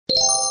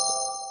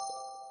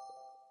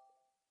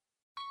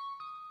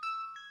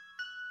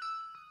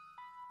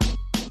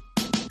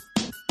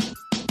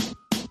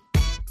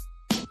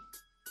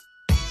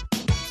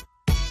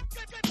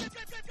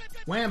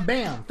Wham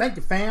bam. Thank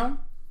you, fam.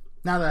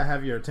 Now that I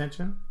have your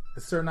attention,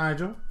 it's Sir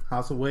Nigel,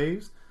 House of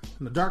Waves,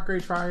 and the Dark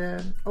Gray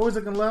Triad, always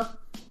looking left,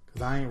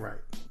 because I ain't right.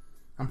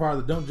 I'm part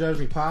of the Don't Judge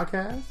Me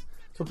podcast,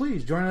 so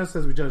please join us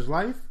as we judge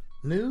life,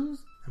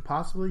 news, and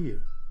possibly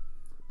you.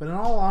 But in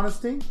all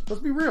honesty,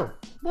 let's be real.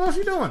 What else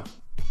you doing?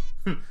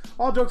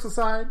 All jokes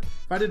aside,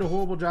 if I did a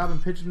horrible job in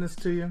pitching this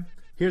to you,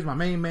 here's my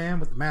main man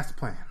with the master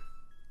plan.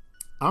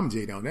 I'm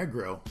Jay Down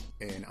Negro,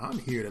 and I'm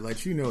here to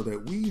let you know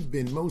that we've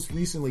been most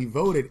recently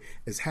voted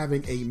as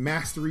having a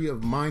mastery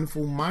of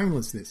mindful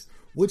mindlessness,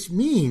 which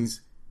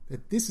means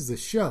that this is a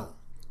show.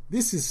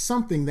 This is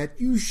something that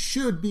you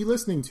should be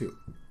listening to.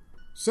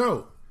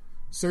 So,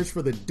 search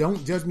for the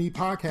Don't Judge Me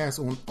podcast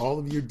on all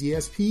of your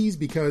DSPs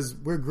because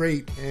we're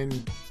great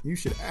and you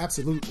should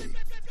absolutely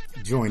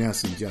join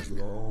us in judgment.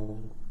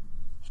 Don't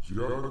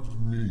judge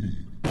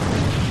me.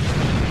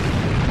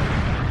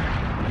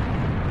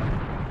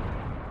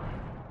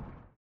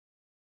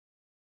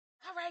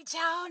 All right,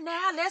 y'all,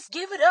 now let's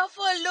give it up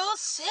for a little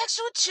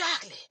sexual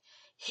chocolate.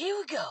 Here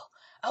we go.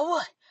 A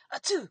 1, a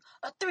 2,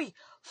 a 3,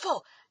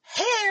 4.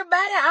 Hey,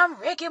 everybody, I'm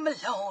Ricky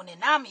Malone,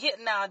 and I'm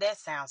hitting all that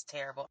sounds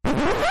terrible.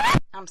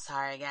 I'm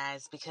sorry,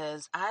 guys,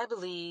 because I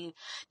believe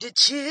the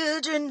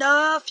children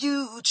are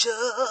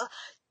future.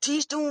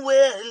 Teach them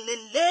well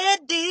and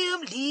let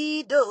them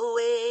lead the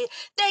way.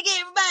 Thank you,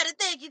 everybody.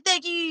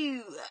 Thank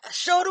you.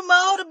 Show them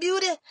all the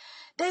beauty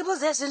they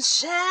possess and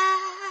shine.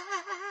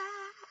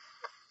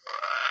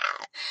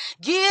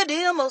 Give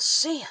them a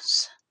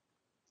sense.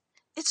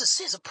 It's a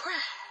sense of pride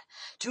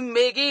to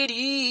make it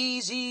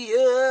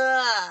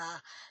easier.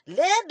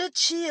 Let the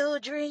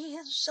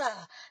children's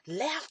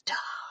laughter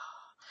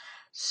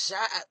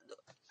shine.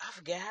 I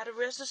forgot how the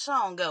rest of the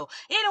song go.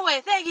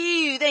 Anyway, thank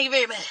you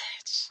very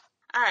much.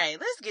 All right,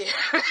 let's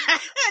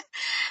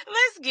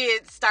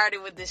get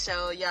started with the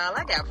show, y'all.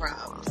 I got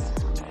problems.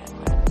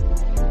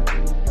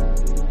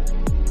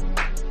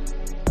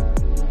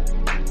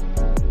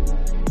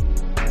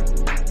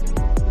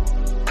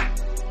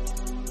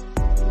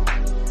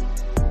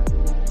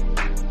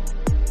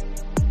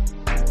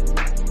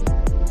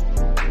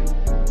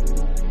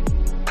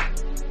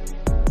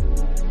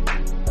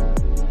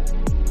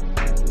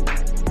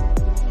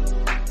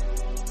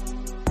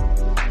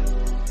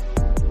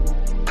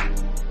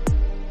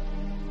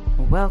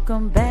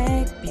 Welcome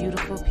back,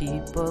 beautiful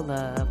people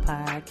of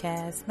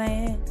podcast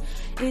land.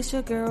 It's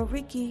your girl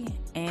Ricky,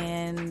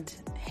 and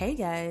hey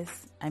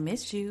guys, I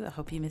missed you. I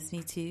hope you missed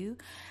me too.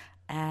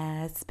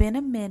 It's been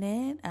a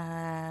minute,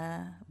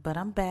 but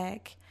I'm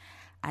back.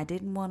 I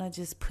didn't want to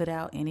just put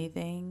out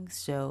anything,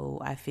 so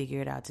I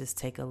figured I'll just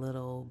take a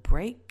little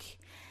break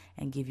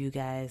and give you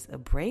guys a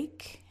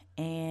break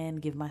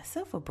and give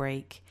myself a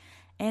break.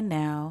 And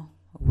now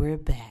we're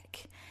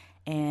back,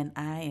 and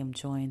I am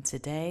joined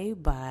today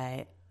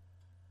by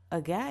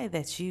a guy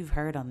that you've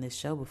heard on this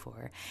show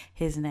before.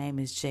 His name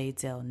is Jay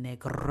Del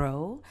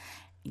Negro.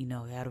 You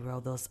know, gotta roll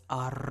those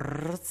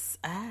R's.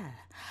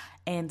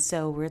 And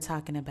so we're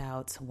talking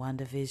about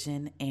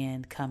WandaVision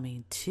and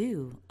Coming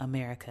to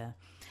America.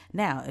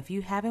 Now, if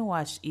you haven't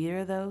watched either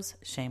of those,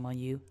 shame on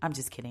you. I'm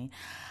just kidding.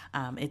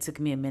 It took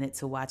me a minute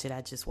to watch it.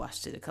 I just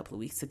watched it a couple of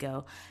weeks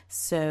ago.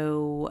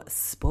 So,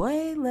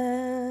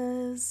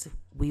 spoilers.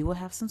 We will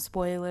have some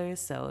spoilers.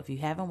 So if you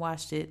haven't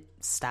watched it,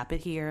 stop it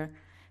here.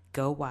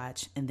 Go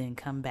watch and then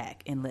come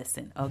back and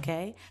listen,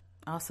 okay?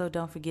 Also,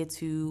 don't forget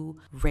to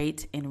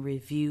rate and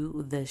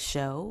review the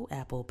show,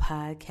 Apple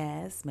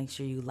Podcasts. Make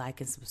sure you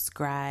like and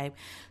subscribe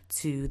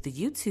to the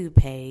YouTube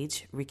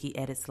page, Ricky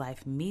Edits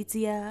Life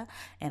Media.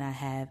 And I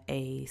have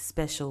a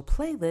special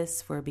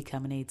playlist for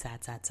Becoming a ...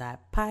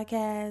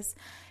 podcast.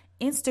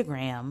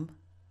 Instagram,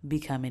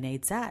 Becoming a ...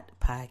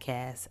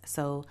 podcast.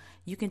 So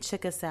you can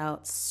check us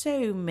out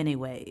so many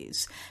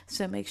ways.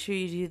 So make sure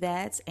you do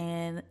that,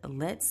 and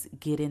let's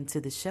get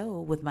into the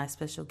show with my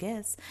special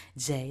guest,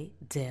 Jay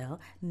Del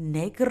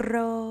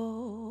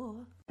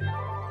Negro.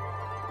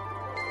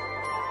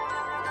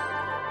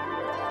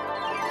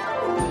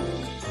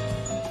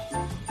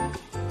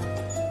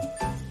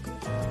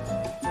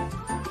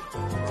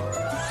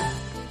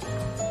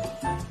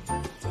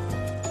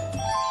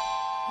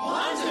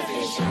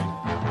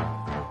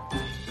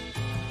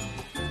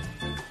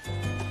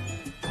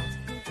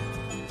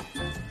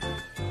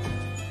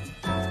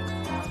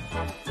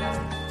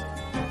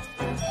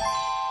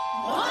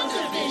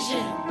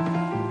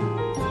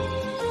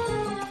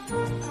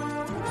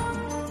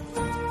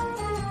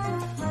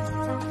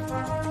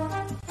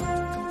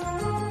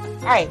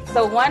 All right,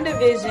 so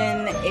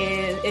WandaVision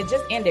it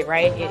just ended,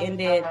 right? It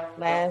ended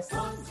last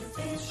a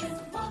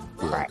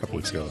couple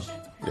weeks ago.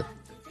 Yep.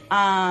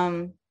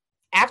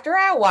 After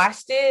I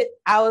watched it,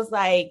 I was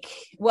like,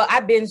 well,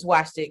 I binge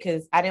watched it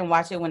because I didn't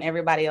watch it when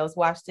everybody else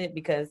watched it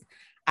because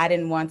I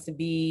didn't want to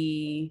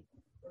be.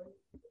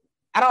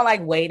 I don't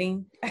like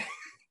waiting.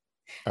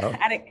 Oh.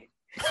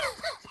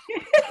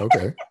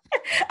 Okay.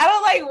 I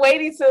don't like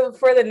waiting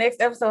for the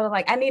next episode. I'm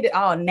like, I need it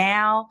all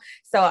now.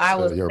 So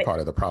you're part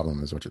of the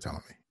problem, is what you're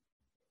telling me.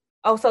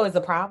 Oh, so it's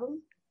a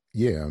problem?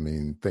 Yeah, I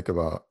mean, think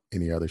about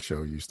any other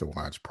show you used to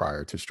watch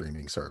prior to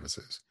streaming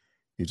services.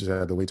 You just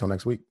had to wait till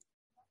next week.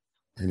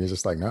 And you're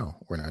just like, no,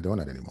 we're not doing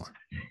that anymore.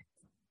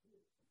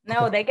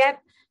 No,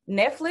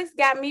 Netflix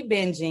got me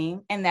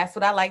binging, and that's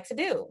what I like to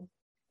do.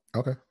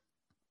 Okay.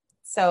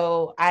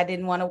 So I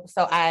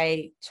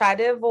try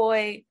to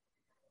avoid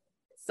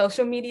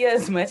social media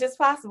as much as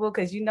possible,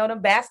 because you know the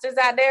bastards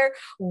out there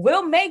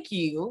will make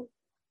you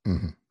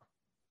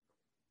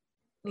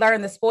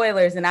learn the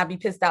spoilers, and I'd be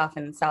pissed off.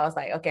 And so I was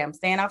like, okay, I'm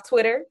staying off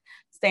Twitter,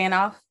 staying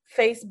off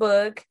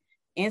Facebook.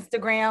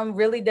 Instagram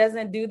really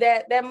doesn't do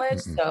that much.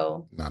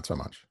 So not so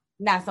much.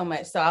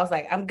 So I was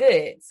like, I'm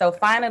good. So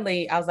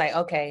finally I was like,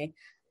 okay,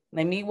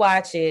 let me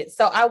watch it.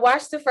 So I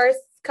watched the first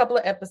couple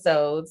of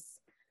episodes,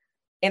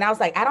 and I was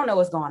like, I don't know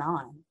what's going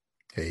on.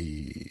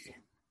 Hey.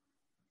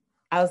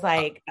 I was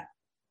like,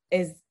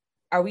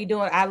 are we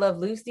doing I Love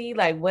Lucy?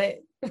 Like, what?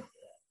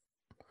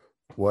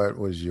 What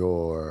was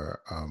your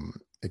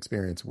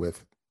experience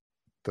with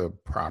the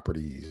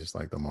properties,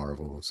 like the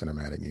Marvel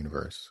Cinematic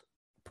Universe,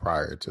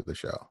 prior to the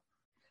show?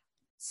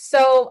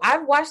 So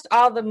I've watched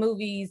all the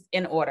movies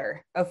in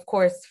order, of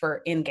course,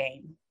 for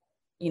Endgame,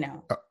 you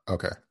know.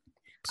 Okay.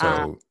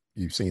 So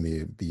you've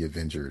seen the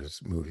Avengers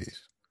movies.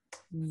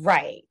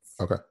 Right.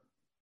 Okay.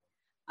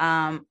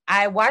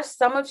 I watched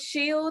some of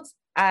S.H.I.E.L.D.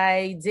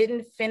 I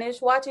didn't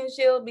finish watching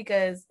S.H.I.E.L.D.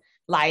 because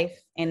life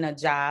and a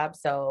job.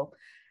 So,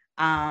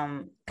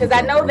 because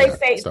I know they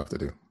say stuff to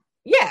do.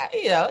 Yeah,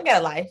 you know, I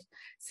got a life.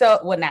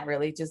 So, well, not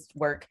really, just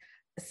work.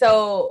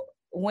 So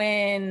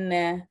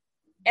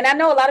and I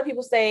know a lot of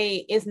people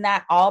say it's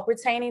not all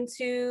pertaining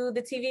to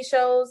the TV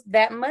shows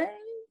that much.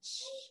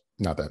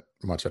 Not that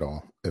much at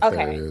all. If Okay.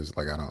 there is,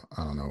 like, I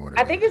don't know what it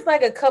is. I think it's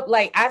like a couple,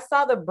 like I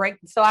saw the break.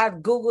 So I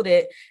Googled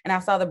it and I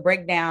saw the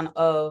breakdown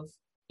of,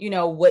 you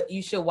know, what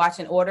you should watch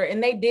in order.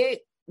 And they did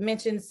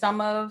mention some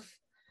of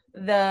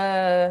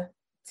the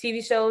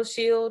TV shows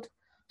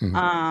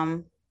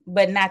S.H.I.E.L.D.,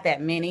 but not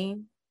that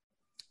many.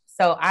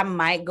 So I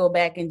might go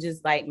back and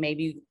just like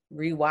maybe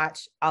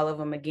rewatch all of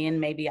them again.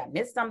 Maybe I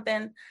missed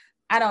something.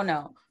 I don't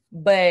know.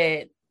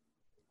 But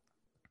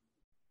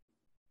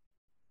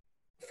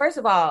first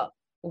of all,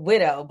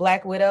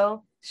 Black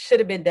Widow should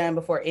have been done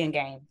before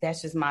Endgame.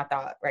 That's just my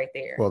thought right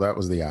there. Well, that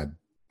was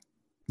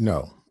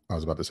no, I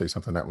was about to say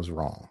something that was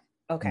wrong.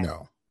 Okay.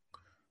 No.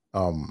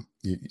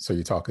 So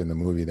you're talking the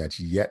movie that's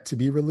yet to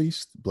be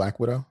released, Black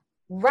Widow?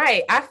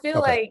 Right. I feel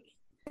like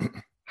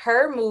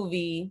her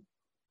movie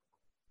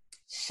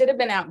should have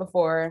been out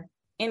before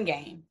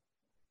Endgame.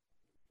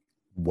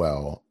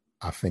 Well,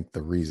 I think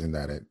the reason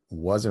that it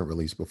wasn't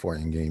released before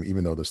Endgame,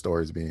 even though the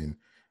story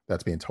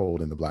that's being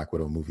told in the Black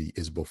Widow movie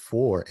is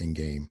before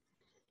Endgame,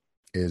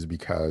 is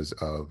because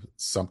of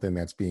something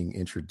that's being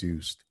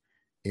introduced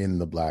in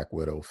the Black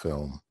Widow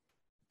film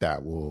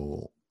that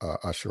will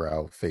usher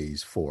in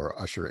phase 4.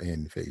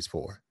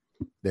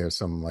 There's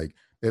some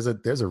there's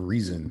a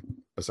reason,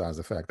 besides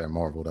the fact that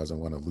Marvel doesn't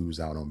want to lose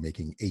out on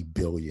making $1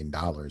 billion,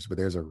 but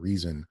there's a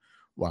reason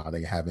why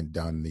they haven't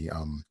done the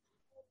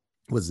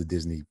what's the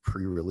Disney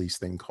pre-release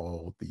thing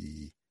called,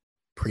 the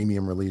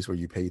premium release, where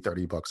you pay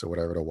 $30 or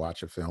whatever to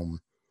watch a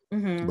film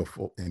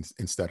before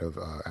instead of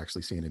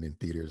actually seeing it in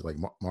theaters. Like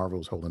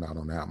Marvel's holding out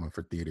on that one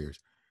for theaters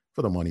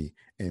for the money,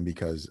 and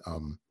because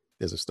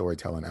there's a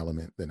storytelling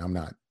element that I'm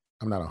not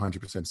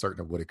 100% certain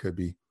of what it could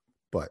be,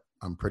 but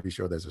I'm pretty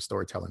sure there's a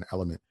storytelling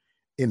element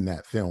in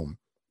that film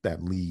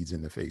that leads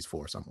into phase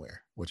 4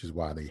 somewhere, which is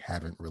why they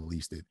haven't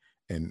released it.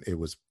 And it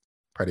was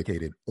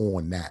predicated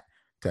on that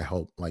to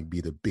help like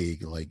be the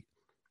big like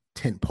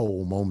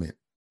tentpole moment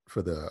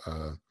for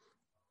the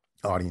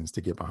audience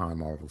to get behind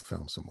Marvel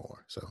films some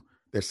more. So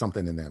there's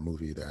something in that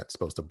movie that's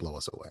supposed to blow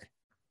us away.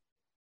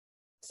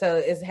 So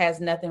it has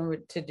nothing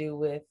to do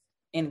with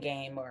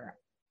Endgame or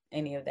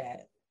any of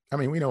that. I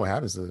mean, we know what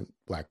happens to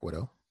Black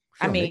Widow.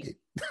 She'll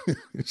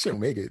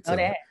make it. So,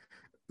 that.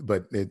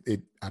 But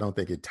it I don't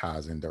think it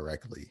ties in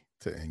directly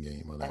to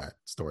Endgame or that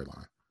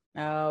storyline.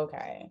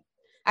 Okay.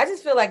 I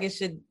just feel like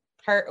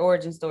her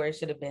origin story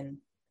should have been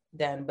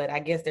done, but I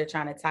guess they're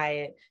trying to tie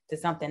it to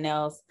something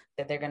else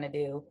that they're going to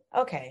do.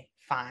 Okay,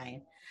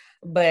 fine.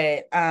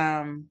 But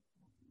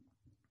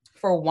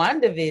for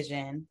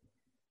WandaVision,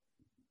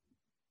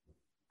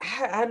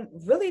 I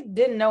really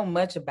didn't know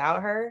much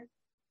about her.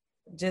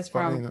 Just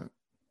from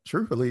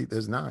truthfully,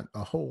 there's not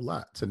a whole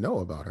lot to know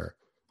about her.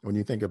 When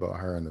you think about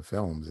her in the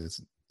films,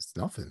 it's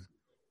nothing.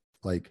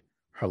 Like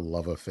her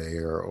love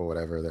affair or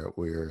whatever that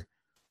we're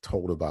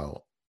told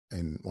about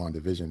in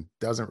WandaVision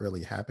doesn't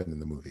really happen in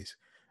the movies.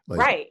 Like,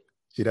 right.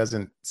 She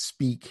doesn't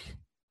speak.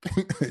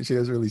 She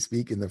doesn't really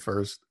speak in the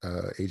first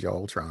Age of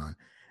Ultron.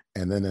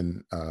 And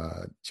then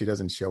she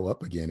doesn't show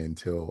up again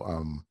until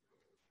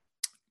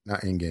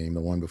not Endgame,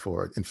 the one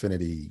before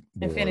Infinity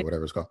War, or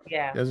whatever it's called.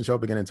 Yeah. It doesn't show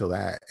up again until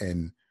that.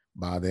 And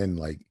by then,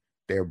 like,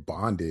 they're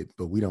bonded,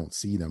 but we don't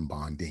see them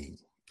bonding.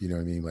 You know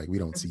what I mean? Like, we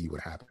don't see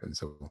what happens.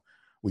 So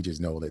we just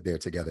know that they're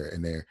together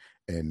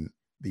and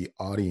the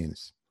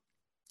audience,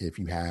 if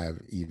you have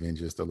even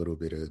just a little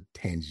bit of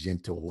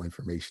tangential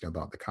information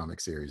about the comic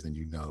series, then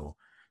you know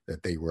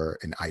that they were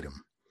an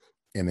item.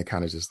 And it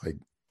kind of just like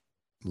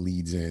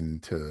leads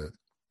into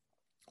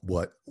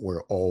what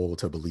we're all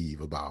to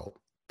believe about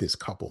this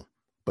couple.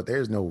 But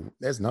there's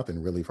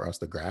nothing really for us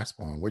to grasp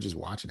on. We're just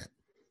watching it.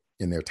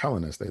 And they're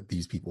telling us that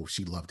these people,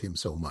 she loved him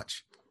so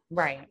much.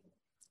 Right.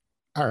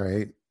 All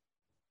right.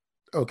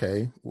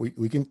 Okay.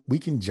 We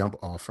can jump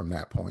off from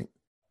that point.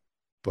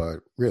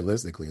 But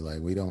realistically, like,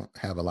 we don't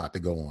have a lot to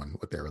go on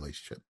with their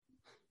relationship.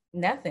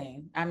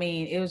 Nothing. I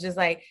mean, it was just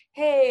like,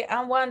 hey,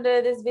 I'm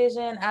Wanda, this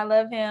Vision. I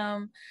love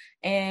him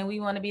and we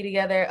want to be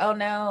together. Oh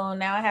no,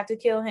 now I have to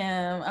kill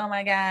him. Oh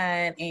my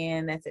God.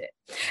 And that's it.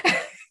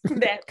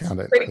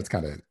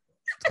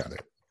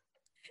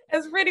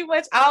 That's pretty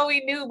much all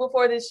we knew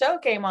before this show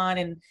came on.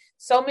 And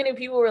so many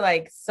people were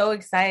like so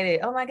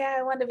excited. Oh my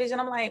God, WandaVision.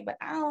 I'm like, but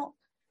all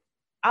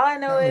I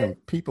know is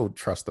people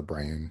trust the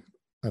brand.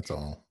 That's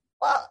all.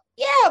 Well,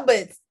 yeah,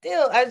 but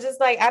still, I was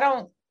just like, I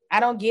don't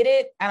get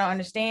it. I don't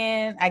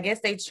understand. I guess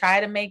they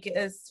try to make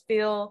us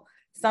feel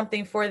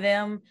something for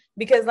them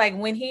because like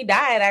when he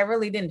died, I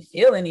really didn't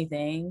feel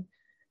anything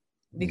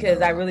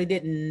because I really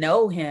didn't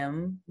know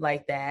him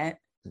like that.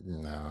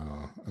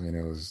 No, I mean,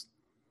 it was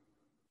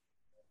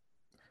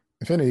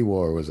Infinity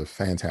War was a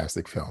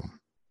fantastic film.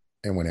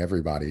 And when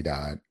everybody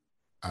died,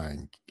 I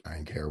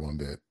didn't care one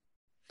bit.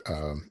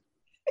 I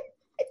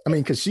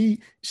mean, because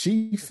she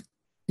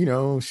you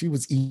know, she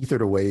was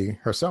ethered away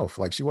herself.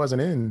 Like she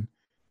wasn't in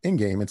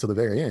Endgame until the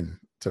very end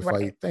to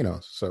fight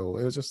Thanos. So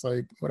it was just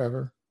like,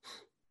 whatever.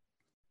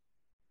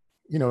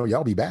 You know,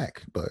 y'all be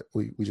back, but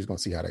we just gonna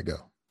see how that go.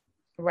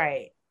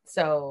 Right.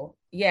 So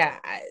yeah.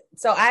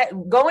 I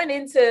going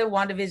into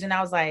WandaVision,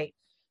 I was like,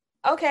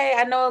 okay,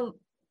 I know,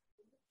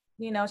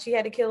 you know, she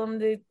had to kill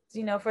him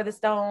for the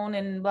stone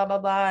and blah blah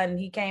blah, and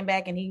he came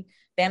back and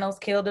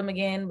Thanos killed him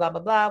again, blah blah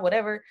blah,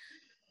 whatever.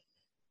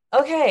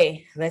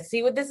 Okay, let's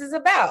see what this is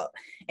about.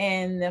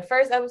 And the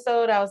first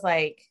episode, I was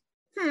like,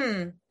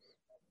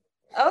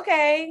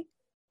 okay,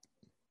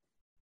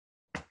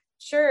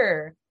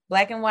 sure,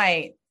 black and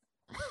white.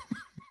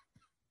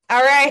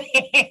 All right.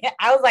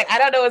 I was like, I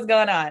don't know what's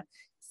going on.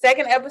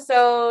 Second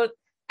episode,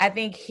 I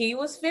think he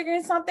was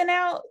figuring something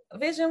out.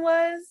 Vision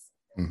was.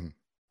 Mm-hmm.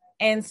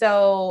 And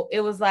so it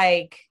was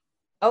like,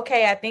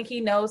 okay, I think he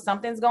knows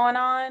something's going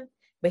on,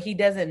 but he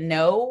doesn't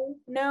know.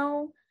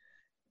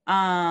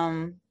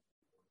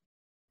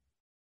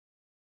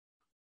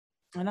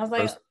 And I was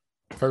like,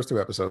 first two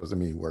episodes to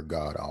me were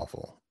god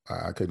awful.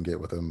 I couldn't get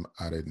with them.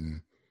 I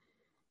didn't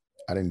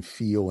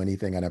feel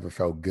anything. I never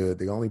felt good.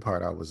 The only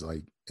part I was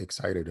like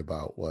excited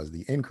about was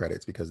the end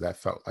credits because that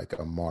felt like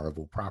a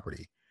Marvel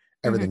property.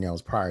 Everything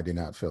else prior did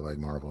not feel like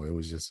Marvel. It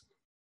was just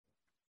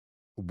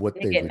what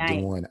they were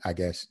doing, I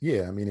guess.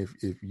 Yeah, I mean,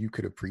 if you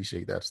could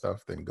appreciate that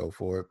stuff, then go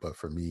for it. But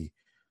for me,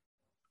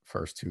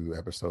 first two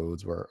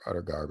episodes were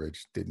utter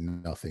garbage. Did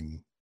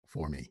nothing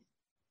for me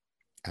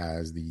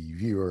as the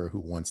viewer who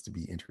wants to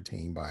be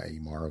entertained by a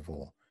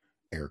Marvel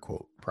air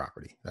quote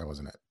property. That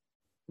wasn't it.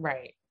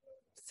 Right.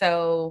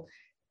 So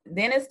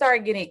then it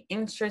started getting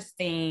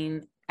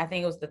interesting. I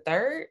think it was the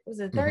third. Was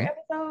it the third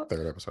episode?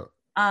 Third episode.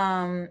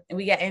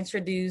 We got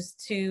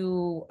introduced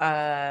to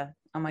oh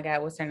my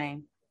God, what's her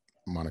name?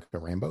 Monica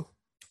Rambeau.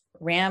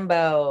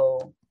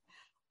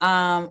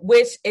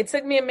 Which it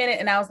took me a minute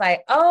and I was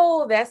like,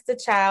 oh, that's the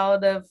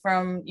child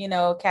from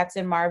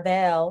Captain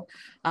Marvel.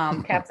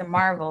 Captain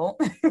Marvel.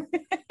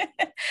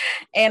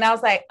 And I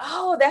was like,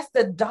 oh, that's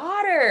the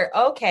daughter.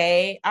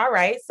 Okay. All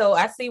right. So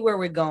I see where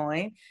we're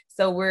going.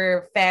 So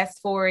we're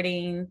fast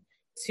forwarding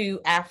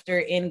to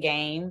after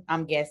Endgame.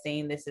 I'm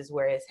guessing this is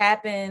where it's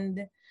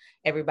happened.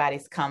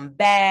 Everybody's come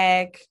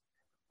back.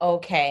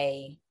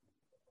 Okay.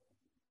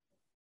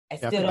 I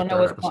still don't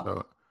know what's going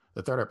on.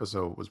 The third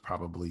episode was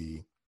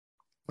probably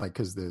like,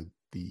 because the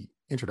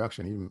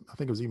introduction, even I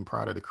think it was even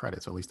prior to the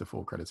credits, or at least the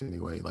full credits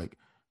anyway, like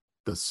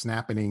the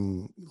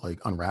snapping, like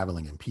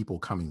unraveling and people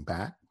coming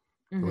back.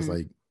 It was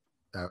like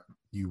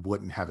you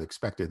wouldn't have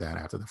expected that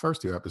after the first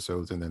two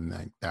episodes. And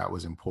then that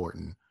was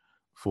important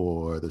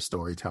for the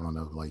storytelling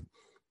of like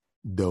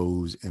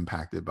those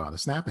impacted by the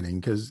snapping,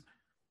 because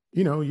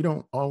you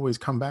don't always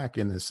come back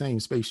in the same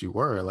space you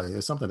were. Like,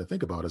 there's something to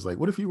think about. It's like,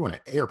 what if you were on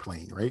an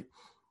airplane, right?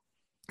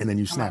 And then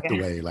you snapped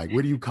away. Like,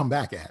 where do you come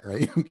back at,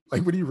 right?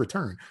 Like, where do you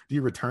return? Do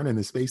you return in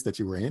the space that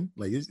you were in?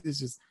 Like, it's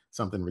just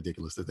something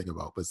ridiculous to think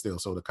about. But still,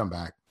 so to come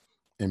back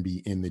and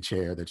be in the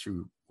chair that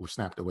you were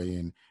snapped away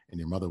in, and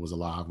your mother was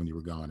alive when you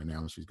were gone, and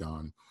now she's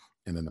gone,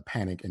 and then the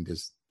panic and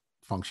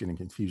dysfunction and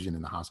confusion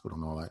in the hospital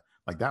and all that,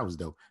 like, that was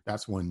dope.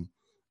 That's when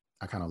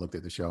I kind of looked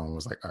at the show and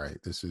was like, all right,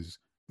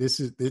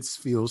 this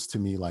feels to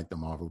me like the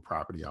Marvel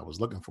property I was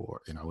looking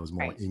for, and I was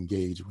more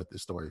engaged with the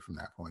story from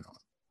that point on.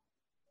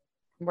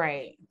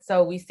 Right.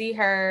 So we see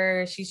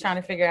her, she's trying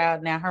to figure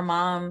out now her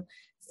mom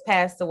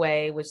passed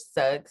away, which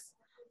sucks.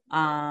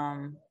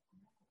 Because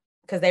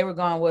they were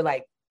going with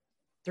like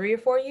 3 or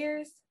 4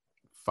 years?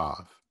 5.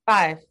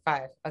 5.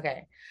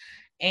 Okay.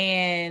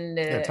 And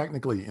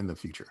technically in the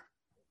future.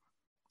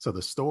 So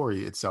the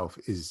story itself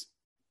is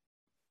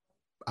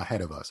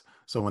ahead of us.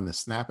 So when the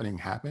snapping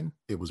happened,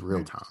 it was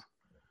real time.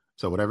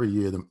 So whatever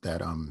year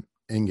that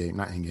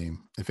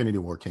Infinity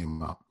War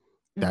came up,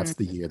 That's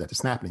the year that the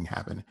snapping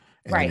happened.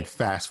 And then Right. it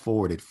fast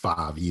forwarded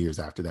 5 years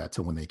after that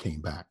to when they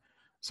came back.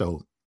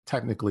 So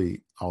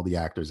technically, all the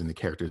actors and the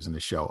characters in the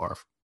show are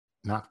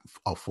not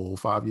a full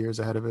 5 years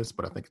ahead of us,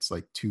 but I think it's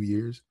like 2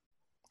 years.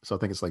 So I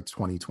think it's like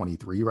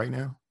 2023 right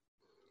now.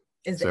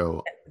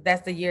 So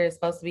that's the year it's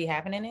supposed to be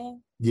happening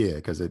in? yeah,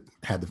 because it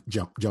had to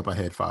jump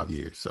ahead 5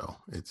 years. So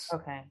it's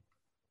Okay.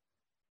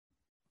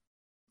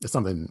 It's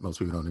something most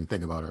people don't even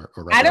think about or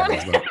I don't.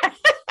 recognize.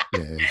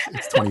 Yeah,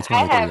 it's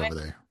 2023 over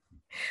there.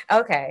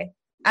 Okay.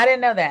 I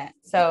didn't know that.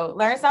 So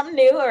learn something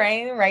new, all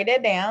right? Write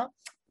that down.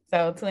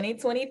 So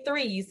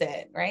 2023, you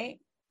said, right?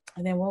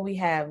 And then what we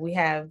have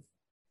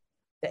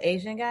the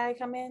Asian guy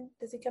come in.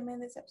 Does he come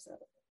in this episode?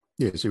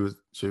 Yeah, she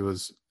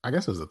was. I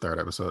guess it was the third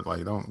episode.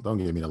 Like, don't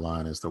give me the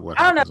line as to what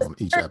I don't happens know. on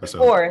each episode.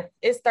 Fourth.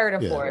 It's third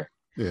or Yeah. fourth.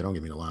 Yeah, don't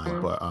give me the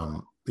line. Mhm.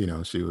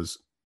 But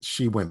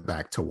she went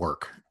back to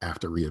work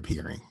after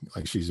reappearing.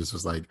 Like, she just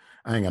was like,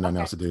 I ain't got nothing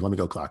else to do. Let me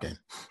go clock in.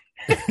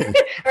 All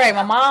right,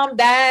 my mom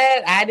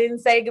died. I didn't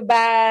say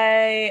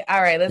goodbye.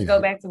 All right, let's You go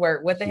know, back to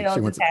work. What the hell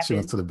just happened? She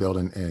went to the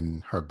building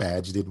and her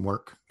badge didn't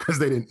work because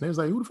they was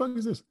like, who the fuck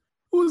is this?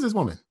 Who is this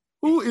woman?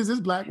 Who is this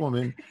black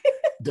woman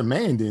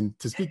demanding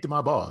to speak to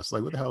my boss?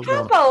 Like, what the hell is going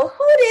on? Papa,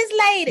 who this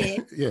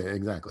lady? Yeah,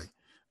 exactly.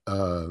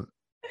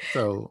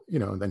 So,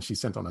 then she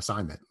sent on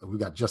assignment. We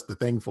got just the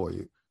thing for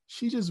you.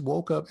 She just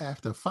woke up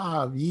after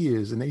 5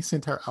 years and they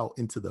sent her out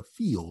into the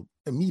field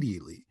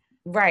immediately.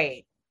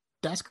 Right.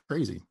 That's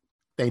crazy.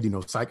 They do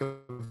no psych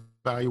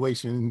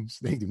evaluations.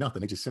 They do nothing.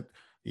 They just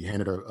he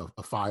handed her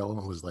a file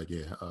and was like,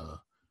 yeah,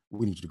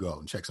 we need you to go out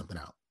and check something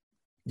out.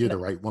 You're the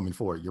right woman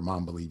for it. Your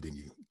mom believed in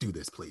you. Do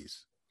this,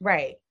 please.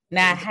 Right.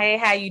 Now, hey,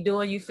 how you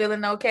doing? You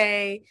feeling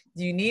okay?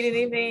 Do you need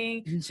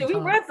anything? Should we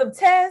Tom, run some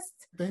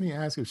tests? They didn't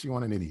ask if she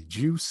wanted any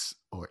juice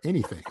or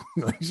anything.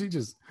 Like, they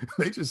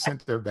just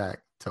sent her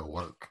back to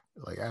work.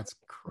 Like, that's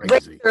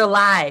crazy. You're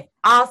alive.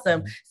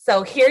 Awesome.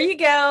 So here you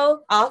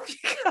go. Off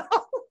you go.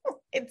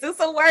 And do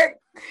some work.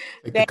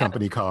 Take the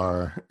company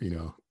car,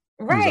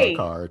 right. use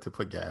our car to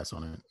put gas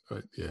on it.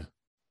 But yeah.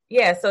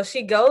 Yeah. So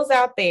she goes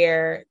out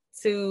there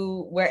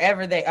to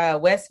wherever they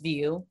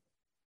Westview,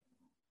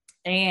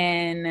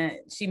 and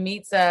she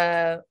meets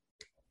the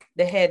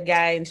head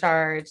guy in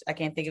charge. I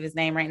can't think of his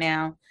name right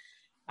now.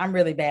 I'm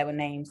really bad with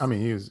names. I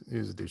mean, he was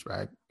a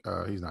douchebag.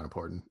 He's not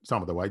important.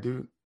 Some of the white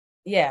dude.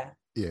 Yeah.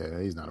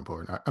 Yeah, he's not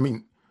important. I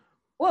mean,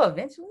 well,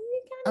 eventually.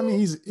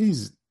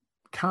 He's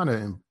kind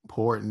of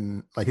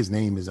important. Like, his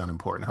name is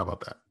unimportant. How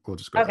about that? We'll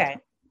just go. Okay.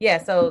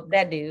 Yeah. So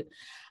that dude.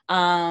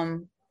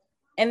 And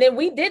then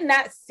we did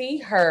not see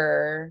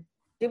her.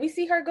 Did we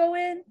see her go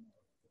in?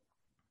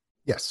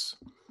 Yes.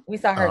 We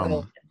saw her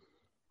go in.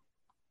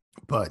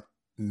 But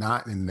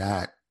not in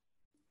that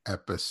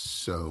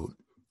episode.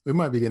 We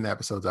might be getting the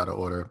episodes out of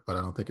order, but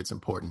I don't think it's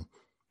important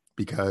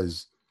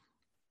because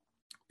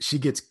she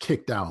gets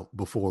kicked out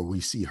before we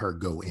see her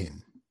go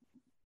in.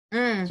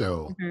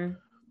 So,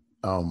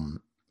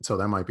 so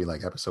that might be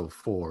like episode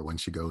 4 when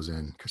she goes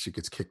in, because she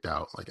gets kicked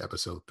out like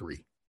episode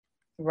 3.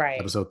 Right.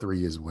 Episode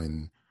 3 is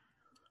when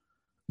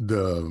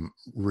the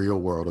real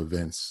world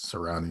events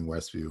surrounding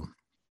Westview,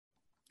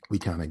 we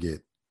kind of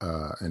get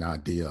an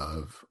idea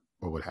of,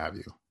 or what have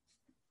you.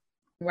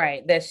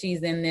 Right. That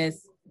she's in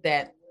this,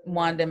 that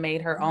Wanda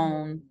made her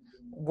own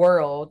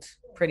world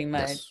pretty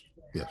much.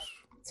 Yes.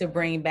 To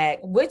bring back,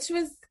 which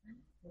was,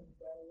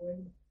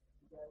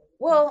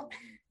 well,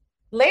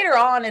 later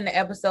on in the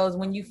episodes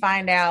when you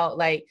find out,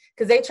 like,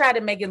 because they try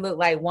to make it look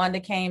like Wanda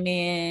came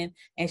in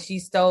and she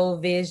stole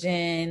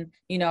Vision,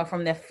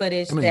 from the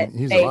footage. I mean,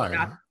 he's a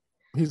liar.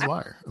 He's a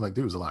liar. Like,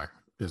 dude's a liar.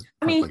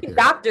 He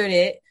doctored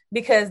it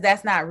because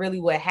that's not really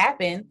what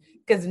happened.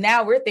 Because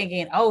now we're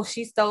thinking, oh,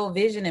 she stole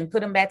Vision and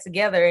put them back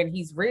together and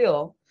he's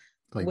real.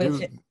 Like,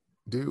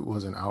 dude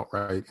was an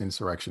outright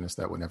insurrectionist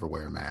that would never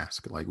wear a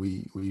mask. Like,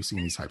 we've seen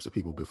these types of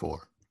people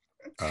before.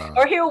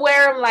 Or he'll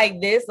wear them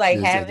like this, like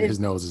his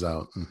nose is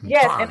out. Mm-hmm.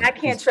 Yes, and I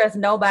can't trust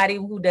nobody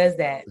who does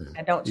that. Yeah.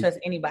 I don't trust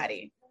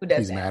anybody who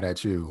does that. He's mad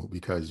at you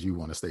because you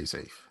want to stay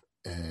safe.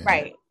 And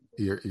right.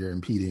 You're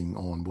impeding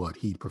on what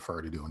he'd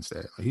prefer to do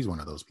instead. Like, he's one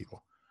of those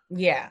people.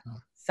 Yeah.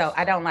 So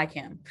I don't like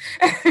him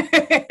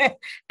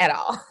at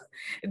all.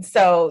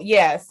 So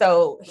yeah,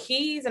 so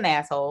he's an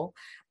asshole.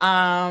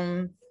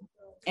 And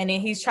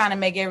then he's trying to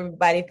make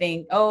everybody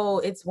think, oh,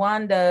 it's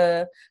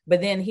Wanda.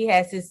 But then he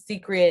has his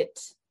secret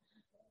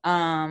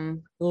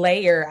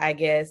layer, I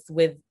guess,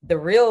 with the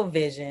real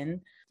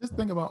Vision. Just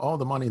think about all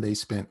the money they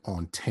spent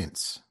on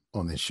tents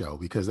on this show,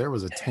 because there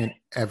was a tent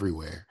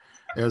everywhere.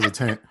 There was a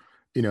tent,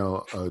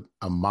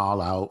 a mile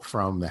out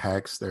from the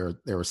Hex. There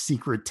were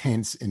secret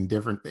tents in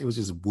different, it was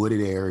just wooded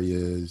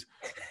areas,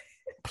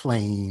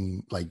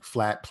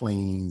 flat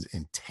plains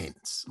and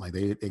tents. Like,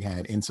 they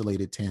had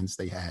insulated tents,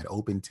 they had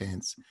open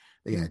tents,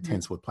 they had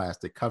tents with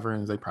plastic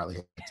coverings, they probably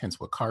had tents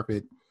with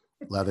carpet,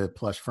 leather,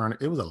 plush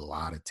furniture. It was a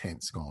lot of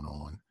tents going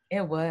on.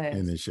 It was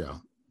in this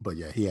show. But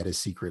yeah, he had a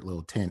secret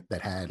little tent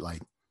that had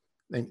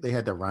they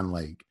had to run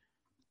like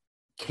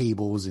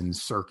cables and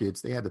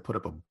circuits. They had to put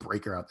up a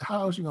breaker out.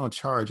 How else you gonna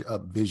charge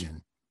up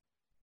Vision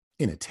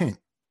in a tent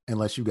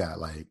unless you got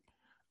like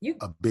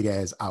a big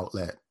ass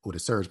outlet with a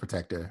surge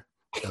protector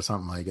or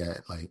something like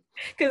that. Like,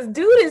 because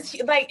dude is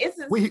like, it's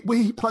where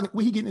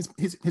he getting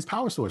his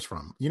power source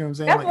from? You know what I'm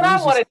saying? that's like, what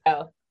I want to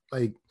know.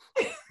 Like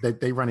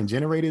that they running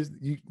generators.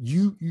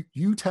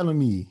 You telling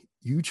me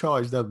you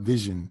charged up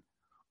Vision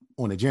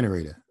on a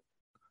generator,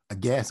 a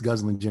gas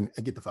guzzling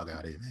generator? Get the fuck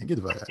out of here, man. Get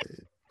the fuck out of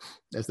here.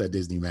 That's that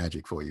Disney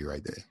magic for you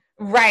right there.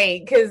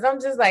 Right, because I'm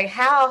just like,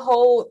 how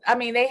whole? I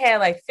mean, they had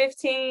like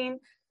 15,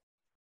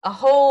 a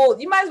whole.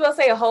 You might as well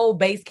say a whole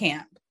base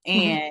camp.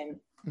 And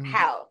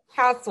how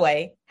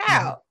Sway?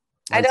 How?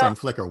 I don't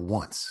flicker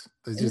once.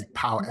 It's just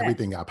power.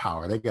 Everything got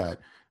power. They got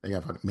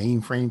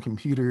mainframe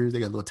computers. They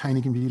got little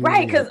tiny computers.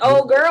 Right, because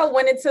old girl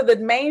went into the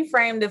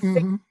mainframe to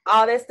fix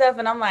all that stuff,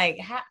 and I'm like,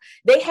 how?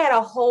 They had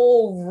a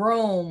whole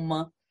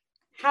room.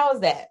 How's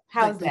that?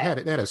 They had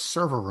a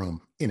server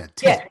room in a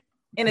tent.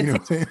 Yeah, in a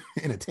tent.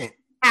 In a tent.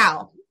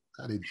 How?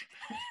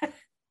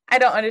 I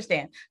don't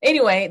understand.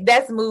 Anyway,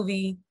 that's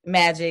movie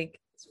magic.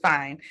 It's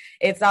fine.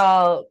 It's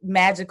all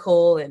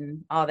magical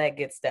and all that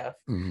good stuff.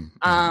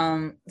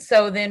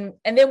 So then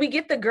we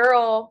get the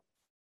girl.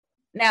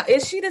 Now,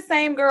 is she the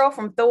same girl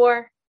from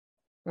Thor?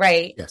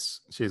 Right. Yes,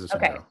 she's the same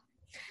girl.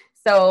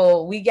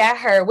 So we got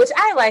her, which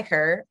I like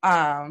her.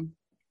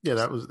 Yeah,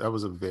 that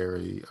was a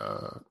very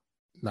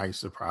nice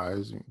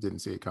surprise. Didn't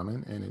see it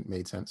coming, and it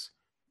made sense.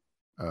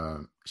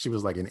 She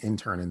was like an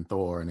intern in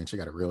Thor, and then she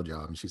got a real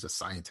job, and she's a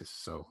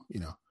scientist. So,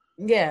 you know.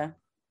 Yeah,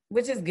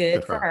 which is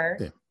good for her.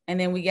 Yeah. And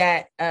then we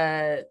got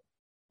the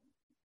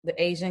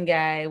Asian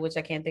guy, which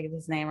I can't think of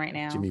his name right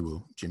now. Jimmy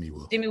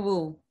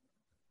Woo.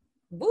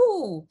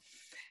 Woo.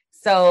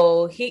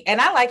 So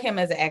I like him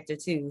as an actor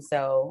too.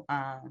 So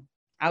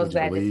I was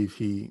glad. I believe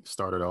he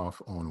started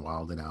off on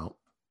Wild 'N Out,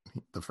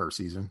 the first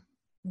season.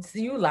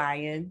 You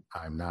lying?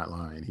 I'm not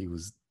lying. He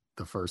was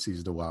the first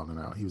season of Wild 'N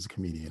Out. He was a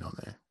comedian on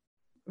there.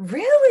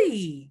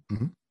 Really?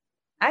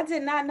 I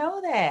did not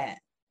know that.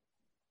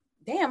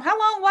 Damn, how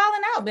long Wild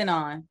 'N Out been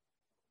on?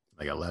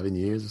 Like 11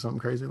 years or something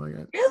crazy like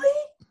that.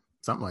 Really?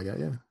 Something like that,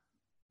 yeah.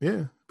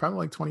 Yeah, probably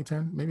like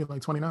 2010, maybe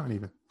like 29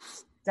 even.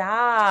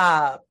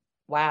 Stop.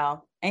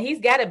 Wow. And he's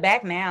got it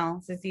back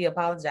now since he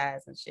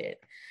apologized and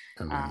shit.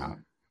 I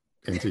mean,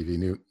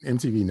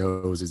 MTV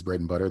knows his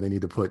bread and butter.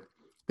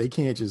 They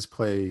can't just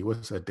play,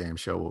 what's that damn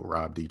show with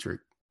Rob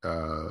Dietrich,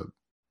 where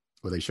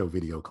they show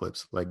video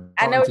clips. Like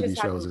I know MTV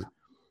shows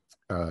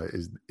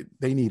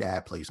they need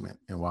ad placement,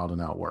 and Wild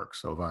 'N Out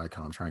works. So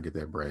Viacom trying to get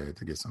their bread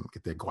to get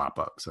their guap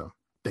up. So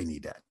they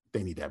need that.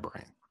 They need that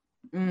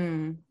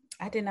brand.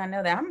 I did not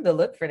know that. I'm gonna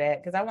look for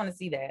that because I want to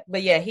see that.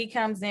 But yeah, he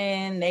comes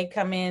in, they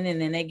come in, and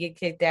then they get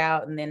kicked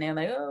out, and then they're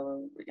like,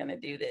 "Oh, we're gonna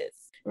do this.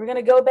 We're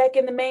gonna go back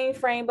in the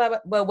mainframe." Blah, blah.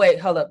 But wait,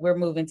 hold up, we're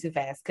moving too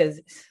fast.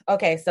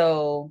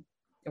 So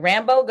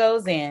Rambo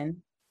goes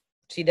in.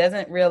 She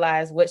doesn't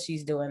realize what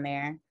she's doing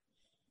there,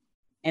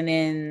 and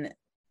then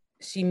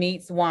she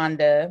meets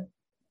Wanda,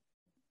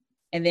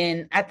 and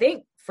then I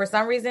think for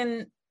some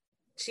reason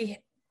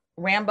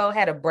Rambo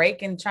had a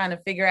break in trying to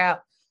figure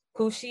out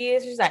who she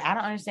is. She's like, I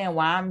don't understand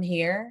why I'm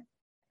here.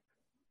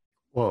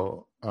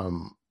 Well,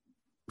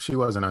 she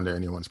wasn't under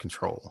anyone's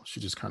control.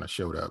 She just kind of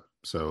showed up.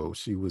 So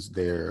she was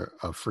there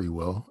of free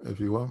will, if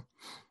you will.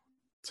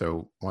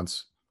 So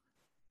once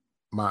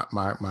my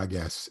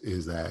guess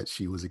is that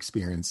she was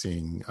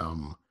experiencing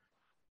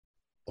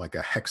like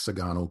a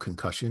hexagonal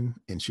concussion,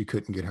 and she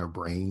couldn't get her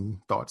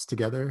brain thoughts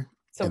together.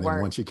 And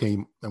then once she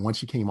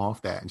came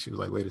off that, and she was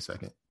like, wait a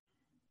second,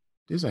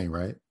 this ain't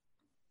right.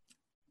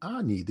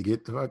 I need to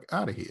get the fuck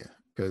out of here.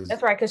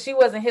 That's right, because she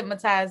wasn't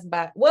hypnotized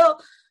by. Well,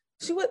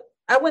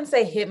 I wouldn't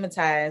say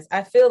hypnotized.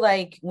 I feel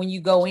like when you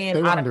go in,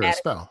 they were under a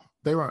spell.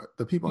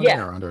 The people in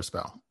there are under a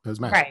spell. It was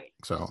magic. Right.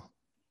 So.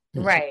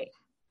 Yeah. Right,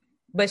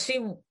 but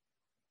she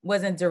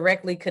wasn't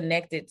directly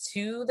connected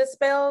to the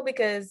spell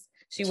because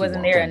she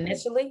wasn't there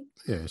initially.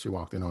 Yeah, she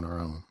walked in on her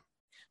own.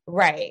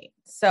 Right.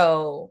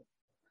 So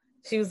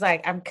she was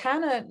like, I'm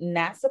kind of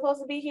not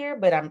supposed to be here,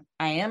 but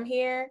I am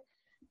here.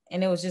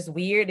 And it was just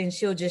weird. And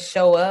she'll just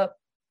show up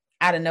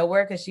out of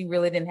nowhere because she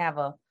really didn't have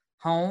a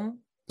home.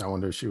 I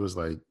wonder if she was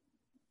like,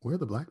 where are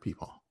the black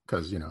people?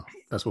 Because,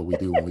 that's what we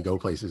do when we go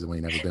places and we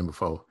ain't never been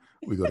before.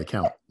 We go to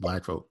count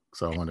black folk.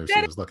 So I wonder if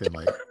she was looking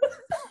like,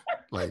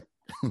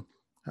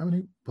 how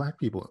many black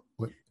people?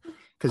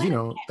 Because,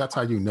 that's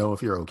how you know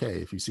if you're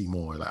okay. If you see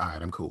more, like, all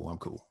right, I'm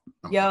cool.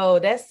 Yo,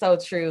 that's so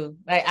true.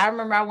 Like, I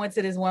remember I went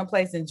to this one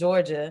place in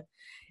Georgia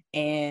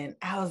and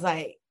I was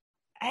like,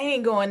 I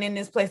ain't going in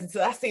this place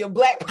until I see a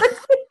black person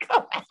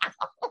come out.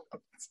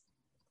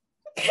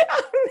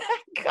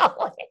 I'm not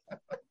going.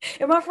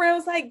 And my friend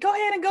was like, go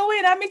ahead and go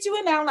in. I'll meet you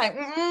in there. I'm like,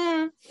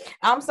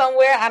 I'm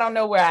somewhere. I don't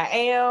know where I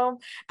am.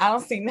 I don't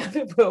see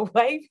nothing but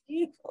white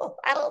people.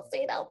 I don't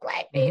see no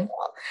black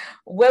people.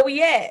 Where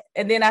we at?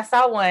 And then I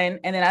saw one,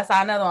 and then I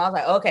saw another one. I was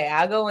like, okay,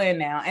 I'll go in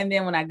now. And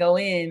then when I go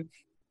in,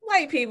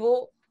 white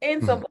people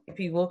and some black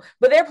people,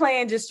 but they're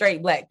playing just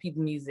straight black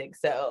people music.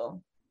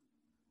 So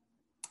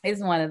it's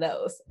one of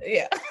those.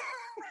 Yeah.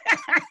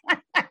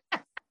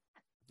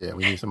 Yeah,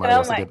 we need somebody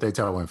else to get their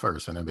toe in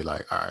first and then be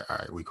like, all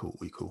right, we cool.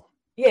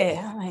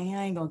 Yeah, I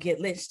ain't gonna get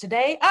lynched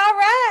today. All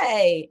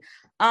right.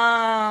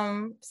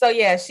 So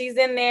yeah, she's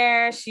in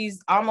there.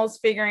 She's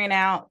almost figuring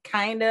out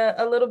kind of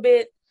a little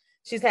bit.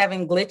 She's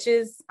having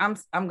glitches. I'm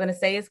gonna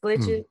say it's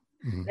glitches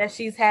that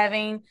she's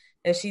having.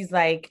 That she's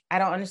like, I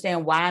don't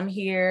understand why I'm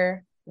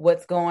here,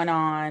 what's going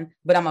on,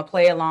 but I'm gonna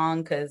play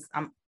along because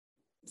I'm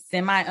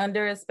semi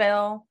under a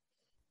spell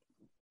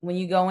when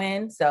you go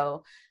in.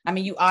 So I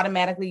mean, you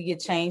automatically get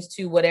changed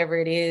to whatever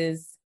it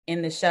is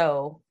in the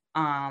show,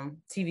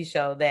 TV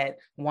show that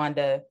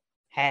Wanda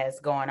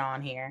has going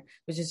on here,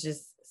 which is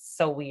just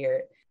so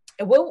weird.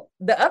 Well,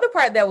 the other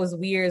part that was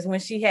weird is when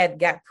she had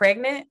got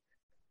pregnant.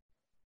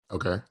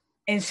 Okay.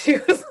 And she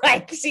was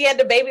like, she had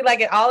the baby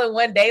like it all in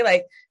one day,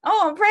 like,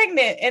 oh, I'm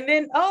pregnant. And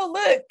then, oh,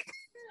 look,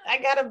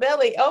 I got a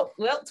belly. Oh,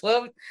 well,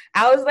 12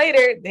 hours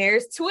later,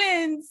 there's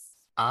twins.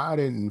 I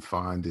didn't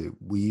find it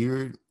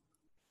weird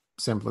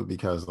simply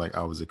because like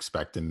I was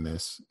expecting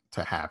this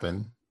to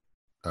happen.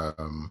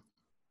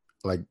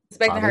 Like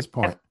Expecting by this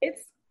point,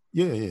 it's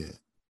yeah.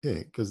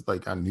 Because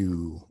like I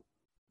knew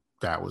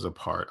that was a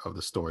part of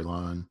the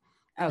storyline,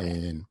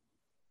 and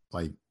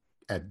like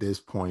at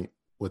this point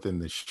within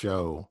the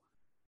show,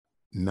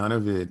 none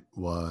of it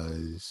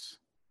was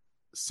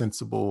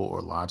sensible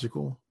or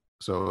logical.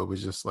 So it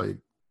was just like,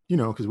 you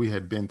know, because we were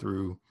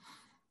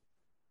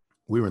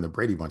in the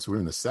Brady Bunch, so we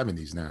were in the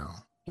 70s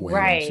now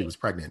when she was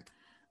pregnant.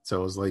 So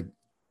it was like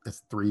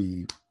that's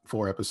 3-4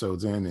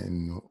 episodes in,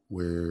 and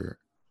we're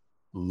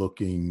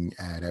looking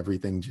at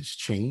everything just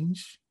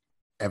change.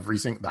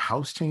 The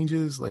house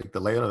changes, like the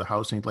layout of the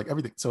house changed, like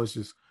everything. So it's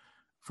just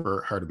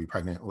for her to be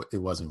pregnant, it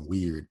wasn't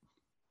weird.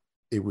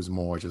 It was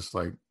more just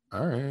like,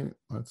 all right,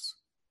 let's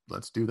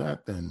do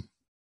that then,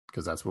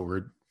 because that's what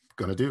we're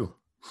gonna do.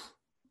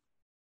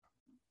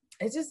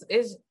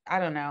 It's I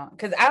don't know,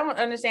 because I don't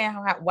understand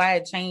why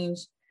it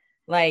changed.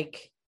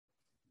 Like,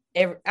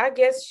 I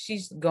guess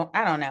she's going.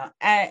 I don't know.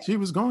 She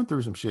was going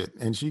through some shit,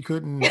 and she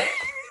couldn't.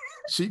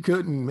 She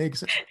couldn't make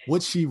sense.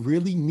 What she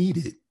really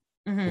needed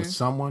was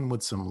someone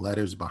with some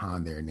letters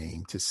behind their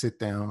name to sit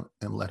down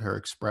and let her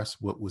express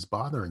what was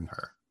bothering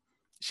her.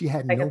 She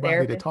had like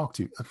nobody to talk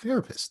to, a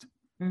therapist,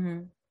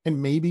 and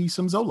maybe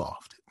some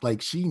Zoloft.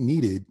 Like she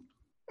needed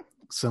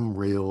some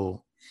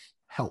real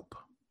help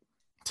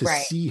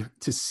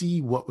to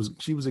see what was.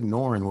 She was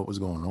ignoring what was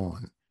going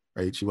on.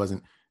 Right? She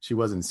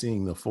wasn't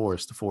seeing the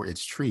forest for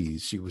its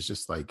trees. She was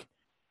just like,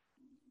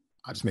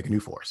 I'll just make a new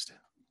forest.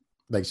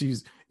 Like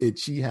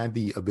she had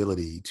the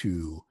ability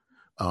to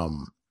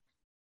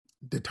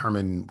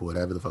determine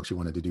whatever the fuck she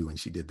wanted to do, and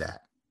she did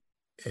that.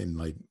 And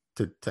like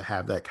to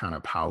have that kind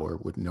of power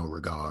with no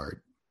regard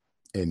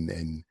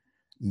and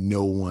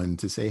no one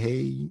to say,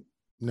 hey,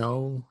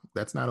 no,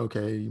 that's not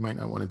okay. You might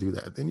not want to do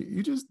that. Then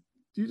you just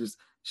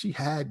she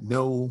had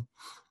no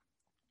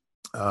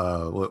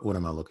what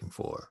am I looking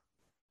for?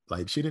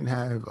 Like she didn't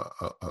have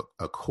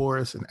a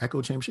chorus, an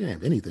echo chamber. She didn't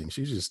have anything.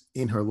 She's just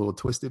in her little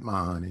twisted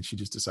mind, and she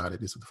just decided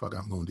this is what the fuck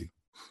I'm going to do.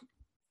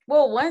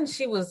 Well, one,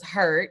 she was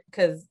hurt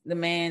because the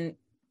man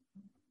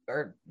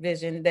or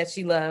Vision that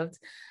she loved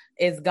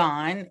is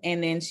gone,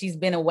 and then she's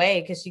been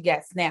away because she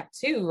got snapped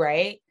too,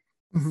 right?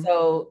 Mm-hmm.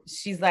 So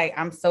she's like,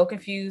 I'm so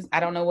confused. I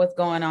don't know what's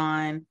going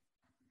on.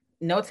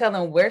 No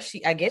telling where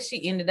I guess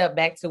she ended up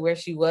back to where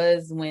she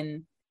was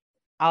when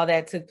all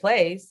that took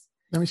place.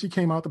 I mean, she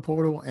came out the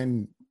portal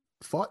and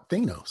fought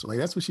Thanos. Like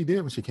that's what she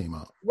did when she came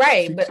out.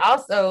 Right. But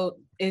also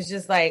it's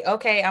just like,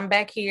 okay, I'm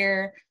back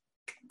here.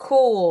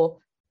 Cool.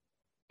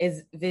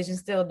 Is Vision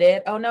still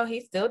dead? Oh no,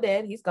 he's still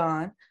dead. He's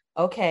gone.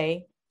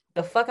 Okay.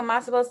 The fuck am I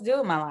supposed to do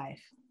with my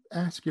life?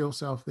 Ask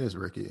yourself this,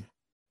 Ricky.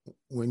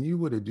 When you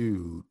were a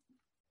dude,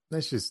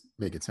 let's just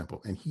make it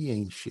simple, and he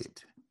ain't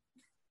shit.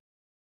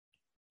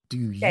 Do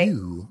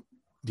you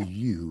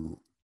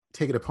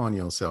take it upon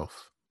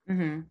yourself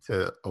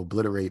to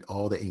obliterate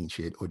all the ain't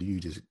shit, or do you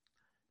just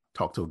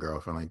talk to a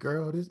girlfriend like,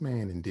 girl, this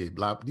man and did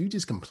blah? Do you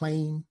just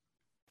complain,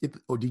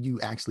 or do you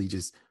actually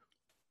just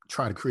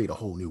try to create a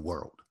whole new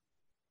world?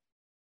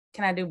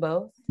 Can I do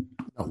both?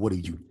 No, what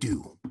did you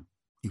do?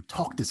 You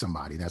talk to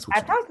somebody. That's what I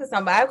talked to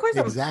somebody. Of course,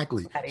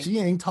 exactly. She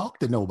ain't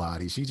talked to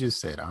nobody. She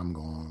just said, "I'm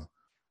going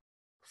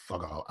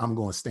fuck off. I'm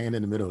going to stand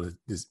in the middle of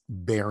this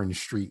barren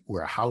street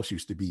where a house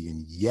used to be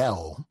and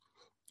yell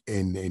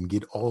and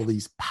get all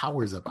these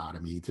powers up out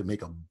of me to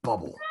make a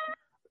bubble."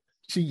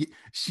 She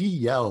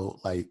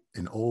yelled like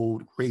an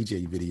old Ray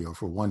J video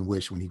for One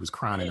Wish when he was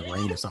crying in the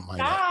rain or something like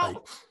that.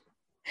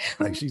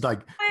 Like she's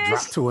like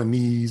dropped to her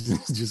knees and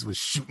just was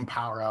shooting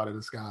power out of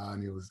the sky,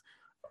 and it was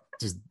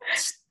just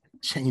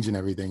changing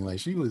everything. Like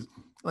she was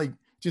like,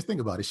 just think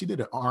about it. She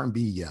did an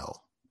R&B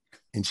yell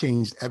and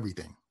changed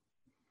everything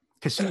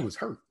because she was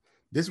hurt.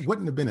 This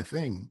wouldn't have been a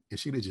thing if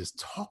she'd have just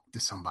talked to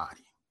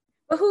somebody.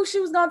 But who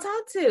she was gonna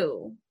talk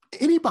to?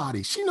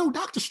 Anybody. She know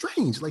Doctor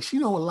Strange. Like she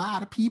know a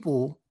lot of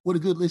people with a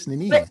good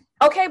listening ear.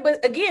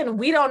 But again,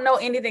 we don't know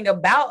anything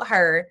about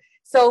her.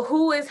 So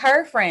who is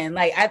her friend?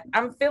 Like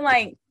I'm feeling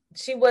like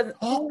she wasn't.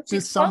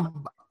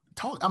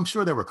 I'm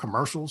sure there were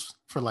commercials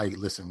for like,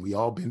 listen, we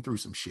all been through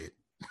some shit.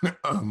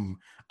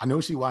 I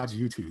know she watched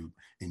YouTube,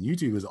 and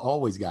YouTube has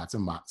always got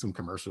some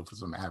commercial for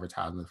some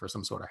advertisement for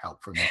some sort of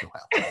help for mental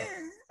health.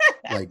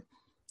 Like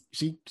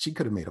she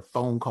could have made a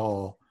phone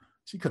call.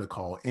 She could have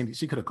called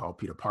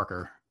Peter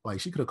Parker. Like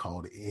she could have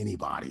called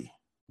anybody,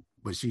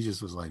 but she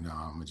just was like, no,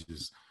 I'm gonna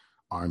just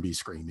R&B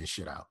scream this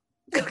shit out.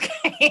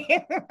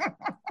 Okay.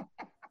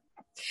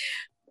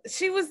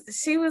 She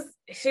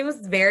was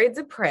very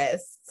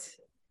depressed.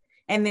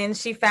 And then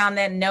she found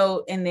that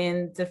note, and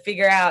then to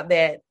figure out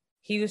that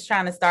he was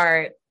trying to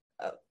start,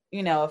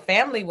 a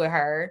family with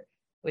her,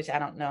 which I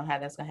don't know how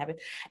that's going to happen.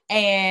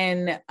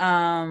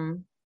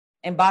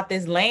 And bought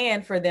this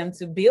land for them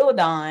to build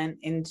on.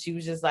 And she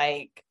was just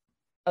like,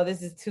 oh,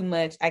 this is too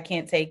much. I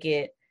can't take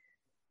it.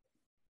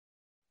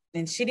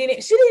 And she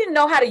didn't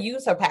know how to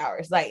use her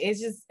powers. Like,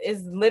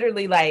 it's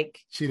literally like.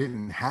 She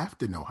didn't have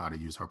to know how to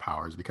use her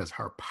powers because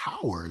her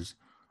powers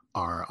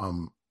are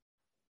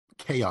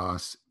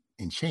chaos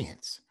and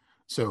chance.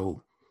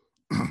 So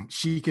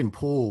she can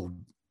pull,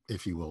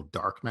 if you will,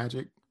 dark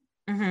magic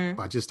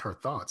by just her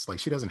thoughts. Like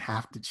she doesn't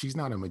have to, she's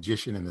not a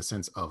magician in the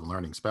sense of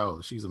learning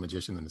spells. She's a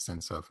magician in the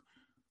sense of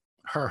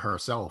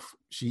herself.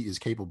 She is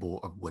capable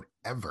of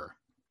whatever,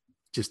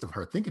 just of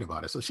her thinking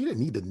about it. So she didn't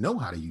need to know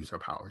how to use her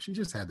power. She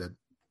just had to,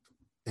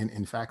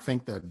 in fact,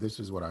 think that this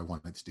is what I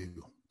wanted to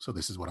do. So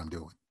this is what I'm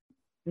doing.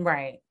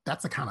 Right.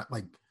 That's the kind of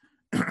like,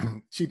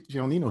 she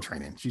don't need no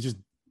training. She just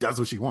does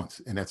what she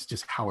wants. And that's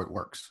just how it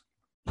works.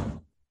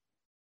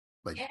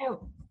 Like, yeah,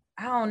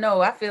 I don't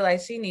know. I feel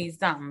like she needs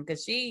something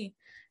because she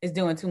is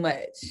doing too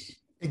much.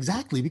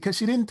 Exactly. Because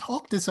she didn't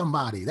talk to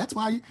somebody. That's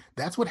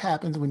what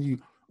happens when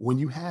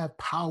you have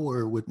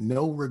power with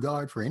no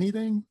regard for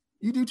anything.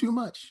 You do too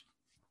much.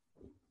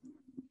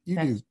 You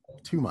do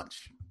too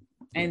much.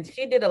 And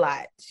she did a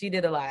lot.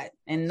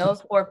 And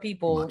those poor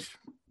people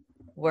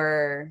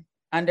were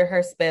under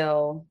her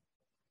spell.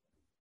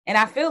 And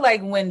I feel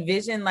like when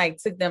Vision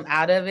took them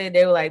out of it,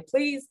 they were like,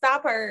 please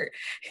stop her.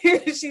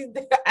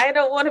 I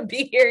don't want to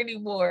be here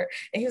anymore.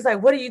 And he was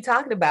like, what are you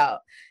talking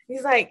about?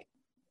 He's like,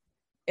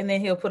 and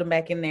then he'll put them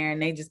back in there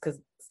and they just could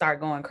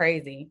start going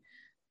crazy.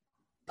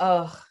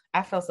 Oh,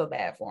 I felt so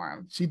bad for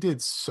him. She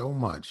did so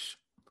much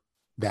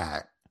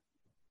that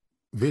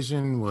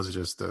Vision was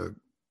just a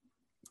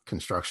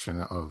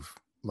construction of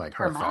like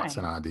her thoughts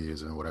and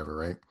ideas and whatever,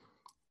 right?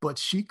 But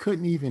she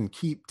couldn't even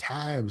keep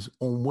tabs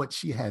on what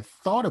she had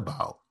thought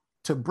about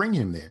to bring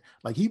him there.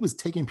 Like he was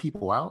taking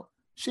people out.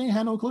 She ain't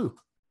had no clue.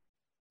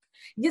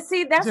 You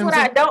see, that's what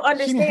I don't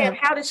understand.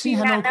 How does she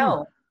not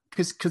know?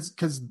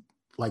 Because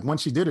like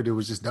once she did it, it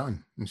was just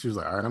done. And she was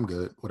like, all right, I'm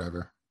good,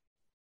 whatever.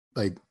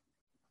 Like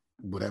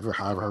whatever,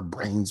 however her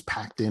brain's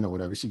packed in or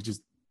whatever, she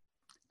just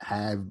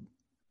had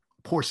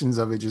portions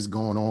of it just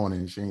going on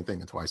and she ain't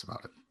thinking twice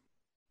about it.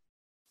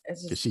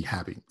 Because she's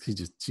happy.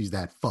 She's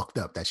that fucked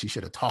up that she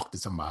should have talked to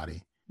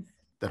somebody,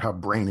 that her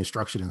brain is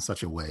structured in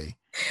such a way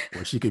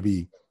where she could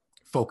be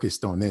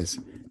focused on this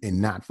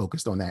and not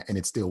focused on that, and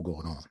it's still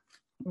going on.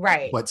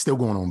 Right. But still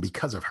going on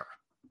because of her.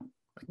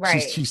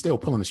 Right. She's still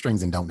pulling the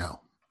strings and don't know.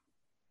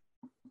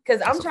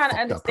 Because I'm trying to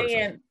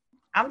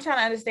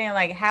understand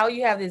like how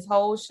you have this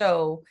whole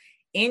show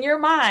in your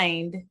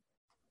mind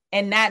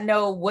and not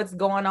know what's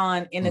going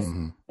on in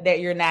a that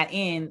you're not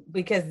in,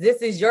 because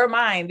this is your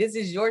mind. This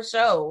is your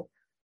show.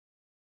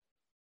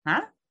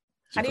 Huh?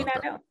 How do you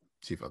not know?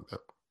 She fucked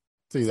up.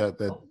 See that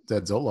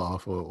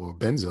Zoloft or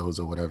benzos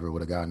or whatever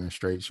would have gotten her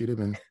straight. She'd have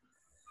been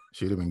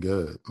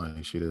good.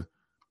 Like she'd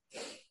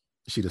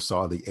have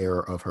saw the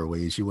error of her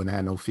ways. She wouldn't have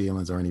had no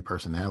feelings or any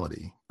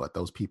personality, but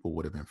those people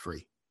would have been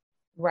free.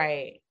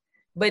 Right.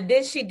 But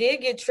she did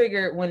get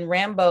triggered when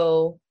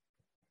Rambo,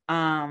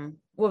 what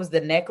was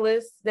the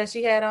necklace that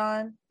she had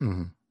on?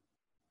 Mm-hmm.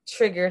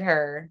 Triggered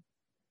her.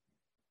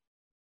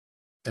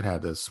 It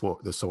had the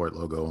sword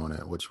logo on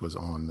it, which was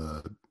on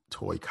the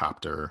toy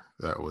copter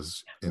that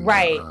was in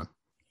the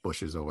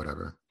bushes or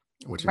whatever,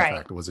 which in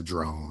fact was a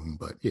drone.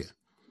 But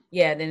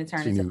yeah. Then it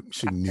turned.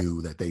 She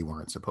knew that they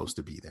weren't supposed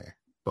to be there,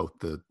 both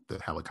the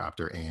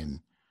helicopter and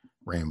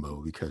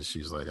Rambo, because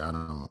she's like,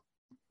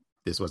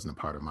 this wasn't a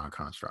part of my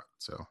construct.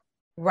 So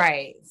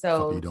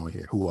so what are you doing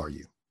here? Who are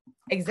you?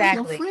 Exactly.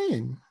 I'm your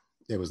friend.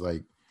 It was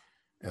like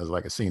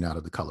a scene out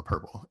of The Color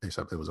Purple,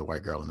 except it was a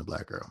white girl and a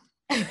black girl.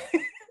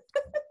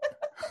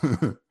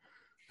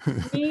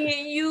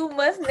 You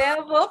must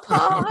never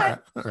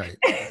part. Right.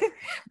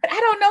 But I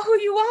don't know who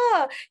you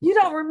are. You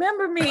don't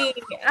remember me.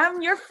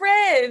 I'm your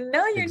friend.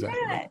 No, you're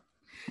not.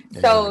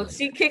 So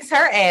she kicks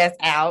her ass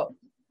out.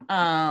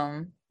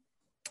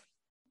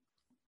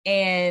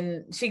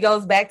 And she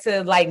goes back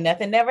to like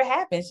nothing never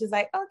happened. She's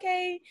like,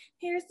 okay,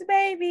 here's the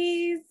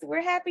babies.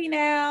 We're happy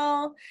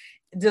now.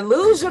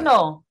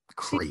 Delusional.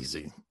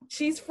 Crazy.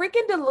 She's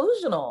freaking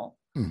delusional.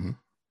 Mm-hmm.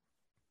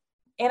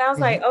 And I was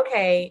like,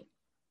 okay,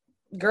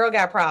 girl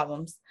got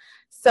problems.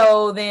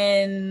 So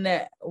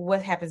then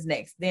what happens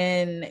next?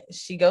 Then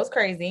she goes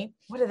crazy.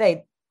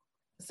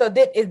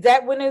 Is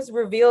that when it's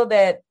revealed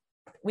that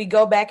we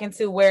go back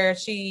into where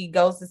she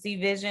goes to see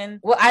Vision?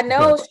 Well, I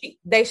know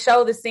they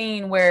show the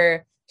scene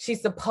where she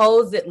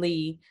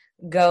supposedly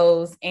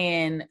goes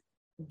and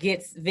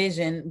gets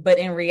Vision, but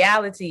in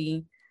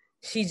reality,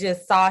 she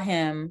just saw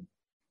him,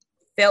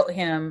 felt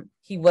him,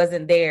 he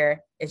wasn't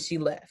there, and she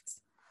left.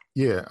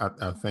 Yeah,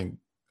 I think,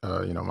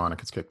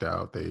 Monica's kicked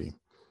out. They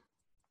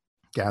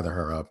gather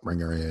her up, bring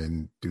her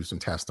in, do some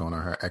tests on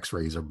her. Her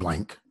x-rays are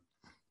blank.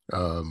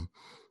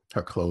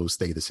 Her clothes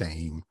stay the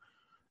same.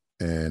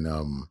 And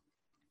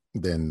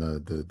then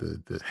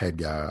the head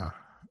guy,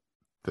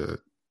 the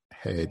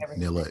head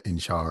Nilla in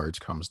charge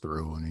comes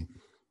through, and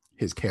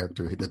his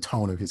character, the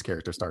tone of his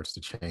character starts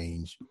to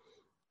change.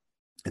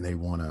 And they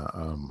want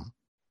to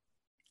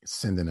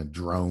send in a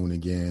drone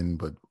again,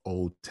 but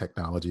old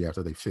technology,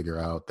 after they figure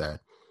out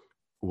that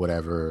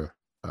whatever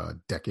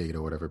decade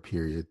or whatever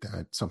period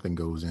that something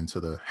goes into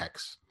the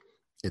hex,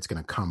 it's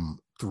going to come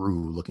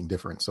through looking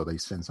different. So they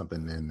send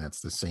something in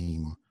that's the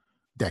same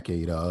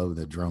decade of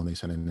the drone they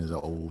sent in is an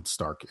old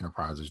Stark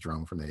Enterprises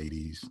drone from the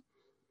 80s.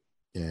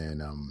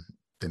 And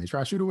then they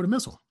try to shoot it with a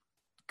missile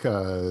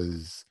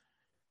because,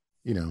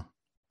 the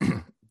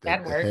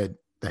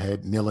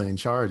head Nilla in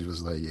charge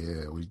was like,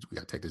 yeah, we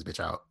got to take this bitch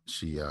out.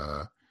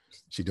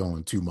 She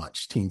doing too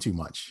much, too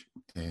much.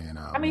 And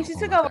she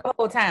took over the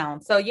whole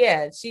town. So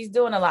yeah, she's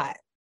doing a lot.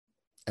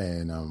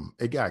 And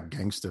it got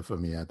gangster for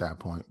me at that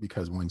point,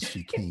 because when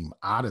she came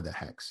out of the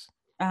hex,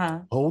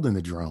 holding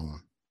the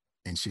drone,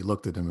 and she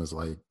looked at him and was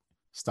like,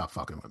 stop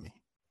fucking with me.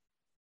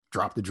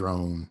 Dropped the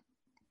drone,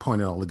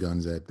 pointed all the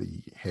guns at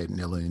the head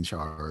Nilla in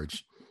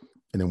charge,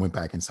 and then went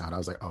back inside. I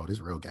was like, oh,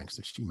 this real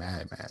gangster. She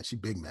mad. She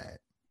big mad.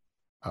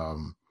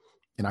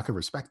 And I could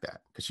respect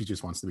that, because she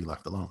just wants to be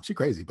left alone. She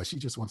crazy, but she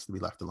just wants to be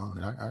left alone.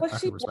 And I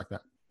could respect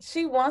that.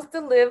 She wants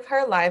to live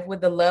her life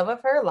with the love of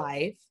her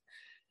life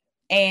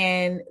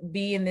and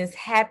be in this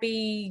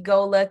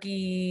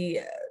happy-go-lucky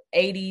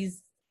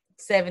 80s,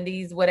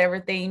 70s,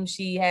 whatever theme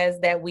she has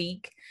that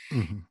week,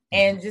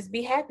 and just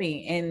be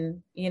happy.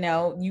 And,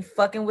 you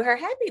fucking with her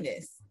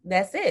happiness.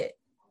 That's it.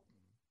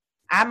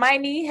 I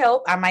might need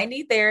help. I might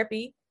need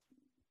therapy.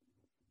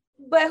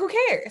 But who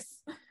cares?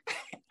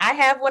 I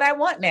have what I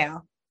want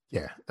now.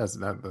 Yeah, that's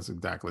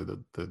exactly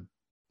the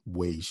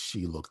way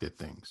she looked at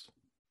things.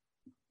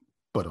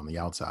 But on the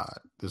outside,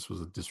 this was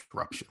a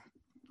disruption.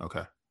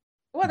 Okay.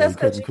 Well, that's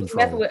because she was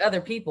messing with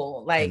other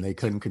people. And they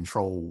couldn't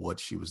control what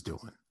she was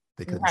doing.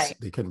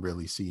 They couldn't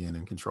really see in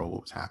and control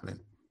what was happening.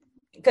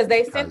 Because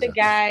they sent the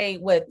guy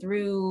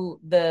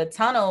through the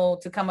tunnel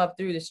to come up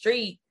through the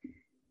street,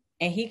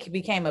 and he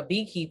became a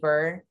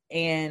beekeeper.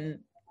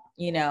 And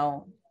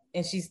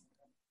and she's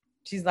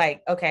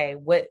like, okay,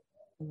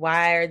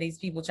 why are these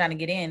people trying to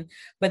get in?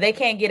 But they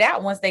can't get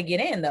out once they get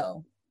in,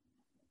 though.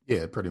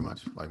 Yeah, pretty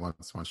much. Like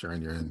once you're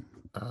in,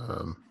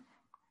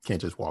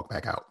 can't just walk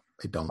back out.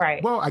 They don't.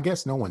 Right. Well, I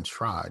guess no one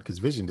tried, because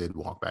Vision did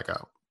walk back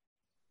out.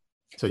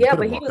 So yeah,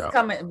 but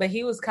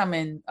he was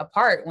coming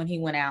apart when he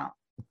went out.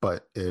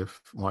 But if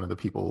one of the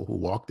people who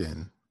walked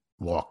in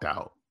walked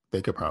out,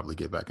 they could probably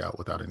get back out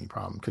without any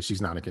problem, because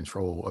she's not in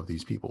control of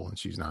these people, and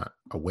she's not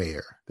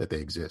aware that they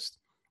exist.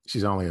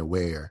 She's only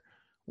aware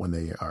when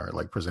they are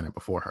like presented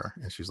before her,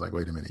 and she's like,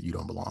 wait a minute, you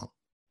don't belong.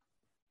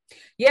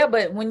 Yeah,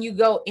 but when you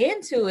go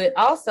into it,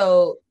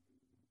 also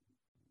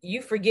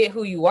you forget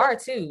who you are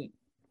too.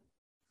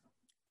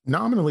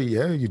 Nominally,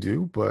 yeah, you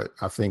do, but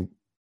I think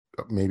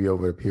maybe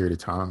over a period of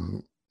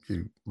time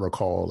you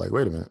recall, like,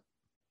 wait a minute,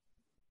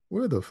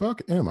 where the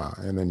fuck am I?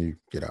 And then you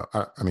get out.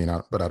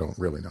 But I don't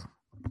really know.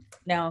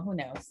 No, who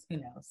knows?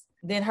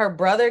 Then her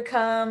brother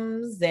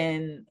comes,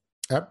 and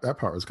that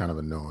part was kind of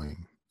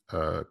annoying,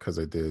 because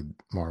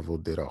Marvel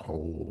did a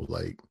whole,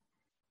 like,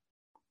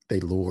 they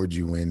lured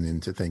you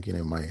into thinking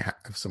it might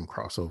have some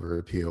crossover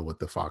appeal with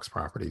the Fox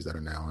properties that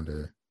are now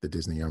under the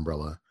Disney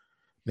umbrella,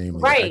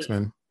 namely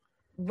X-Men.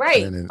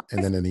 Right. And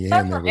then in the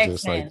end, they were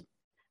just like,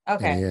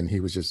 okay. In the end, he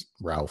was just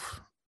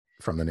Ralph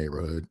from the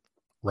neighborhood,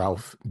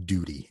 Ralph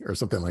Duty or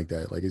something like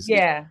that. Like, it's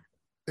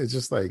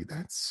just like,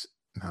 that's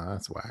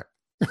whack.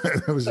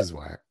 It was just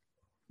whack.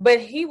 But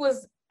he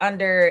was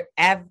under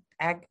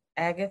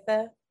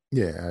Agatha.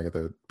 Yeah,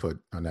 Agatha put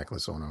a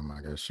necklace on him.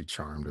 I guess she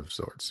charmed of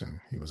sorts,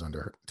 and he was under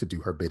her to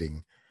do her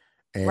bidding,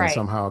 and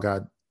somehow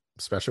got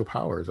special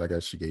powers. I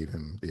guess she gave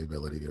him the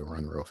ability to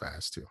run real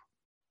fast too.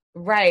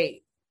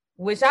 Right.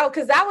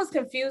 Because I was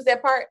confused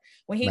that part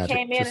when he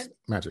came in.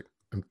 Magic.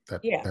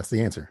 That's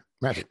the answer.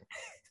 Magic.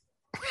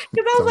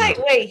 Because I was like,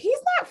 wait, he's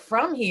not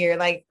from here.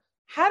 Like,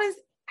 how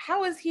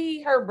is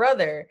he her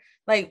brother?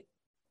 Like,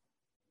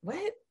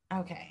 what?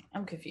 Okay,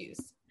 I'm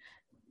confused.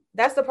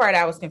 That's the part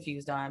I was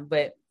confused on,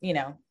 but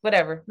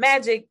whatever.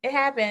 Magic, it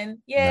happened.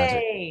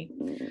 Yay.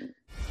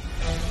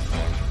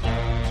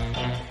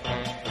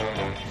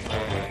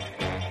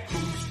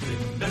 Who's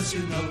been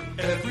messing up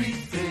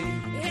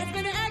everything? It's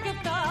been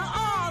Agatha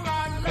all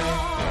along.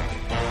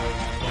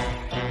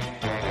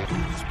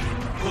 Who's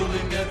been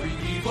pulling every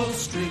evil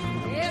string?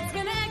 It's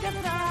been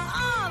Agatha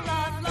all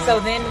along. So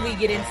then we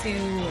get into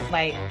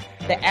like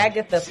the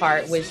Agatha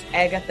part, which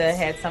Agatha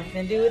had something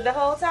to do with the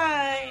whole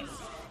time.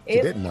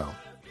 She didn't know.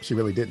 She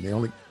really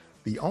didn't.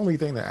 The only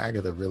thing that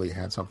Agatha really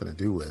had something to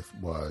do with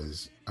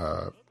was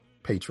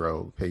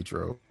Pietro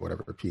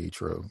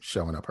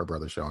showing up, her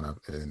brother showing up,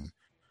 and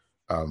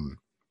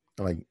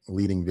like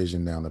leading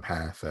Vision down the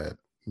path that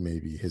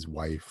maybe his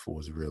wife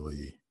was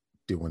really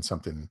doing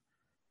something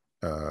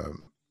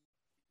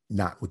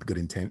not with good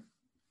intent.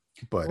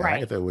 But Right.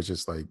 Agatha was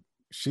just like,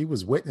 she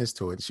was witness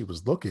to it. She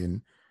was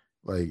looking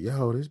like,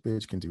 yo, this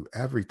bitch can do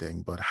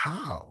everything, but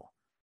how?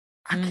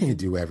 I can't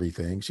do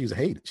everything. She's a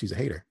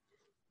hater.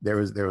 There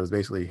was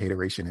basically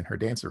hateration in her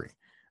dancery.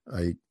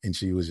 Like, and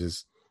she was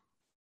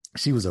a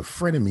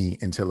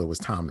frenemy until it was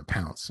time to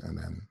pounce. And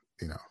then,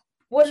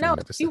 Well, she no,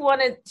 wanted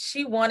to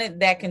she wanted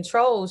that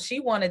control.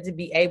 She wanted to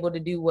be able to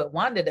do what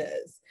Wanda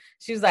does.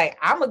 She was like,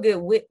 I'm a good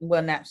witch.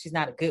 Well, she's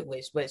not a good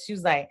witch, but she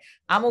was like,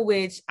 I'm a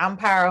witch. I'm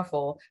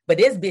powerful, but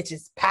this bitch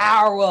is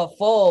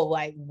powerful.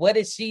 Like, what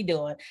is she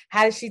doing?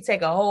 How does she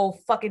take a whole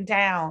fucking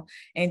town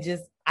and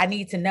I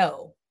need to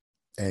know.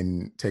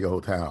 and take a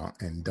whole town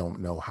and don't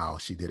know how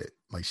she did it.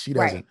 Like, she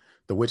Right. doesn't,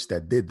 the witch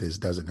that did this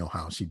doesn't know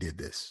how she did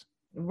this.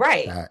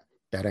 Right.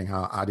 That ain't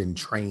how. I didn't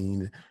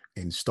train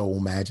and stole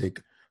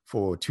magic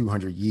for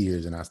 200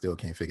 years and I still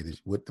can't figure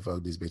this. What the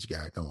fuck this bitch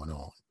got going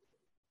on?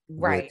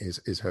 Right. What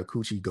is her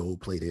coochie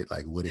gold plated?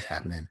 Like, what is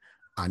happening?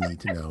 I need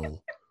to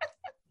know.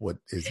 What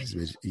is this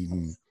bitch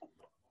eating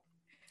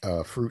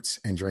fruits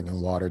and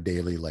drinking water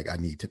daily? Like, I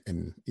need to,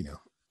 and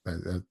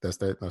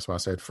that's why I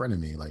said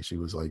frenemy. Like, she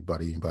was like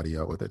buddy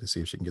up with it to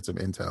see if she can get some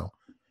intel.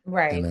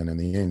 Right. And then in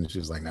the end, she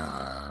was like,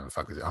 nah,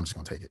 fuck this. I'm just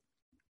gonna take it.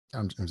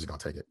 I'm just gonna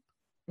take it.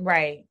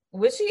 Right.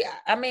 Which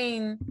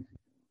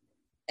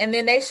and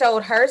then they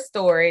showed her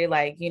story,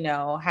 like,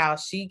 how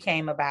she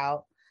came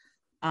about,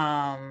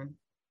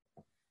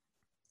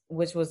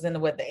 which was in the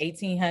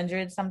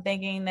 1800s. I'm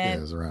thinking that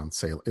it was around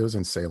Salem. It was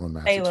in Salem,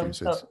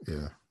 Massachusetts.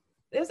 Yeah.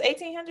 It was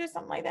 1800s,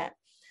 something like that.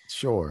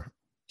 Sure.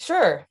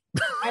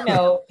 I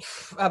know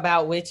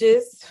about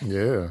witches.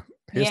 Yeah.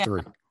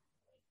 History.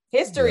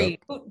 History.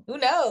 Yep. Who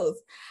knows?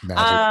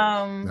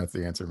 Magic. That's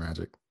the answer.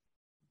 Magic.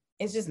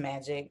 It's just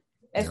magic.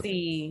 Let's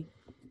see.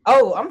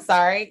 Oh, I'm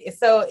sorry.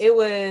 So it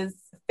was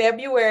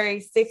February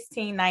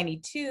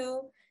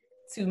 1692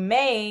 to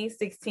May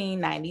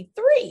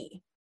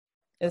 1693.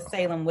 The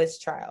Salem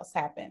witch trials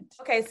happened.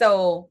 Okay,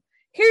 so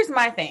here's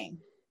my thing.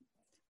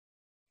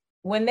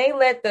 When they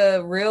let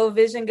the real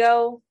Vision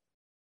go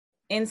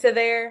into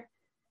there,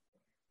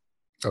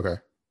 okay,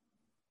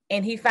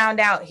 and he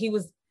found out he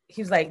was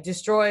like,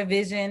 destroy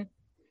Vision,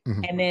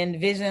 and then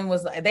Vision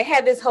was like, they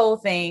had this whole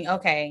thing.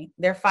 Okay,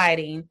 they're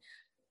fighting.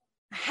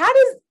 How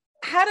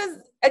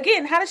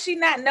does she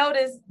not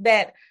notice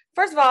that?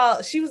 First of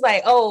all, she was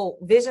like, oh,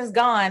 Vision's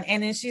gone,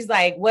 and then she's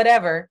like,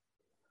 whatever.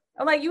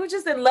 I'm like, you were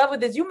just in love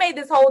with this. You made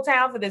this whole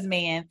town for this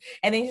man.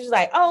 And then she's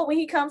like, oh, when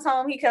he comes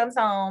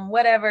home,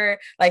 whatever.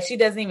 Like, she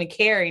doesn't even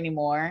care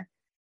anymore.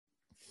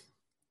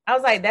 I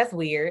was like, that's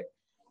weird.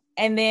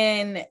 And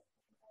then,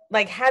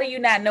 like, how do you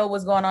not know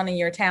what's going on in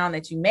your town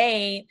that you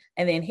made?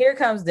 And then here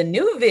comes the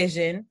new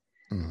Vision,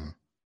 and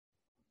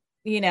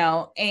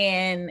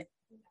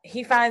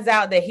he finds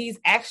out that he's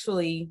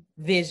actually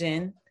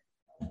Vision,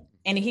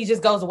 and he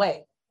just goes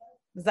away.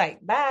 It's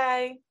like,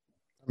 bye.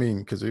 I mean,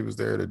 because he was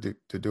there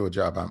to do a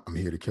job. I'm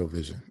here to kill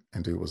Vision,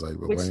 and dude was like,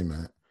 "Well, wait a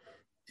minute,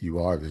 you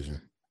are Vision,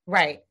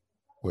 right?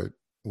 What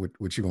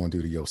you gonna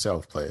do to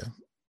yourself, player?"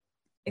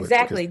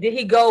 Exactly. Did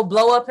he go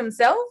blow up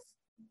himself?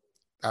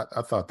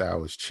 I thought that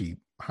was cheap.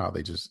 How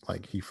they just,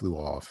 like, he flew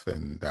off,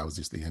 and that was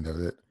just the end of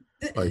it.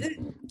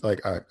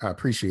 Like I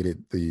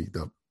appreciated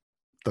the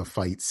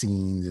fight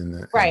scenes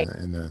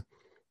and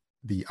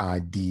the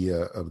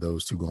idea of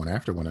those two going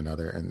after one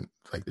another, and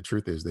like the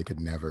truth is they could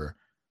never,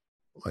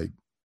 like,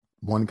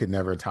 one could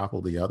never topple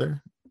the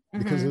other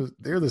because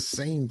they're the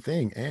same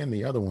thing, and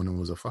the other one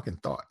was a fucking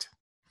thought.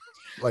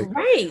 Like,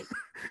 right.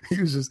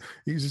 he was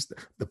just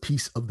the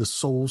piece of the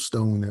soul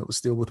stone that was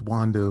still with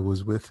Wanda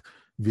was with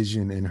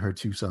Vision and her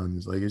two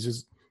sons. Like, it's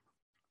just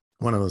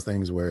one of those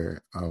things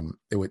where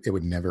it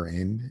would never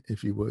end,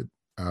 if you would.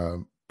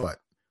 But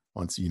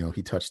once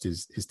he touched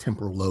his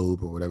temporal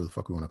lobe, or whatever the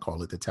fuck we want to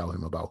call it, to tell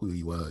him about who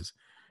he was.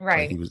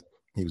 Right. Like,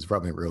 he was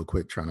rubbing it real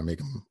quick, trying to make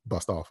him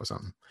bust off or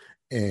something,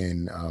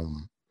 and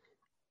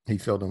he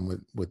filled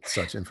him with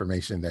such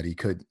information that he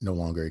could no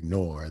longer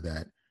ignore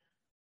that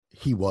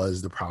he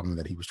was the problem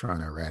that he was trying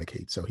to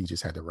eradicate. So he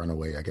just had to run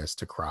away, I guess,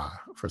 to cry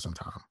for some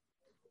time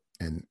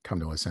and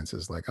come to his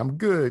senses. Like, I'm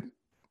good.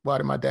 Why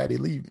did my daddy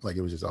leave? Like,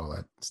 it was just all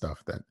that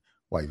stuff that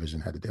White Vision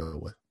had to deal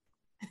with.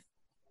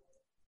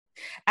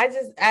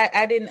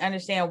 I didn't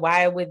understand,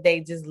 why would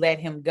they just let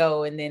him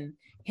go, and then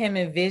him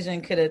and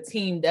Vision could have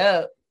teamed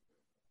up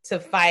to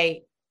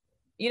fight.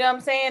 You know what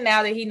I'm saying?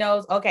 Now that he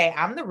knows, okay,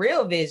 I'm the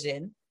real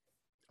Vision.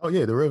 Oh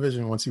yeah, the real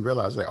Vision. Once he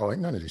realized, like, oh, ain't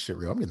none of this shit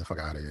real. I'm getting the fuck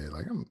out of here.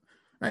 Like,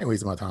 I ain't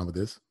wasting my time with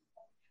this.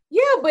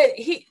 Yeah, but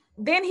he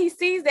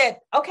sees that.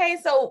 Okay,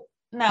 so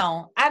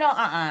no, I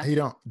don't. He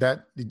don't.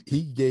 That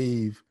he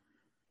gave.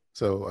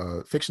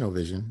 So fictional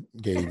Vision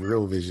gave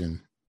real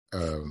Vision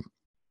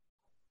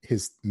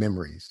his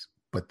memories,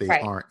 but they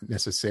aren't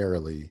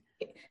necessarily.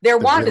 They're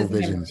Wanda's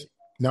memories.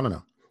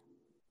 No.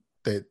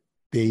 That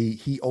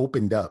he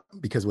opened up,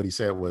 because what he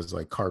said was,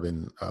 like,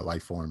 carbon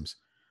life forms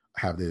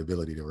have the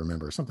ability to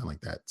remember, something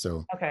like that.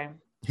 So okay,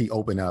 he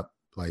opened up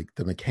like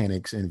the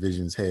mechanics in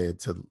Vision's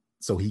head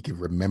so he could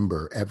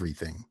remember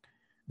everything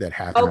that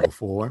happened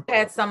before.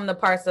 Had some of the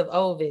parts of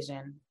old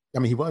Vision. I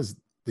mean, he was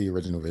the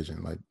original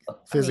Vision. Like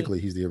physically,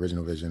 he's the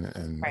original Vision,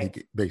 and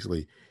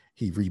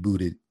he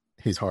rebooted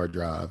his hard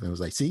drive and was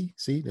like, "See,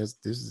 this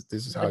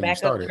is how you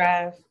started."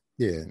 Drive.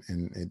 Yeah,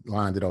 and it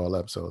lined it all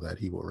up so that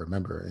he will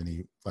remember. And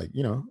he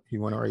he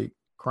went already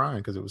crying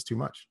because it was too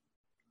much.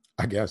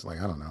 I guess, I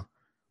don't know,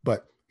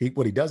 but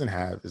what he doesn't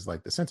have is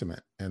like the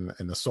sentiment and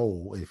the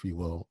soul, if you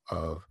will,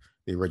 of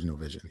the original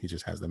Vision. He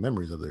just has the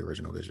memories of the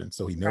original Vision,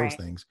 so he knows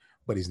things,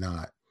 but he's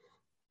not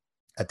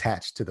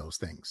attached to those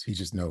things. He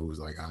just knows,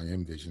 like, I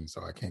am Vision,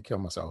 so I can't kill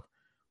myself.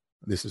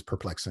 This is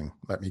perplexing.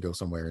 Let me go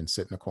somewhere and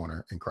sit in a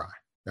corner and cry.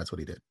 That's what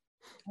he did.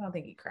 I don't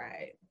think he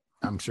cried.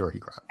 I'm sure he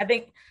cried. I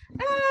think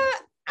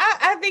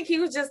I think he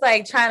was just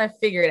like trying to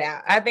figure it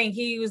out. I think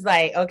he was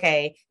like,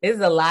 okay, this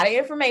is a lot of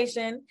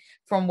information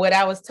from what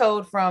I was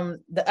told from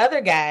the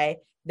other guy,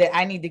 that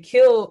I need to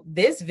kill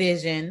this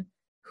Vision,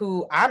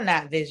 who I'm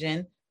not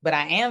Vision, but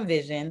I am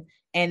Vision.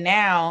 And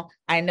now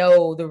I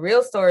know the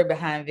real story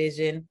behind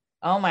Vision.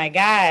 Oh my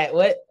God.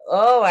 What?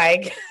 Oh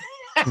my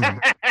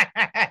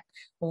God.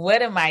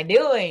 What am I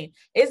doing?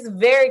 It's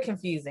very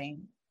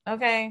confusing.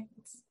 Okay.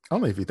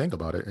 Only if you think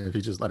about it. If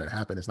you just let it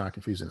happen, it's not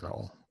confusing at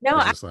all. No,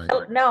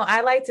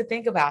 I like to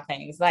think about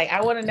things. Like,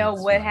 I want to know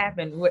what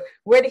happened.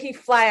 Where did he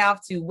fly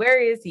off to? Where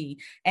is he?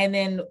 And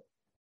then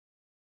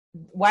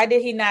why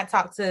did he not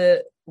talk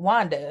to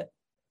Wanda?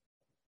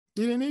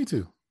 He didn't need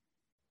to.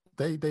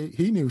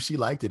 He knew she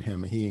liked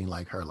him, and he ain't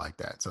like her like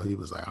that. So he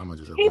was like, I'm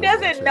gonna just. He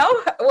doesn't know.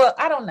 Well,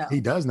 I don't know.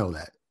 He does know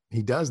that.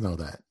 He does know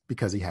that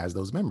because he has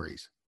those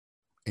memories,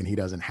 and he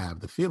doesn't have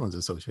the feelings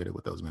associated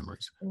with those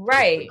memories.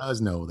 Right. He does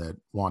know that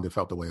Wanda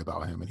felt the way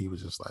about him, and he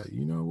was just like,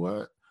 you know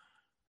what?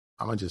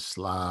 I'm gonna just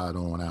slide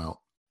on out.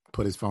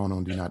 Put his phone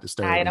on Do Not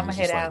Disturb. All right, I'm gonna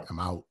head out. I'm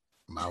out.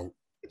 All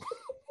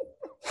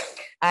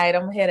right,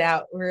 I'm gonna head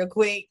out real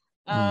quick.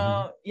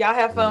 Y'all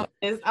have fun with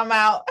this. I'm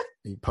out.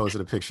 He posted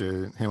a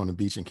picture of him on the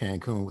beach in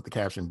Cancun with the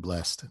caption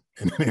 "blessed,"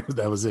 and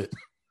that was it.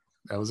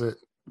 That was it.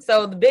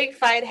 So the big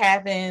fight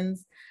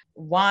happens.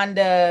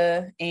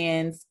 Wanda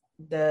and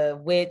the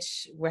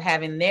witch were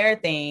having their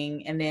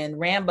thing, and then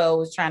Rambo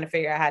was trying to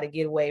figure out how to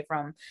get away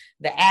from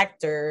the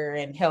actor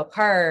and help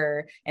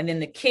her, and then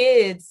the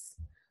kids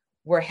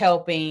were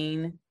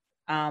helping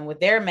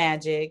with their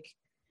magic,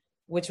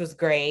 which was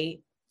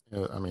great.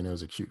 I mean, it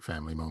was a cute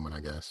family moment, I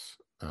guess.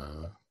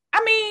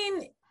 I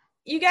mean,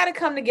 you got to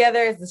come together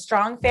as a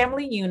strong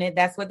family unit.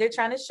 That's what they're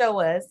trying to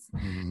show us.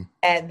 Mm-hmm.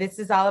 And this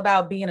is all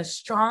about being a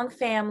strong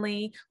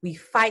family. We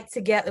fight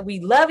together. We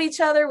love each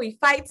other. We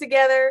fight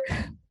together.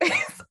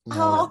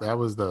 That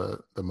was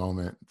the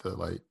moment.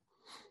 What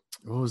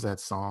was that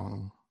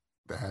song?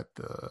 What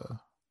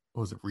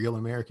was it? Real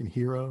American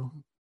Hero,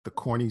 the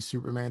corny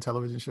Superman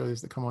television show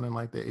used to come on in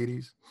like the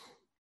 80s.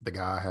 The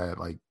guy had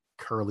like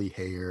curly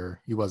hair.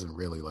 He wasn't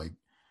really like.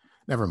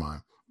 Never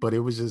mind. But it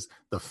was just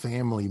the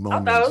family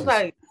moment. I thought it was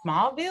like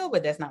Smallville,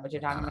 but that's not what you're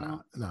talking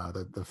about. No,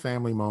 the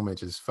family moment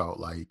just felt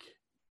like,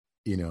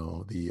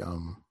 the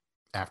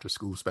after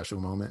school special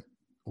moment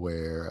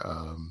where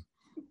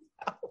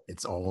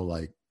it's all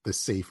like the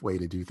safe way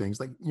to do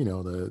things. Like,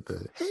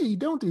 the hey,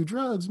 don't do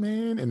drugs,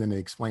 man. And then they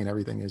explain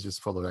everything is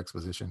just full of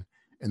exposition.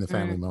 And the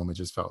family moment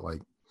just felt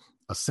like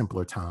a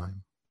simpler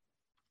time,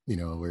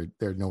 where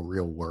there are no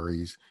real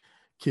worries.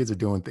 Kids are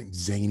doing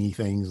zany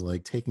things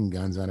like taking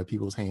guns out of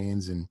people's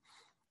hands and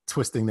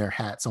twisting their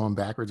hats on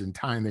backwards and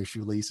tying their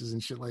shoelaces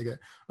and shit like that.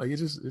 Like it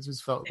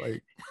just felt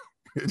like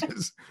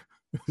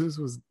this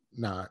was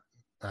not.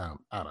 I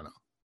don't know.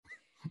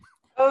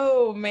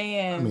 Oh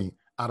man! I mean,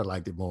 I'd have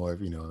liked it more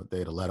if they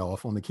had let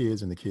off on the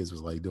kids and the kids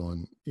was like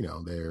doing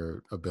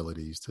their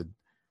abilities to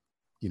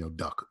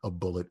duck a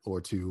bullet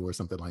or two or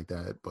something like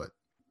that. But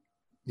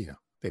they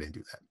didn't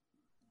do that.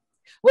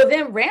 Well,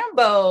 then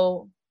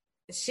Rambo,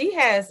 she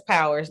has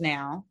powers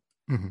now.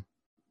 Mm-hmm.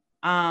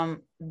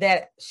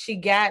 That she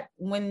got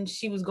when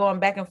she was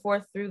going back and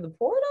forth through the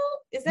portal.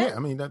 Is that? Yeah, I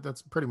mean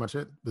that's pretty much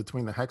it.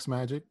 Between the hex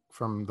magic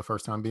from the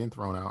first time being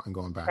thrown out and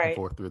going back and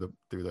forth through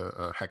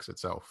the hex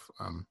itself.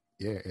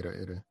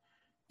 It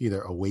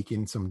either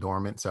awakened some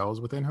dormant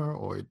cells within her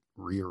or it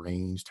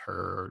rearranged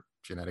her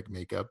genetic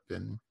makeup,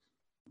 and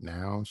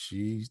now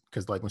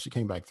because like when she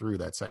came back through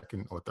that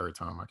second or third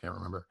time, I can't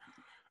remember,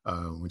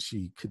 when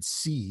she could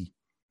see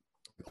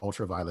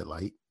ultraviolet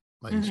light.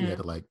 Like she had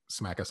to like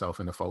smack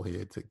herself in the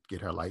forehead to get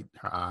her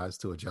eyes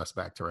to adjust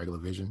back to regular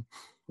vision,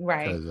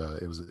 right?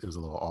 Because it was a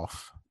little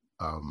off.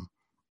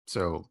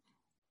 So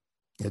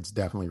it's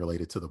definitely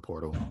related to the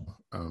portal.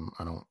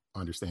 I don't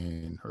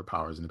understand her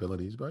powers and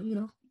abilities, but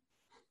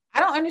I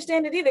don't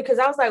understand it either because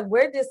I was like,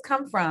 where did this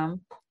come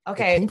from?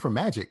 Okay, it came from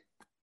magic.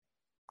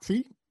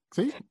 See,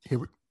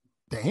 here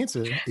the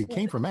answer. It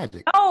came from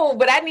magic. Oh,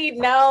 but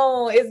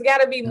it's got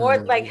to be more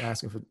like you're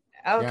asking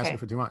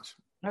for too much.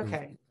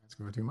 Okay.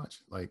 For too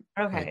much. Like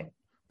okay,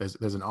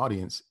 there's an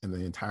audience and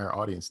the entire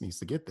audience needs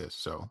to get this.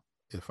 So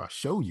if I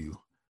show you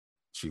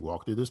she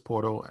walked through this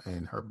portal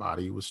and her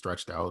body was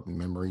stretched out and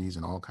memories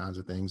and all kinds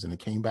of things and it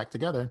came back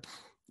together,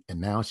 And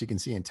now she can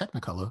see in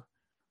Technicolor.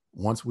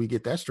 Once we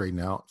get that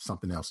straightened out,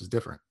 something else is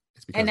different.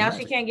 It's because And now of she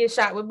magic. can't get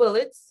shot with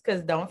bullets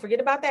because don't forget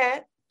about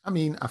that. I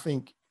mean, I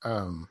think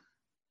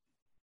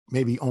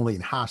maybe only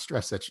in high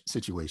stress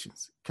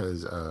situations,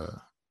 because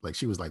like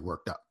she was like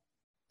worked up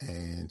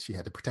and she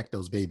had to protect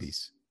those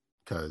babies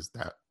because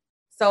that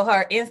So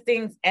her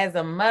instincts as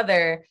a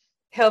mother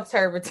helps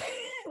her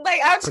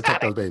like I'm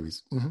protect trying those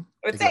babies. Mhm. to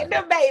protect Exactly.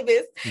 them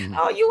babies. Mhm.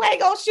 Oh, you ain't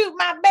gonna shoot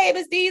my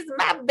babies. These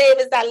my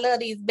babies. I love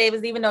these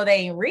babies, even though they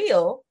ain't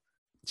real.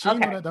 She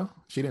didn't know Okay. that though.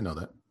 She didn't know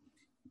that.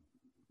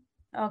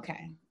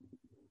 Okay.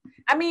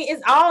 I mean,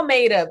 it's all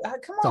made up. Come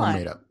It's all on.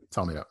 made up. It's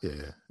all made up. Yeah,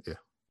 yeah,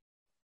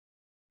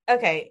 yeah.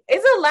 Okay.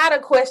 It's a lot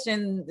of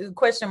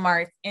question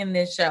marks in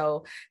this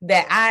show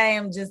that I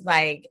am just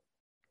like,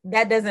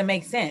 that doesn't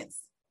make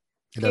sense.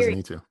 It doesn't Period.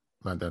 need to.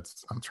 But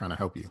I'm trying to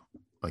help you.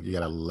 Like you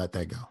gotta let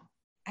that go.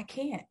 I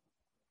can't.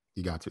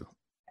 You got to,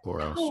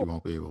 or else No. you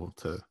won't be able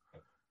to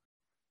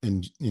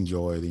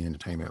enjoy the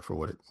entertainment for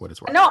what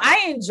it's worth. No,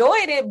 I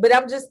enjoyed it, but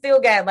I'm just still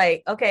got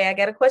like, okay, I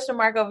got a question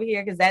mark over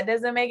here because that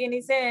doesn't make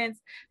any sense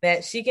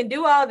that she can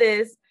do all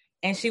this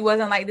and she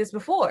wasn't like this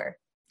before.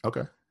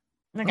 Okay.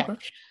 Okay.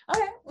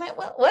 Okay.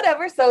 Well,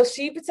 whatever. So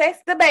she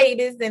protects the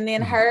babies and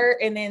then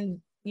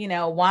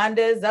Mhm.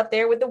 Wanda's up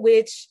there with the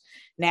witch.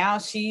 Now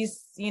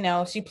she's,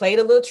 she played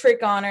a little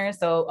trick on her.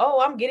 So, oh,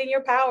 I'm getting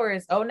your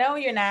powers. Oh, no,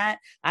 you're not.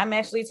 I'm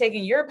actually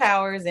taking your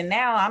powers. And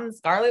now I'm the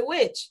Scarlet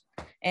Witch.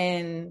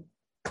 And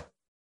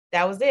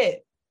that was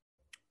it.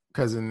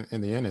 Because in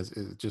the end, it's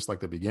just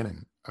like the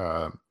beginning.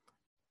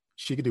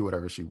 She could do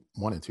whatever she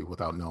wanted to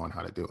without knowing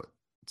how to do it.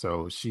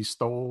 So she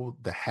stole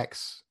the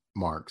hex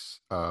marks,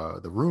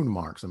 the rune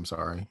marks, I'm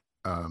sorry,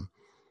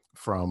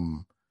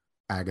 from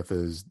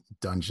Agatha's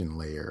dungeon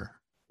lair,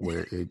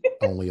 where it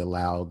only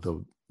allowed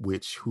the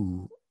witch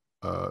who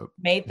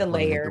Made the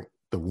layer.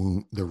 the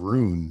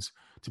runes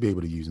to be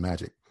able to use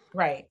magic.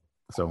 Right.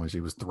 So when she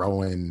was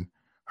throwing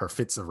her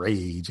fits of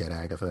rage at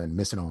Agatha and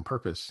missing on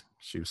purpose,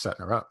 she was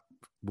setting her up,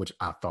 which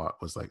I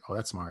thought was like, oh,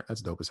 that's smart.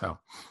 That's dope as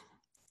hell.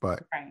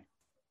 But Right.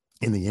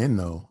 in the end,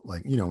 though,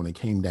 like, when they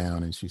came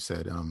down and she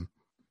said,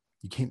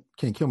 you can't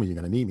kill me. You're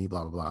going to need me,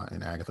 blah, blah, blah.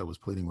 And Agatha was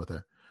pleading with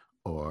her,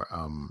 or,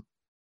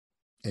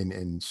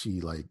 and she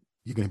like,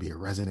 you're going to be a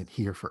resident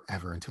here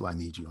forever until I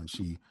need you. And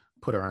she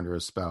put her under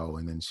a spell.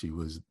 And then she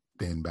was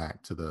then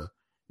back to the,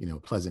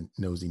 pleasant,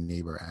 nosy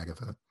neighbor,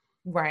 Agatha.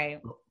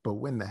 Right. But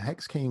when the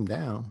hex came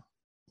down,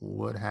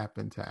 what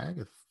happened to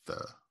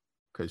Agatha?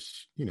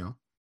 Because,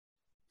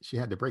 she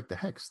had to break the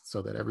hex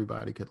so that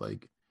everybody could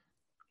like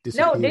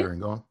disappear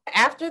and go.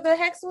 After the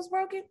hex was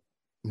broken?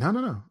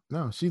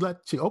 No. She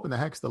opened the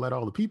hex to let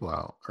all the people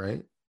out,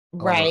 right?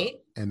 Right.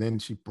 And then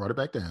she brought it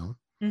back down.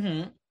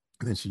 Mm-hmm.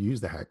 And then she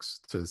used the hex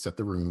to set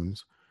the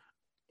runes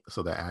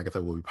so that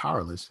Agatha will be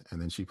powerless.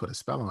 And then she put a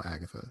spell on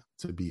Agatha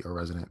to be a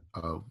resident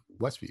of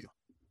Westview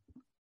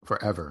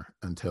forever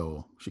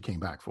until she came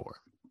back for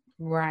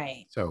it.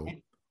 Right. So,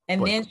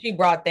 and then she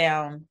brought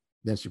down.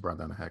 Then she brought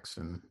down the hex,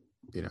 and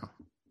it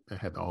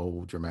had the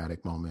whole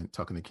dramatic moment,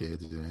 tucking the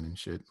kids in and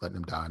shit, letting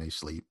them die in their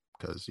sleep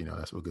because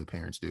that's what good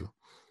parents do.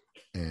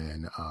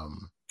 And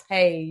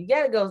hey, you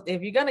gotta go.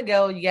 If you're gonna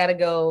go, you gotta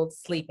go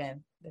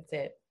sleeping. That's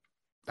it.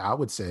 I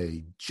would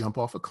say jump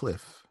off a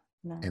cliff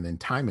and then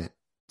time it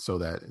so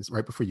that it's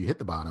right before you hit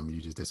the bottom,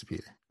 you just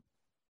disappear.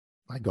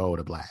 Like go with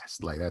a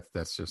blast. Like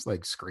that's just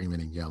like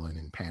screaming and yelling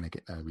and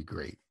panicking. That'd be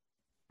great.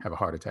 Have a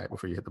heart attack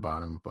before you hit the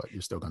bottom, but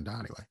you're still gonna die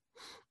anyway.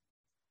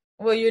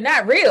 Well, you're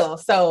not real,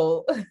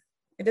 so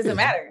it doesn't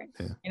matter.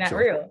 Yeah, you're not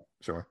real.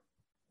 Sure.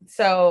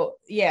 So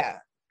yeah.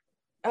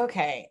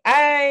 Okay.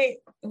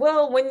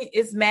 When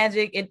it's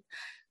magic, it,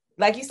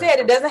 like you said,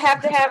 it doesn't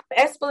have to have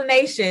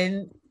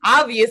explanation,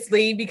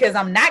 obviously, because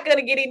I'm not going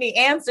to get any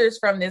answers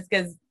from this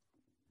because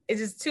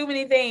it's just too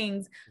many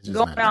things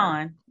going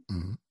on.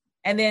 Mm-hmm.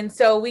 And then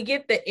so we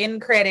get the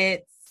end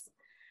credits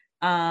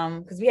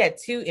because we had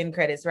 2 end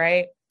credits,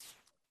 right?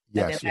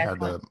 Yeah, she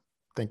had I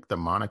think the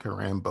Monica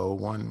Rambeau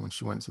one when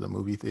she went to the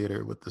movie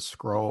theater with the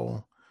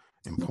scroll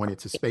and pointed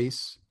to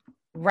space.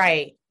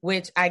 Right,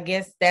 which I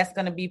guess that's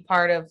going to be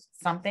part of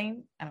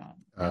something. I don't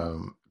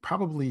know.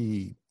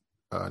 Probably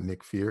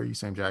Nick Fury,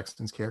 Sam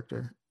Jackson's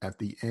character, at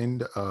the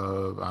end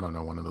of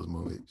one of those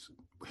movies.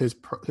 His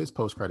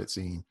post-credit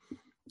scene,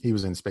 he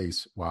was in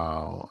space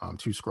while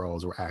 2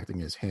 Skrulls were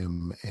acting as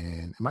him,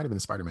 and it might have been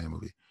the Spider-Man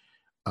movie.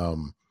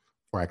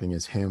 Were acting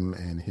as him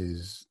and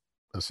his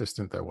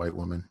assistant, that white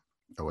woman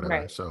or whatever.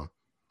 Right. So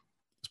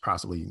it's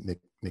possibly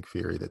Nick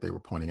Fury that they were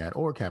pointing at,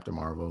 or Captain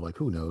Marvel. Like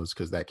who knows?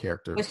 Because that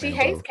character. But she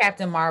hates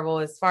Captain Marvel,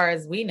 as far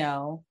as we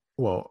know.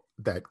 Well,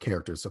 that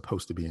character is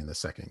supposed to be in the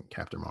second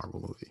Captain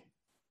Marvel movie,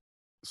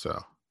 so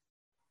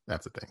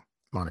that's the thing.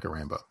 Monica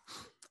Rambeau,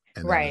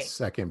 and then the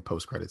second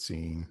post-credit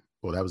scene.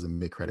 Well, that was the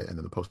mid-credit, and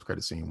then the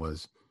post-credit scene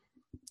was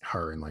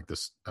her and like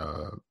this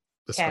the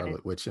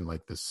Scarlet Witch in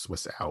like the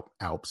Swiss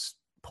Alps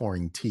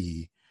pouring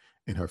tea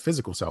in her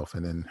physical self,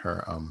 and then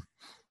her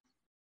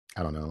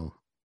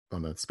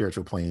on the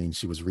spiritual plane,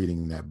 she was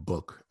reading that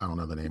book. I don't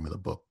know the name of the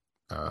book,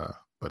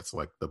 but it's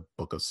like the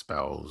book of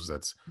spells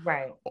that's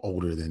Right.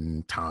 older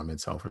than time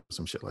itself or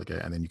some shit like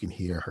that. And then you can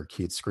hear her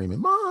kids screaming,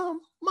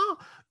 "Mom, Mom."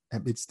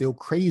 And it's still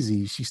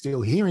crazy. She's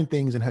still hearing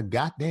things in her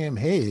goddamn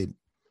head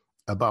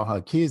about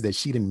her kids that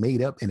she done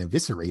made up and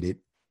eviscerated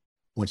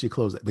when she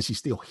closed it, but she's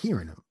still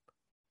hearing them.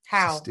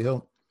 How? She's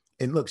still,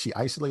 and look, she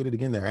isolated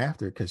again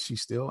thereafter because she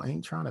still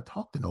ain't trying to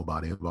talk to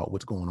nobody about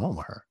what's going on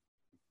with her.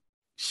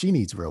 She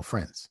needs real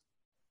friends.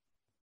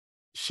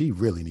 She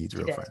really needs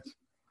real friends.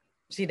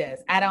 She does.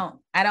 I don't,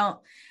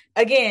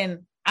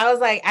 again, I was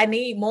like, I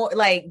need more.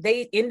 Like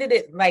they ended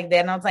it like that.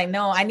 And I was like,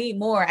 no, I need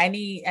more. I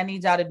need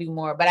y'all to do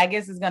more. But I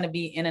guess it's going to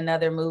be in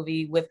another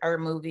movie with her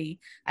movie.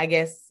 I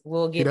guess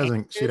we'll get.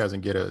 She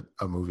doesn't get a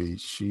movie.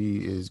 She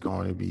is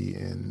going to be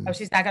in. Oh,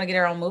 she's not going to get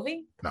her own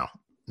movie? No,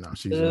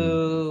 she's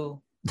in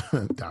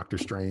Doctor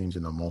Strange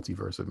and the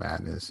Multiverse of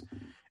Madness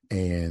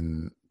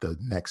and the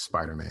next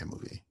Spider-Man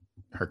movie.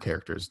 Her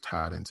character is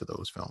tied into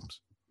those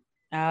films.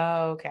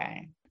 Oh,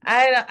 okay.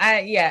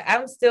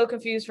 I'm still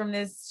confused from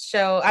this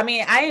show. I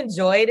mean, I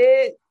enjoyed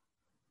it,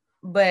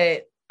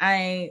 but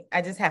I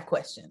just have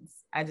questions.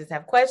 I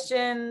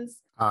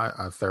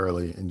I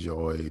thoroughly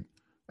enjoyed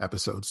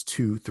episodes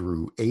 2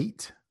 through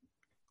 8.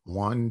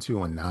 1,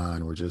 2, and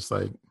 9 were just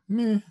like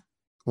meh.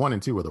 1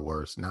 and 2 were the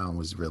worst. 9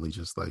 was really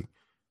just like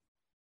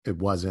it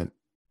wasn't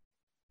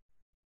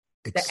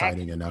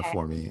exciting enough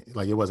for me.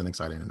 Like it wasn't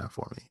exciting enough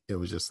for me. It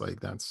was just like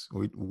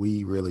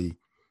we really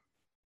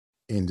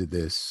ended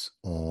this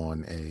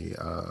on a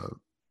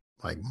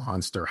like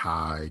Monster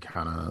High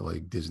kind of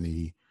like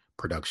Disney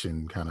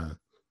production kind of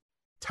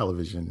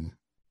television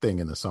thing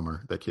in the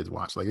summer that kids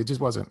watch. Like it just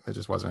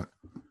wasn't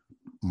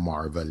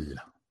marvelous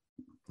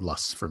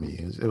for me.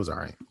 It was all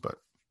right, but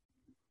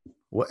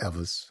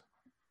whatever's.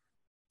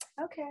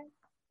 Okay.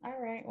 All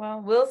right.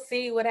 Well, we'll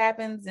see what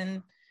happens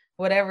in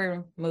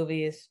whatever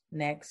movie is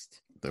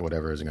next.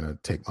 Whatever is going to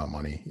take my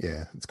money.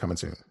 Yeah, it's coming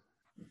soon.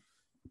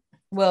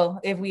 Well,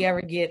 if we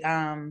ever get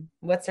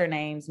what's her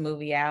name's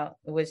movie out,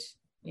 which,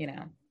 you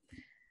know,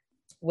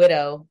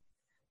 Widow,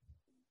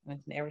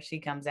 whenever she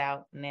comes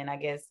out, and then I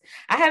guess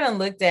I haven't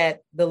looked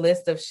at the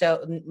list of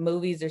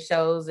movies or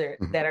shows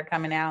that are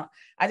coming out.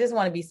 I just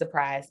want to be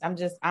surprised. I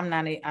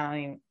don't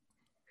even,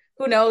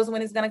 who knows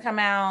when it's gonna come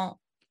out?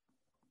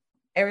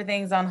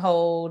 Everything's on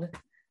hold.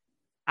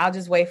 I'll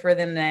just wait for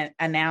them to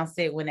announce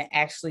it when it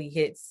actually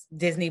hits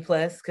Disney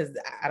Plus, because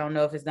I don't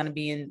know if it's gonna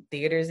be in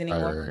theaters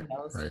anymore. Who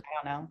knows? Right. I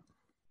don't know.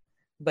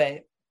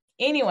 But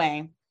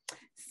anyway,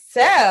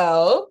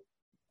 so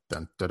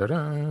dun, dun, dun,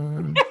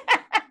 dun.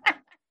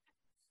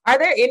 Are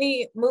there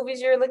any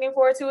movies you're looking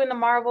forward to in the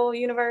Marvel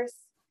universe?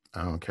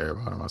 I don't care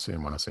about them. I see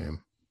them when I see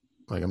them.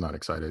 Like, I'm not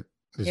excited.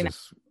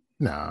 It's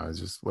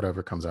just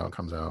whatever comes out.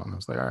 And I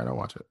was like, all right, I'll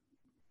watch it.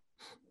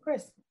 Of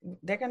course,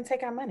 they're gonna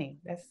take our money.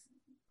 I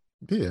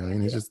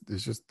mean, it's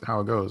just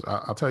how it goes.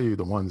 I'll tell you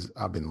the ones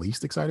I've been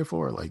least excited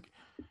for, like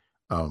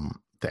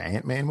the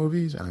Ant-Man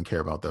movies. I don't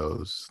care about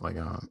those. Like,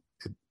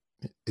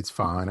 it's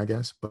fine, I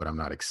guess, but I'm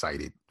not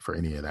excited for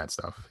any of that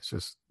stuff. It's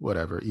just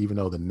whatever. Even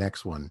though the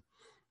next one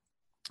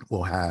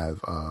will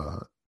have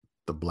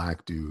the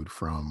black dude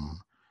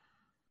from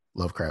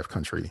Lovecraft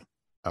Country.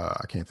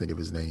 I can't think of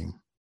his name,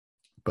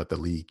 but the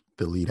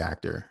lead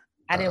actor.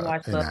 I didn't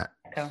watch Lovecraft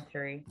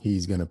Country.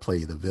 He's gonna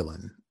play the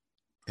villain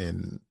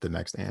in the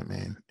next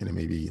Ant-Man, and it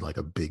may be like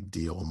a big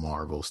deal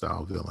Marvel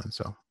style villain.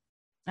 So,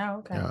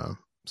 okay.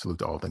 Salute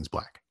to all things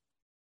black.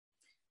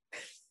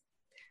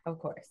 Of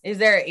course. Do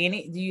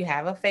you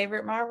have a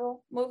favorite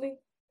Marvel movie?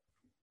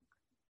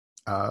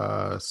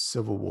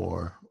 Civil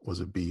War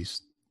was a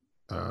beast.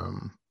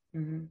 And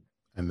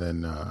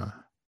then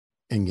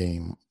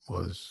Endgame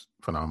was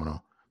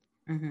phenomenal.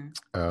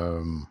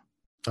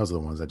 Those are the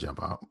ones that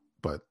jump out,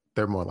 but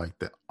they're more like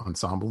the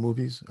ensemble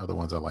movies are the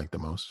ones I like the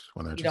most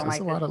when they're just, it's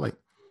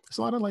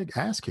a lot of like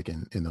ass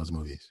kicking in those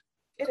movies.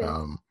 It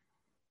is.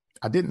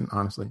 I didn't,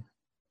 honestly,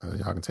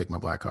 y'all can take my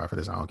black card for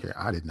this. I don't care.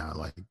 I did not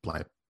like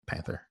Black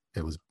Panther.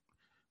 It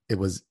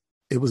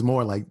was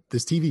more like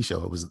this TV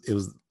show. It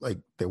was like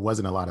there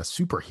wasn't a lot of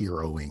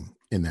superheroing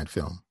in that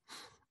film.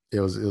 It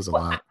was a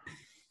lot.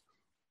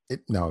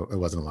 It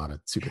wasn't a lot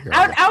of superheroes.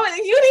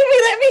 You didn't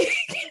even let me.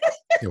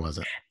 It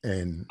wasn't.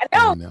 And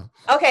I know.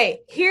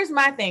 Okay, here's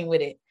my thing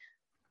with it.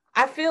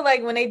 I feel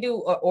like when they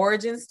do an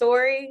origin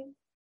story,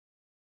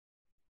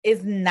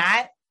 it's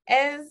not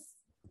as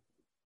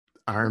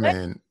Iron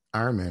Man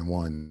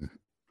 1.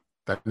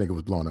 That nigga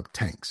was blowing up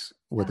tanks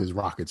with his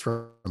rockets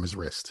from his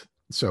wrist.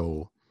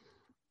 So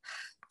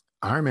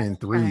Iron Man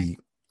 3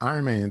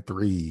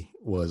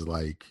 was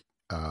like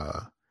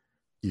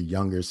your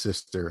younger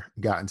sister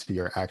got into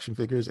your action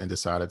figures and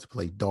decided to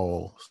play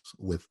dolls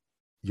with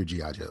your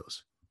G.I.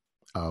 Joes.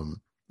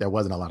 There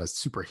wasn't a lot of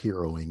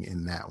superheroing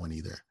in that one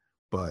either.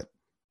 But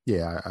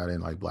yeah, I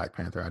didn't like Black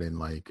Panther. I didn't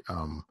like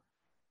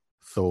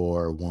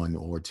Thor 1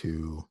 or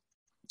 2.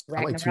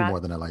 Ragnarok. I like 2 more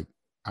than I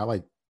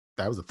like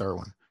that was the third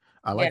one.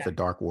 I like the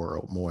Dark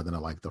World more than I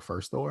like the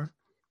first Thor,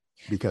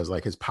 because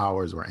like his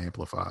powers were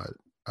amplified.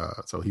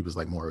 So he was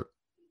like more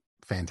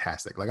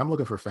fantastic. Like I'm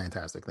looking for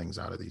fantastic things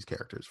out of these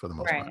characters for the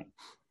most part.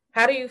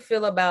 How do you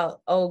feel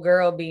about old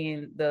girl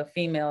being the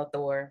female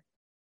Thor?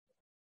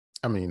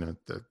 I mean,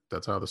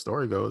 that's how the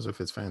story goes.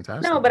 If it's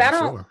fantastic, No, but I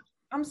then don't. sure.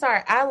 I'm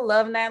sorry. I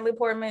love Natalie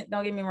Portman.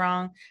 Don't get me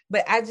wrong,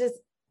 but I just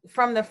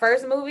from the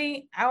first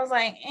movie, I was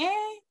like,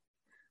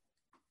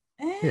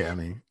 Yeah, I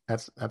mean,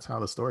 that's how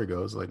the story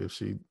goes. Like if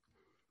she,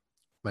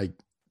 like,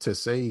 to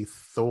say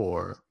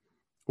Thor,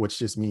 which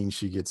just means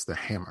she gets the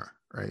hammer,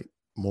 right?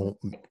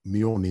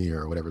 Mjolnir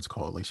or whatever it's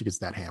called. Like she gets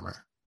that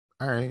hammer.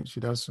 All right, she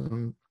does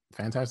some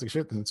fantastic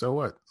shit, and so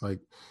what? Like,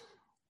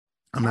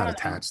 I'm I not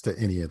don't know. attached to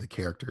any of the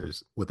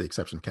characters, with the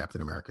exception of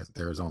Captain America.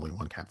 There is only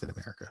one Captain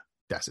America.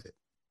 That's it.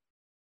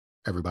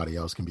 Everybody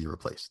else can be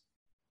replaced.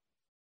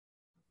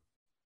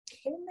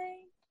 Can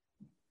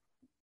they?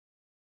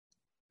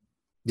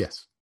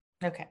 Yes.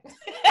 Okay.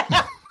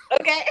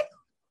 Okay.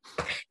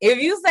 If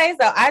you say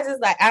so, I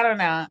just like I don't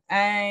know.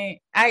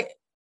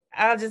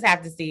 I'll just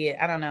have to see it.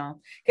 I don't know.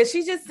 Because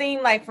she just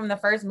seemed like from the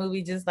first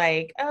movie, just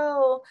like,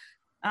 oh,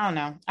 I don't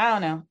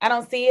know. I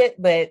don't see it,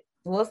 but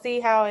we'll see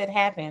how it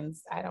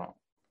happens. I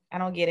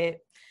don't get it.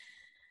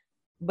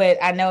 But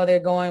I know they're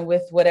going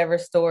with whatever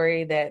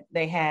story that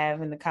they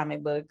have in the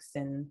comic books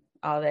and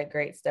all that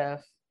great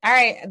stuff. All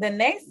right, the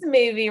next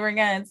movie we're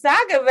going to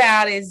talk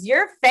about is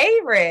your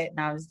favorite.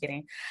 No, I'm just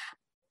kidding.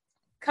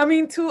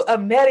 Coming to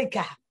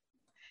America.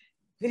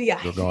 Video.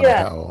 You're going to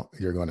hell.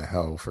 You're going to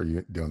hell for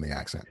you doing the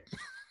accent.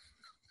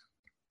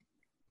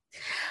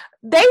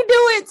 They do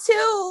it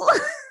too.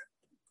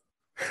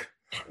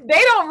 They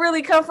don't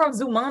really come from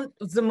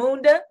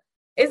Zamunda.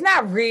 It's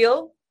not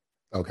real.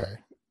 Okay.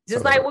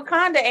 Just So like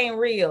Wakanda ain't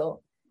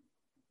real.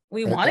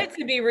 We want it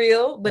to be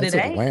real, but it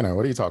that's ain't. Atlanta.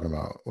 What are you talking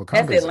about? That's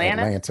Wakanda is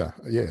Atlanta? Atlanta.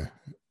 Yeah.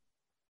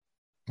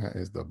 That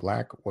is the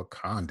Black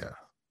Wakanda.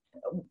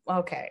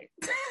 Okay.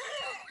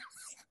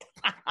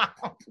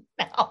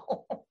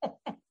 No.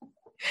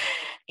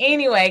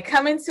 Anyway,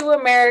 Coming to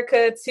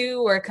America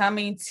 2 or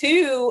Coming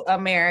to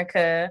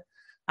America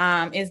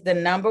is the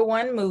number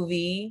one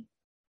movie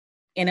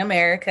in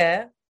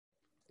America.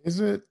 Is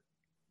it?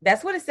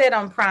 That's what it said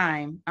on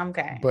Prime.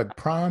 Okay. But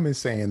Prime is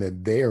saying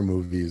that their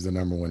movie is the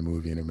number one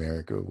movie in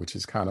America, which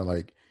is kind of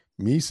like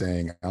me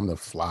saying I'm the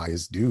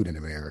flyest dude in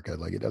America.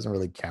 Like it doesn't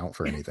really count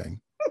for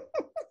anything.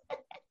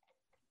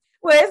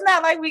 Well, it's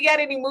not like we got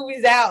any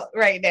movies out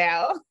right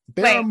now.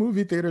 There Like, are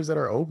movie theaters that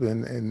are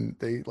open and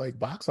they like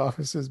box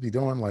offices be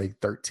doing like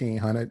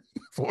 1,300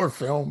 for a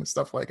film and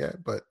stuff like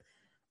that. But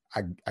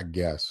I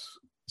guess,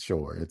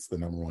 sure, it's the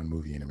number one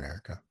movie in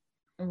America.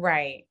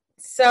 right.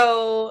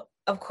 So,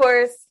 of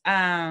course,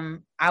 I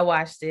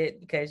watched it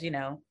because,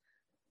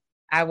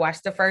 I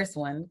watched the first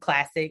one,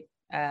 classic,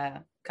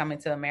 Coming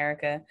to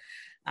America.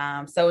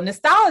 So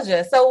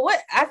nostalgia. So what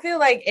I feel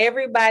like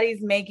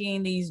everybody's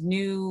making these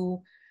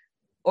new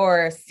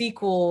or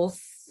sequels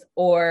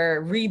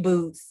or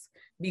reboots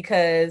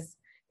because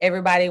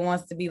everybody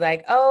wants to be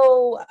like,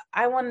 oh,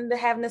 I wanted to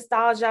have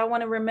nostalgia. I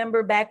want to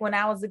remember back when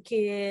I was a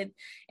kid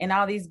and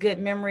all these good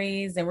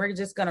memories. And we're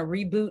just going to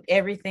reboot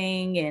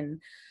everything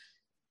and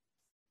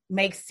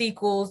make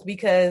sequels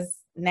because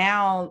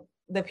now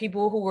the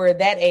people who were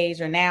that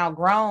age are now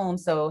grown.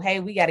 So, hey,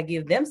 we got to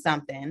give them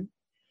something.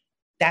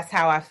 That's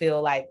how I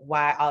feel like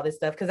why all this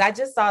stuff. Because I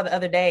just saw the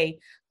other day,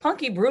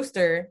 Punky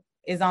Brewster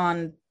is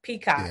on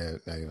Peacock.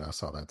 Yeah, I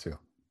saw that too.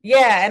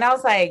 Yeah, and I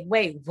was like,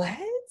 wait, what?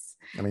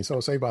 I mean,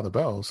 so Saved by the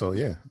Bell. So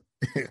yeah,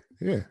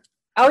 yeah.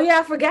 Oh yeah,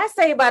 I forgot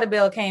Saved by the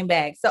Bell came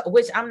back. So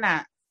which I'm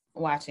not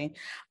watching.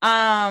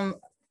 I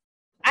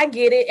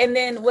get it. And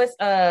then what's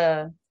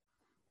That's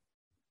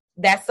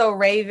So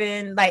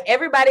Raven? Like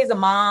everybody's a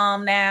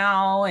mom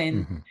now,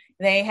 and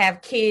they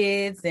have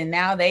kids, and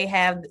now they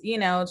have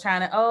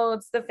trying to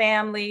it's the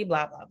family,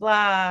 blah blah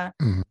blah.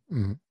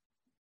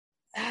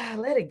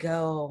 Let it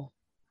go.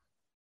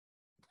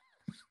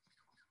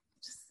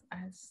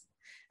 I'm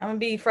gonna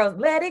be frozen.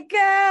 Let it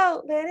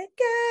go. Let it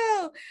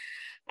go.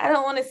 I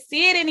don't want to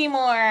see it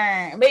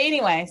anymore. But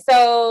anyway,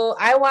 so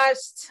I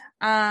watched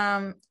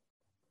Coming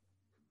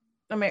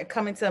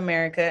to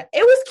America.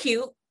 It was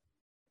cute.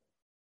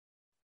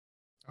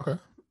 Okay.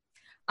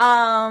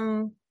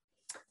 I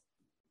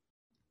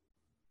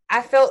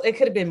felt it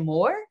could have been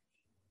more.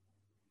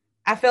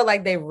 I felt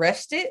like they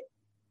rushed it.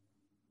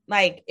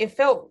 Like it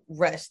felt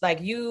rushed.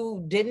 Like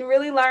you didn't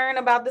really learn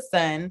about the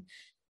son.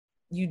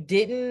 You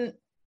didn't.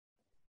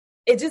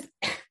 It just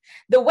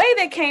the way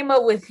they came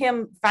up with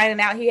him finding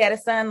out he had a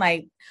son,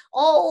 like,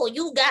 oh,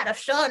 you got a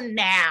son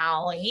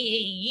now.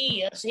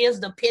 Here's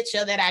the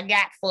picture that I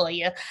got for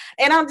you.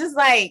 And I'm just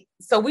like,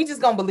 so we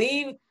just gonna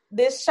believe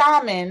this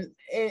shaman?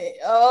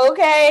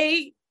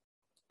 Okay.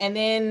 And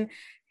then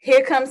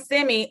here comes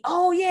Simi.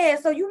 Oh yeah,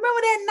 so you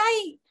remember that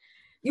night?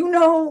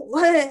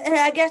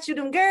 I got you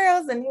them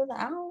girls, and he was like,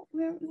 I don't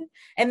remember.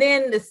 And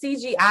then the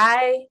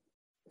CGI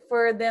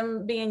for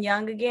them being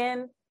young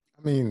again.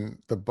 I mean,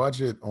 the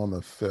budget on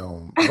the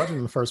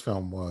first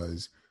film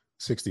was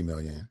 60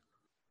 million.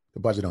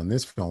 The budget on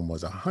this film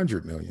was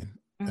 100 million.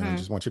 And I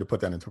just want you to put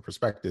that into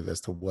perspective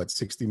as to what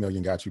 60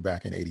 million got you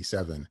back in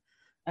 87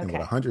 and what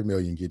 100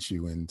 million gets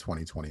you in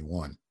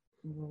 2021.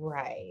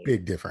 Right.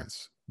 Big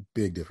difference.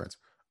 Big difference.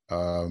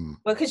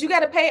 Because you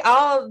got to pay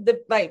all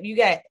the, like, you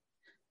got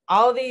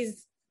all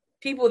these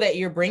people that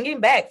you're bringing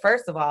back,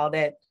 first of all,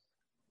 that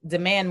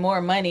demand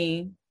more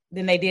money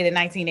than they did in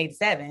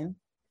 1987.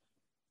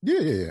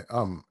 Yeah.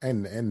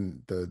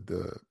 And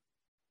the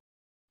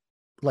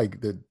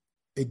like the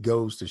it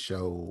goes to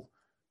show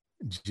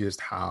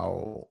just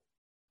how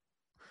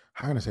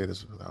can I say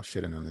this without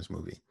shitting on this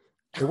movie?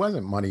 It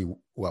wasn't money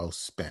well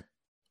spent.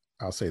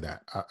 I'll say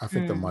that. I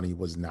think the money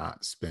was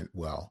not spent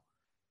well.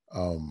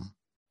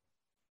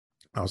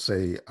 I'll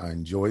say I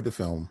enjoyed the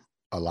film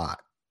a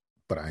lot,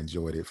 but I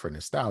enjoyed it for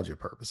nostalgia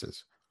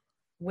purposes.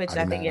 Which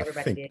I think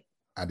everybody did.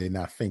 I did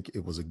not think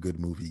it was a good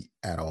movie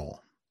at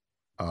all.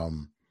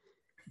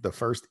 The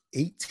first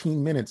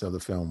 18 minutes of the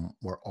film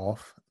were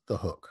off the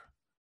hook.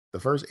 The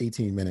first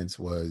 18 minutes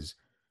was,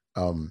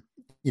 the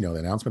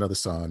announcement of the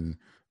son,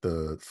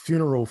 the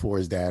funeral for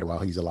his dad while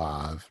he's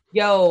alive.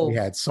 Yo, we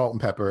had Salt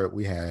and Pepper.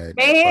 We had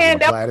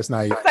Gladys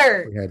Knight.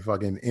 We had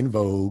fucking In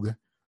Vogue.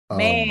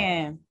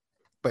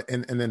 But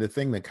and then the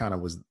thing that kind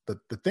of was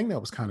the thing that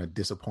was kind of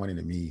disappointing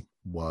to me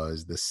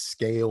was the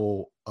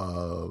scale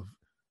of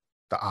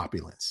the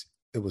opulence.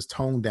 It was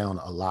toned down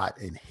a lot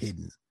and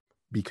hidden,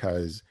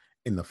 because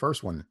in the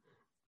first one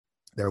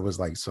there was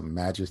like some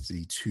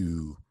majesty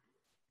to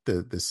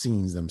the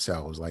scenes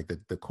themselves, like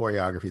the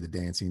choreography, the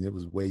dancing. It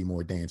was way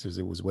more dancers,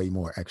 it was way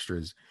more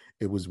extras,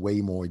 it was way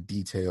more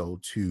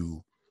detailed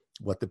to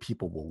what the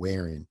people were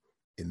wearing.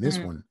 In this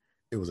one,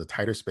 it was a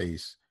tighter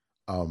space.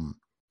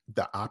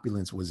 The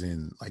opulence was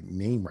in like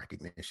name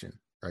recognition,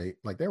 right?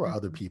 Like there were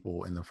other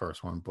people in the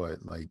first one,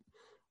 but like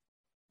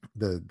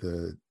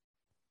the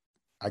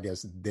I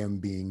guess them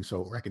being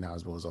so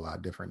recognizable is a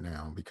lot different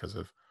now because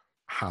of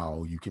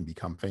how you can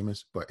become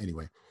famous. But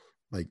anyway,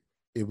 like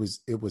it was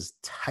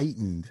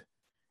tightened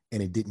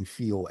and it didn't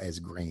feel as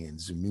grand.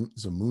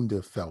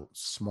 Zamunda felt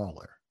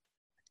smaller,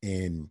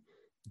 and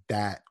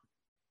that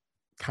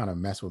kind of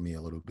messed with me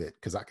a little bit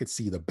because I could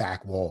see the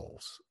back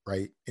walls,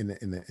 right, in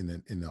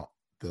the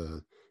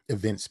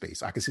event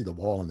space. I could see the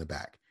wall in the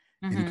back,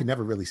 and you could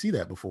never really see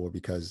that before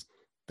because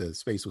the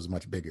space was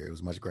much bigger, it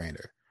was much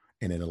grander,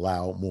 and it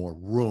allowed more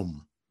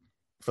room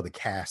for the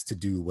cast to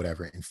do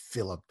whatever and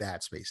fill up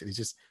that space. And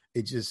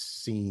it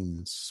just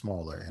seemed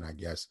smaller, and I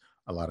guess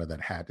a lot of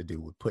that had to do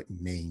with putting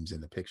names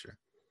in the picture,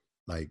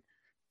 like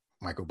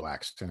Michael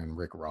Blackson and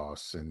Rick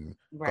Ross and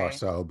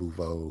Garcelle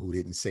Bouveau, who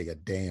didn't say a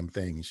damn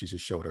thing. She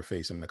just showed her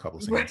face in a couple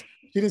of scenes.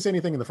 She didn't say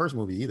anything in the first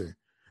movie either.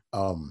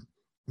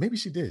 Maybe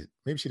she did.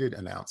 Maybe she did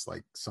announce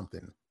like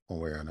something one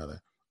way or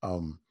another.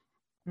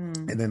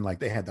 And then like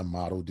they had the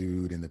model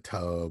dude in the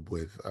tub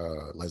with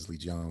Leslie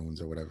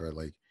Jones or whatever.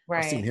 Like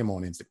I've seen him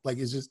on Insta. Like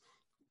it's just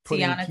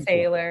Tiana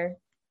Taylor.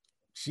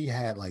 She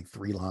had like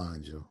 3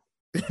 lines, yo.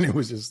 And it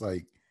was just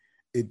like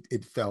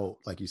it felt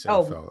like you said.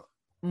 Oh, it felt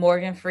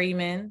Morgan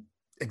Freeman.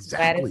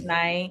 Exactly.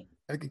 Gladys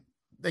Knight.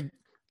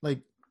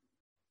 Like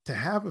to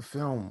have a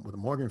film with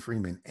Morgan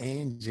Freeman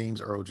and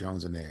James Earl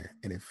Jones in there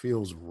and it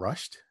feels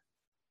rushed,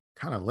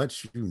 kind of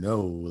lets you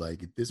know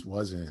like this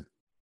wasn't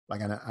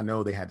like, I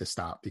know they had to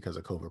stop because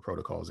of COVID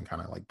protocols and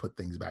kind of like put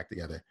things back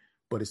together,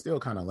 but it still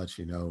kind of lets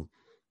you know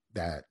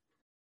that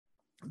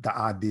the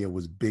idea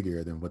was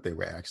bigger than what they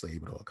were actually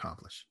able to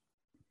accomplish.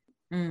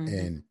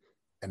 And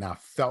I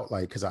felt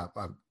like, because I've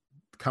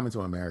coming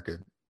to America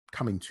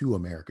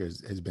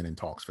has been in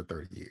talks for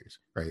 30 years,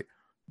 right?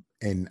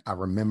 And I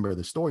remember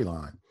the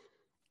storyline,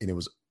 and it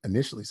was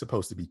initially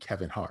supposed to be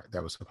Kevin Hart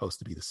that was supposed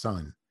to be the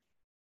son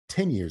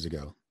 10 years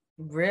ago.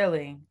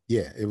 Really?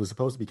 Yeah, it was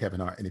supposed to be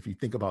Kevin Hart. And if you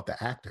think about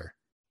the actor,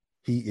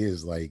 he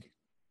is like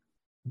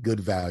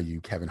good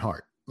value Kevin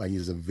Hart. Like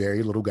he's a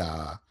very little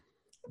guy.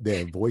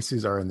 Their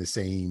voices are in the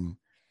same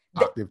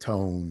octave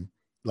tone.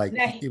 Like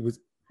it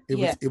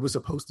was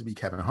supposed to be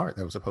Kevin Hart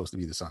that was supposed to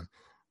be the son.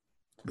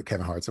 But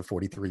Kevin Hart's a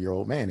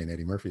 43-year-old man and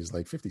Eddie Murphy is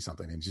like 50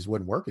 something, and it just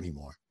wouldn't work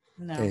anymore.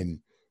 No. And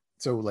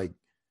so like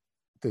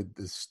the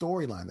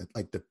storyline,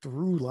 like the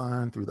through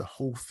line through the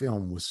whole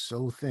film was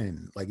so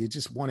thin. Like it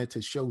just wanted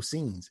to show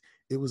scenes.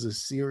 It was a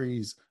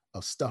series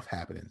of stuff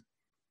happening.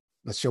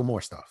 Let's show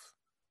more stuff.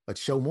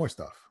 Let's show more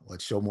stuff.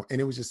 Let's show more.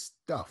 And it was just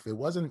stuff. It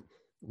wasn't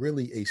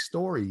really a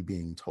story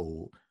being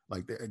told.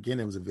 Like again,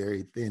 it was a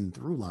very thin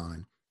through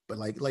line. But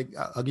like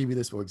I'll give you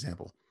this for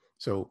example.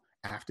 So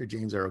after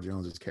James Earl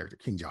Jones's character,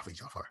 King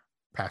Jafar,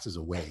 passes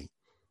away,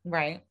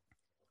 right?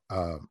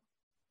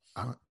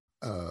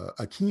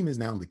 Akeem is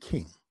now the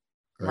king,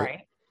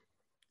 right?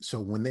 So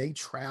when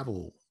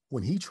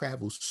he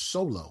travels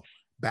solo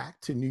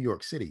back to New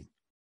York City,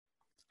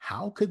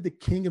 how could the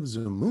king of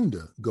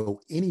Zamunda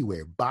go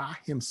anywhere by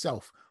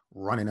himself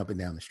running up and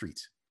down the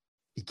streets?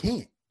 He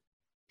can't.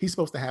 He's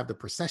supposed to have the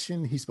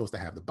procession. He's supposed to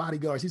have the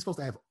bodyguards. He's supposed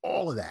to have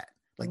all of that.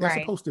 Like that's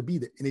supposed to be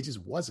there. And it just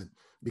wasn't,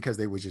 because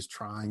they were just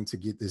trying to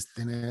get this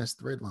thin ass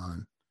thread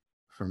line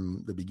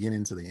from the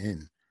beginning to the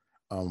end.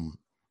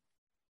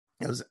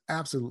 It was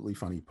absolutely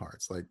funny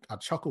parts. Like I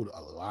chuckled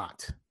a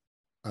lot.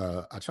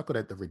 I chuckled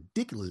at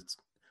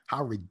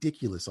how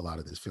ridiculous a lot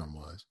of this film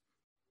was,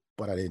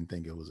 but I didn't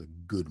think it was a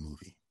good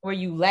movie. Were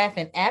you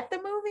laughing at the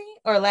movie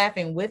or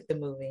laughing with the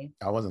movie?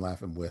 I wasn't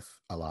laughing with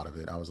a lot of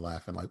it. I was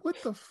laughing like,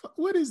 what the fuck?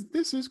 What is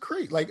this? Is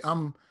great. Like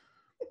I'm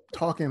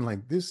talking like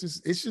it's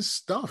just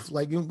stuff.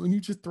 Like when you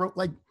just throw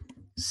like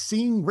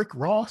seeing Rick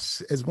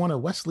Ross as one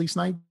of Wesley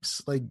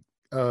Snipes, like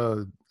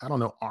I don't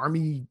know,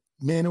 army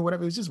men or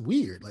whatever. It's just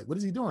weird. Like, what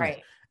is he doing?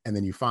 Right. And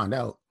then you find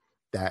out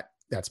that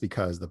that's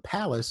because the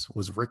palace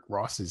was Rick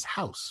Ross's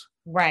house.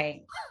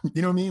 Right.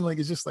 You know what I mean? Like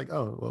it's just like,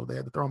 oh well, they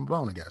had to throw him a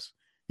bone, I guess.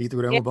 He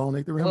threw them a bone,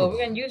 they threw him a Well, bone.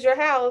 we're gonna use your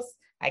house.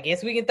 I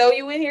guess we can throw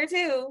you in here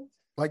too.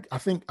 Like I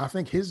think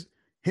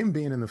him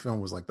being in the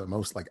film was like the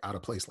most like out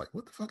of place. Like,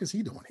 what the fuck is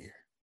he doing here?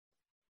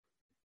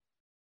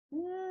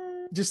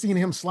 Just seeing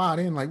him slide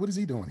in, like, what is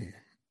he doing here?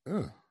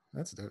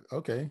 That's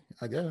okay,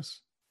 I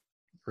guess.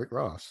 Rick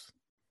Ross.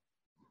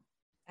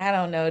 I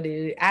don't know,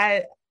 dude.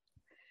 I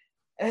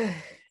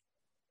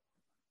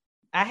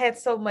had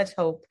so much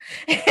hope.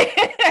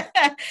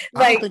 I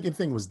Like, don't think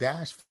anything was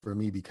dashed for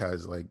me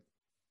because like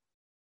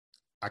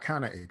I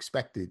kind of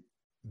expected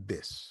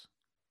this.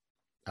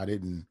 I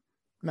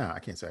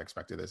can't say I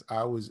expected this.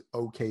 I was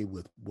okay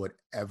with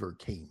whatever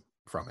came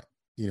from it.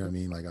 You know what I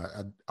mean? Like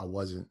I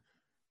wasn't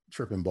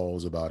tripping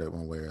balls about it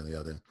one way or the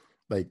other.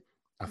 Like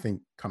I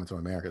think Coming to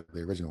America,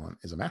 the original one,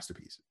 is a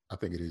masterpiece. I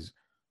think it is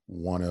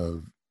one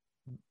of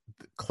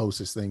the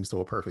closest things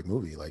to a perfect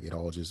movie. Like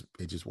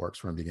it just works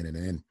from beginning to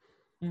end.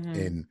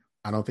 And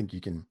I don't think you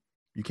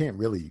can't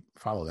really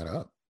follow that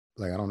up.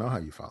 Like I don't know how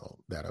you follow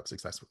that up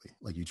successfully.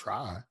 Like you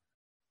try.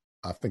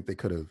 I think they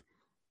could have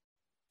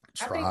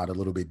tried a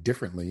little bit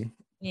differently.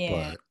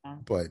 yeah.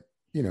 But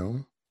you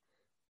know,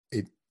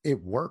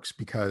 it works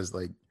because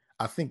like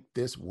I think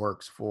this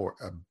works for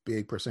a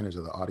big percentage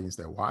of the audience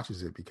that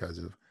watches it because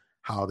of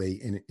how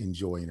they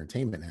enjoy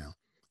entertainment now,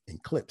 in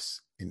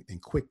clips, in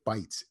quick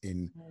bites,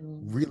 in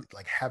really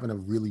like having a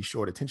really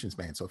short attention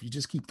span. So if you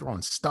just keep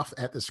throwing stuff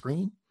at the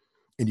screen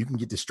and you can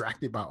get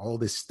distracted by all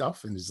this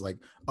stuff and it's like,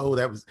 oh,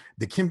 that was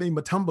the Dikembe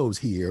Mutombo's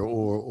here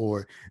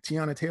or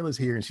Tiana Taylor's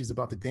here and she's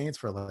about to dance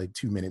for like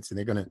 2 minutes and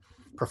they're going to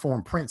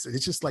perform Prince.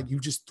 It's just like you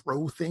just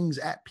throw things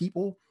at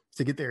people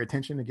to get their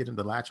attention and get them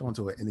to latch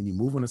onto it. And then you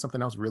move on to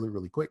something else really,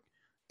 really quick.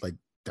 Like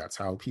that's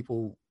how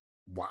people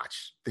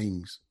watch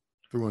things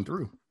through and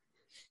through.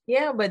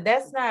 Yeah, but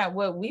that's not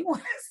what we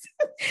want to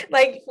see.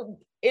 Like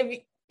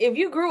if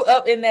you grew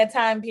up in that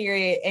time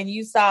period and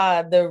you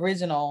saw the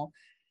original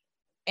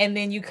and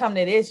then you come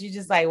to this, you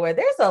just like, well,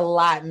 there's a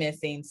lot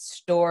missing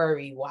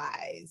story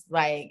wise.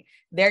 Like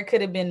there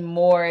could have been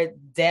more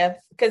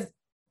depth because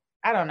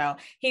I don't know.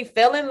 He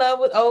fell in love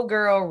with old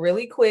girl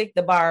really quick,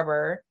 the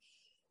barber,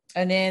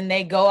 and then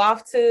they go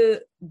off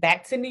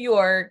back to New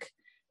York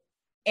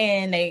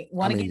and they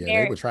want to get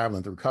married. They were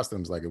traveling through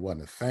customs like it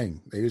wasn't a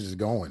thing. They was just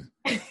going.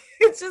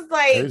 It's just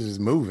like they're just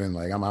moving.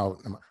 Like I'm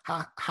out.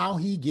 How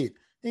he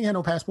ain't had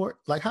no passport.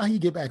 Like how he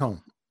get back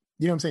home?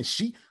 You know what I'm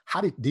saying?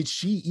 Did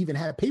she even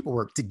have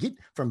paperwork to get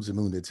from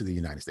Zamunda to the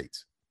United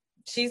States?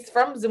 She's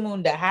from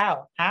Zamunda.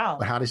 How?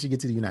 But how did she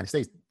get to the United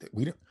States?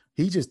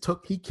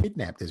 He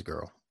kidnapped this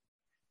girl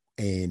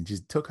and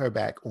just took her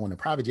back on a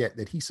private jet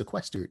that he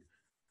sequestered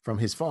from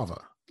his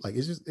father. Like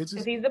it's just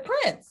he's the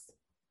prince.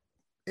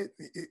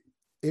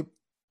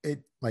 It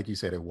like you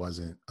said, it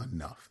wasn't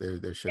enough.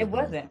 There should it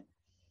wasn't.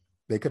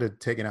 They could have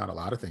taken out a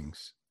lot of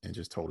things and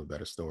just told a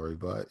better story.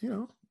 But you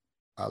know,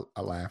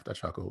 I laughed, I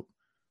chuckled.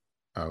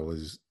 I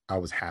was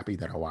happy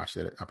that I watched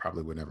it. I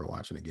probably would never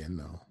watch it again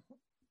though.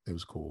 It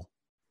was cool.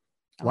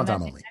 One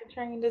time only.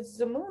 Trained at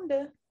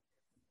Zamunda.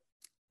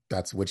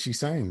 That's what she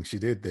sang. She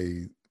did.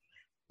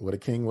 What a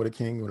king, what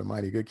a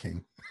mighty good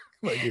king.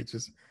 Like it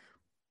just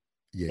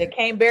yeah. They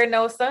can't bear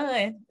no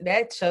son.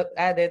 That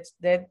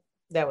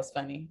was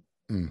funny.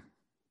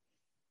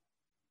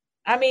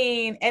 I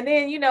mean, and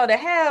then to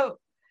have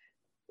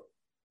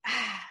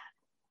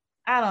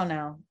I don't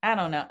know.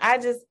 I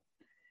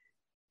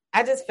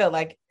just felt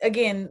like,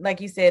 again, like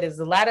you said, it was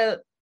a lot of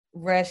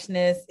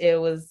rushness. It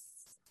was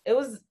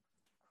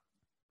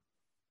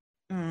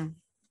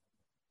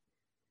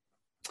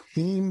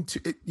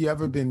you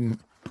ever been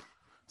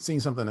seeing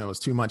something that was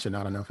too much and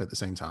not enough at the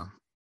same time?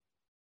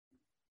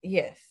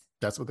 Yes.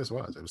 That's what this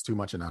was. It was too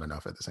much and not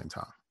enough at the same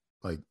time.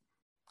 Like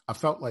I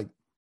felt like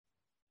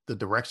the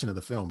direction of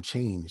the film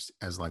changed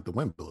as like the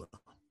wind blew.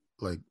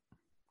 Like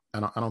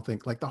I don't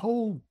think like the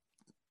whole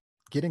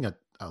getting a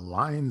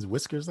lion's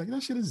whiskers, like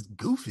that shit is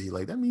goofy.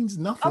 Like that means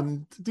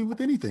nothing to do with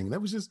anything.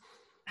 That was just,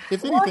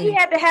 if anything. Well, he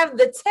had to have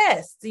the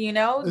test,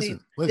 listen,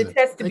 the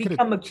test to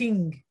become a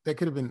king. There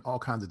could have been all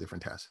kinds of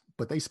different tests,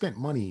 but they spent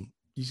money.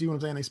 You see what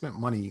I'm saying? They spent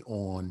money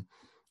on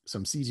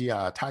some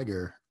CGI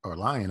tiger or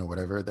lion or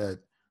whatever that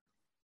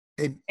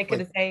they could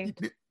have saved.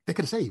 They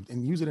could have saved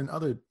and use it in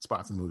other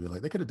spots in the movie.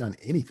 Like they could have done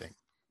anything,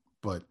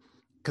 but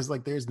because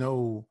like there was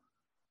no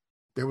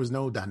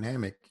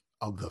dynamic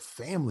of the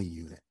family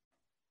unit.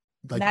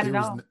 Like not at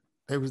all.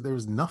 There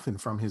was nothing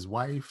from his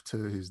wife to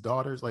his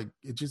daughters. Like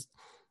it just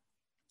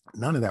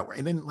none of that.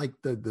 And then like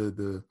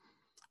the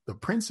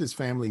prince's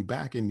family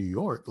back in New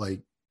York,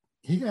 like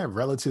he had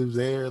relatives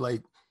there.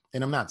 Like,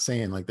 and I'm not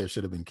saying like there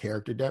should have been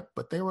character depth,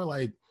 but they were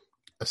like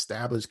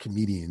established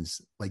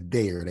comedians like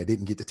there that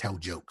didn't get to tell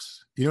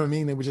jokes. You know what I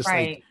mean? They were just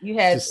Right. like You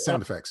had just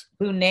sound effects.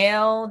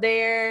 Bunel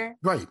there.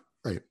 Right.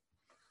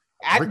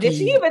 Did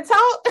she even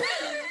talk?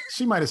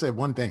 She might have said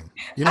one thing.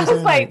 You know I what I'm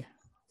was saying? like,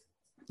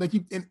 Like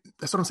you, and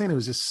that's what I'm saying. It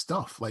was just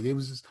stuff. Like it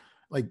was just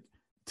like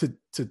to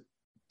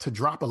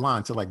drop a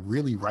line, to like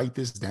really write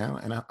this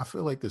down. And I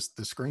feel like the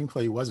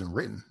screenplay wasn't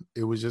written.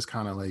 It was just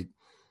kind of like,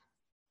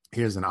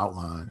 here's an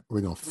outline.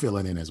 We're gonna fill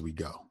it in as we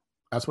go.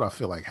 That's what I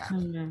feel like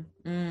happened.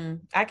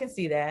 I can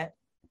see that.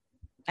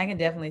 I can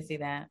definitely see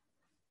that.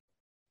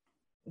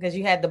 Because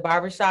you had the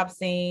barbershop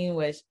scene,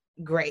 which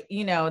great.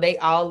 You know, they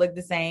all look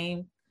the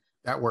same.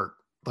 That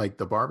worked. Like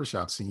the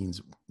barbershop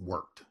scenes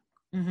worked.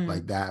 Mhm.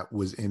 Like that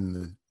was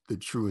in the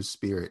truest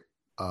spirit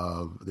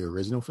of the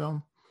original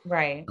film.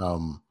 Right.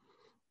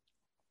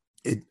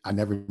 I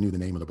never knew the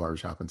name of the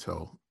barbershop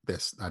until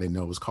this. I didn't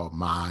know it was called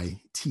My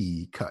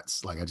T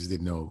Cuts. Like I just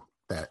didn't know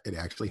that it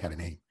actually had a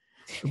name.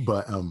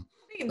 But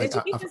Did like,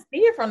 you even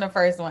see it from the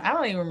first one? I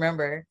don't even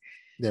remember.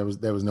 there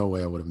was no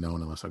way I would have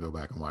known unless I go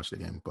back and watch it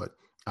again. But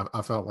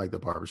I felt like the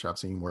barbershop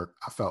scene worked.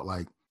 I felt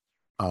like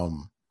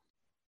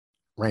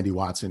Randy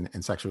Watson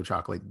and Sexual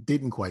Chocolate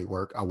didn't quite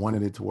work. I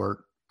wanted it to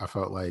work. I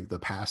felt like the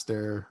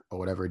pastor or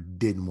whatever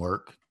didn't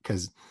work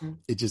because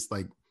it just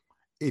like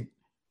it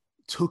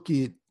took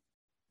it.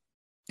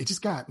 It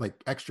just got like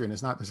extra, and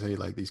it's not to say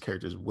like these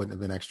characters wouldn't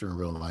have been extra in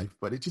real life,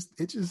 but it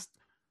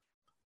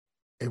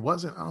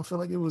wasn't. I don't feel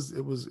like it was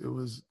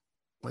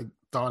like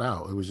thought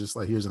out. It was just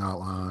like, here's an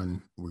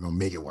outline. We're gonna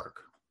make it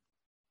work.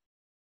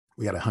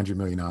 We got $100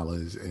 million,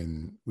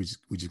 and we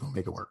just gonna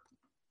make it work.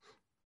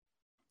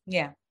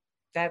 Yeah,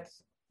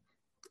 that's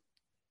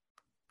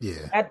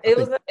yeah.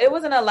 It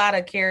wasn't a lot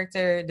of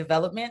character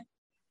development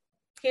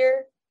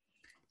here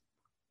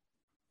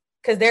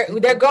because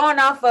they're going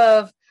off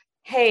of,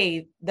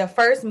 hey, the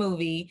first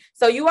movie,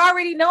 so you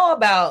already know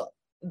about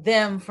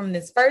them from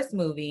this first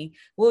movie.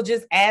 We'll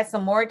just add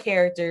some more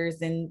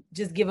characters and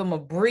just give them a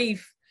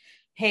brief.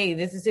 Hey,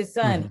 this is his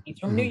son. He's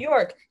from New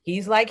York.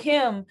 He's like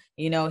him.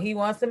 You know, he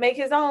wants to make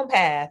his own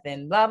path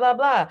and blah, blah,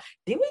 blah.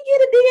 Did we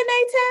get a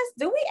DNA test?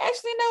 Do we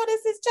actually know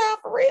this is child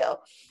for real?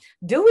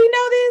 Do we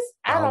know this?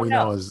 I don't know. All we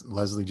know is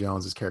Leslie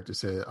Jones's character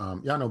said,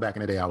 y'all know back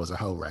in the day I was a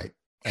hoe, right?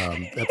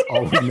 That's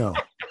all we know.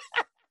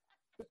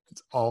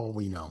 That's all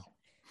we know.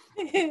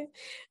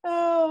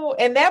 Oh,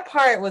 and that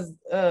part was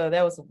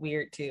that was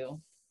weird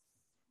too.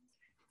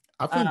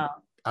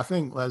 I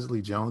think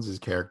Leslie Jones's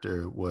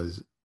character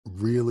was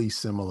really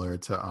similar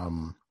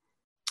to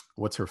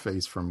what's her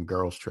face from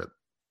Girls Trip,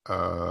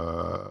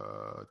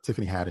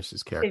 Tiffany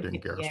Haddish's character in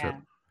Girls Trip.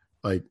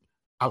 Like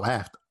I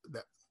laughed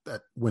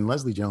that when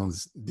Leslie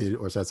Jones did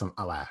or said something,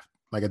 I laughed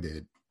like I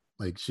did.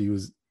 Like she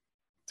was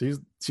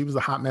a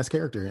hot mess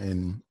character,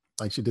 and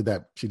like she did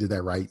that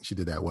right. She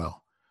did that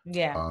well.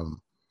 Yeah.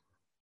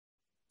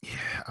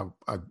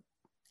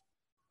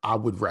 I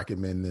would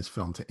recommend this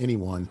film to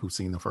anyone who's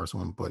seen the first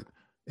one, but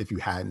if you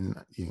hadn't,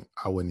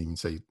 I wouldn't even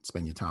say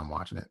spend your time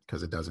watching it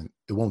because it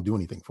won't do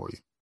anything for you.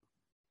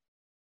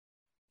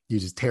 You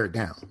just tear it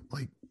down.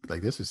 Like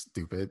this is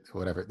stupid,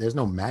 whatever. There's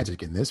no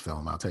magic in this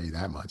film, I'll tell you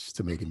that much,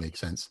 to make it make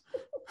sense.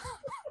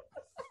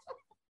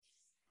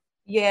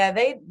 Yeah,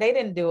 they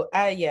didn't do.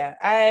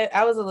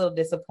 I was a little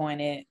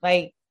disappointed.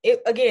 Like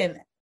it again.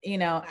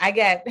 I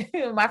got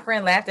my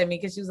friend laughed at me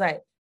because she was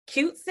like,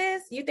 "Cute,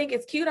 sis? You think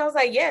it's cute?" I was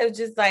like, "Yeah, it's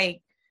just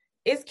like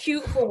it's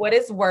cute for what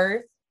it's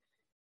worth."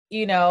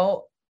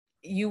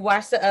 You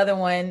watch the other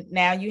one,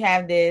 now you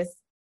have this.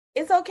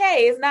 It's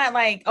okay. It's not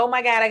like, oh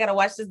my God, I gotta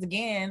watch this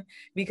again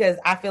because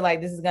I feel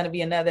like this is gonna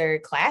be another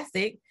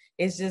classic.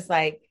 It's just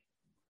like,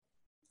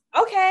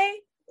 okay,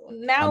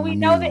 now we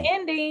know the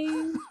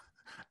ending.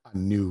 I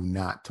knew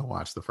not to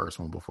watch the first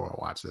one before I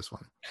watched this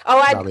one. Oh,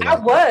 I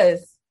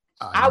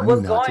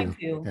was going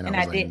to, and I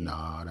was like, didn't.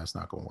 No, that's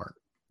not gonna work.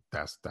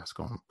 That's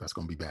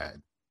gonna be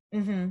bad.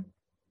 Mm-hmm.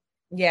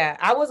 Yeah,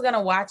 I was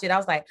gonna watch it. I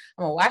was like,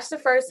 I'm gonna watch the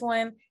first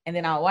one and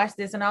then I'll watch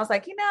this. And I was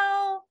like,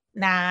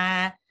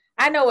 nah,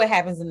 I know what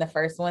happens in the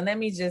first one. Let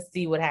me just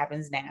see what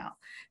happens now.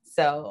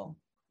 So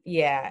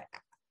yeah,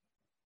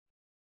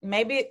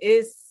 maybe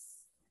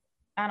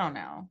I don't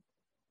know.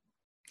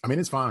 I mean,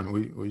 it's fine.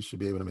 We should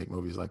be able to make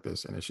movies like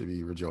this, and it should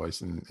be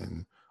rejoiced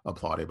and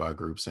applauded by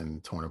groups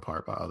and torn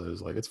apart by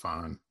others. Like, it's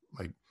fine.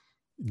 Like,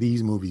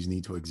 these movies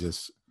need to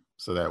exist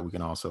so that we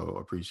can also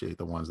appreciate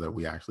the ones that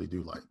we actually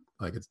do like.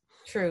 Like, it's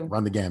true.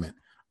 Run the gamut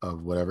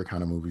of whatever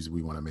kind of movies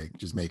we want to make.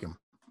 Just make them.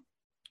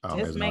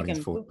 There's an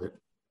audience for it.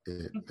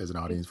 There's an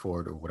audience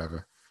for it, or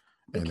whatever.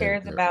 Who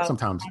cares about?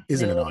 Sometimes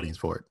isn't an audience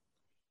for it.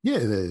 Yeah,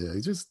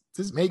 just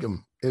make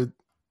them. It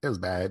was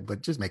bad,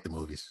 but just make the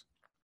movies.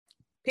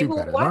 People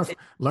do better.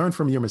 Learn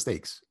from your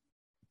mistakes.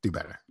 Do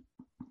better.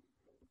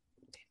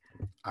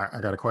 I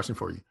got a question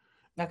for you.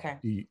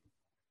 Okay.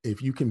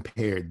 If you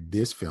compared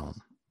this film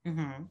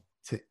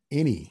to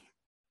any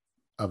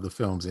of the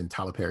films in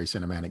Tyler Perry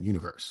Cinematic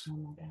Universe,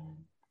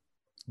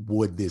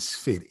 would this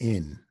fit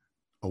in,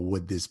 or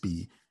would this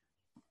be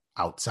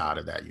outside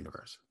of that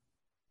universe?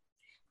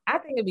 I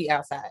think it'd be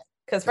outside.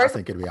 Because I first,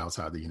 think it'd be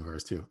outside the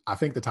universe too. I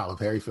think the Tyler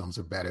Perry films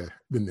are better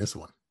than this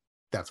one.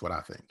 That's what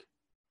I think.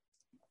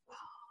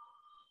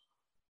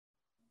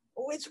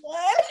 which one?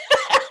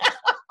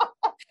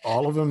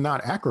 All of them,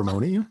 not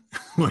Acrimony.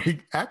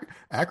 Like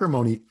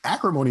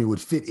Acrimony would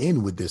fit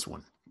in with this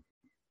one.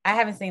 I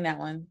haven't seen that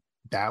one.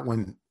 That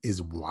one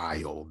is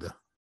wild.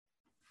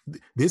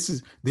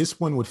 This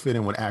one would fit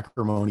in with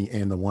Acrimony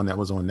and the one that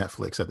was on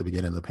Netflix at the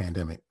beginning of the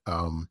pandemic.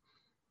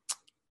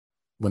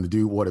 When the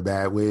dude wore the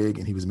bad wig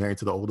and he was married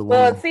to the older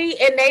Well, woman. see,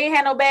 and they ain't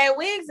had no bad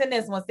wigs in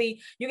this one.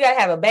 See, you gotta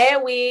have a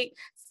bad wig.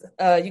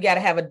 You gotta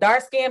have a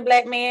dark-skinned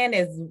black man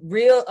that's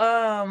real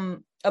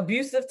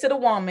abusive to the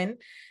woman.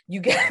 You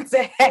got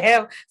to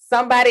have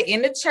somebody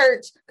in the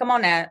church. Come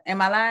on now,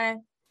 am I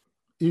lying?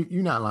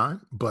 You're not lying,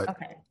 but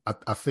Okay.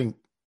 I think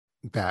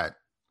that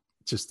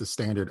just the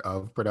standard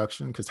of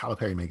production, because Tyler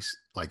Perry makes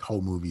like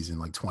whole movies in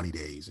like 20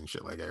 days and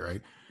shit like that,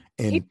 right?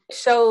 And He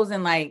shows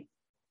in like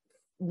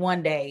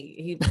one day.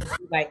 He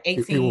like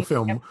 18 he will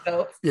film.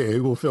 episodes. Yeah, he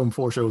will film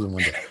 4 shows in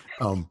one day.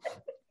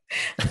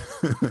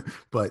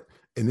 But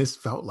and this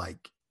felt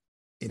like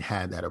it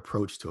had that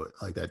approach to it,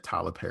 like that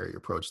Tyler Perry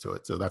approach to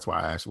it. So that's why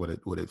I asked would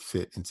it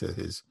fit into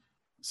his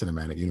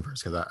cinematic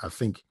universe, because I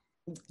think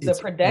The it's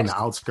on production. the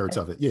outskirts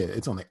of it. Yeah,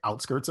 it's on the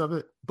outskirts of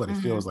it, but it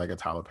Mhm. feels like a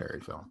Tyler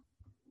Perry film.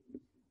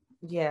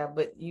 Yeah,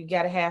 but you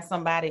got to have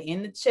somebody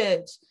in the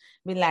church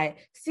be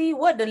like, see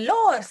what the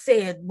Lord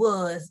said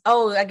was.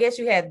 Oh, I guess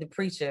you had the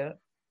preacher.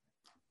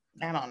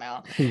 I don't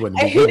know. He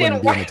wouldn't, And he he wouldn't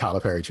didn't be in the work. Tyler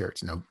Perry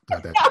church. No,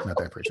 not that, not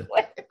that preacher.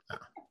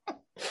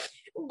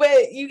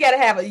 But you got to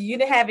have you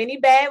didn't have any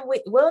bad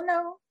wig. Well,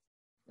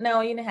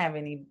 no, you didn't have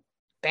any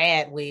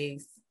bad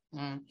wigs.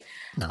 Mm.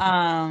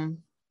 No.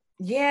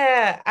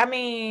 Yeah, I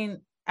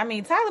mean,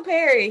 Tyler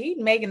Perry, he's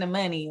making the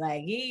money.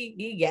 Like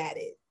he got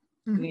it.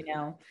 Mhm. You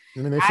know. I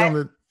mean, they filmed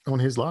it on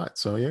his lot,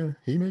 so yeah,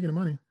 he making the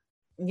money.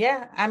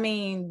 Yeah, I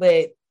mean,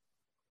 but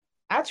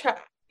I try,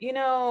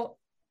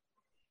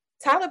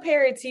 Tyler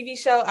Perry TV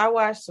show, I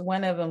watched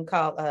one of them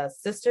called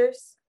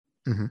Sisters.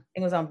 Mhm.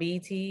 It was on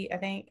BET, I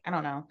think. I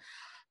don't know.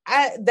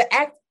 I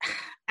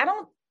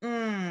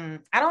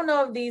don't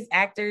know if these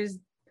actors,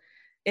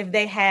 if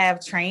they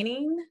have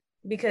training,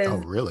 because Oh,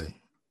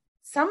 really?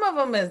 some of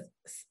them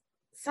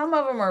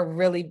are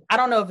really, I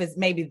don't know if it's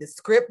maybe the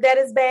script that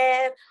is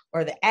bad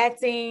or the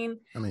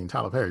acting. I mean,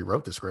 Tyler Perry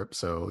wrote the script,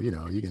 so you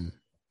can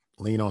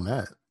lean on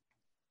that.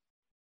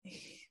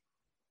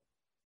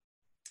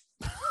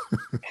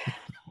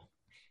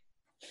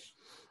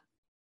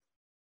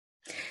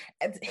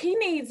 He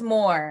needs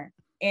more.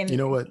 And You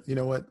know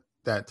what?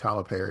 That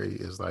Tyler Perry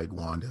is like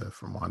Wanda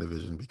from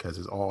WandaVision, because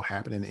it's all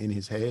happening in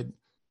his head,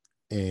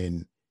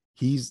 and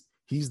he's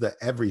the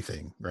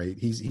everything, right?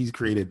 He's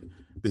created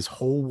this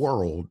whole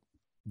world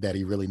that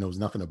he really knows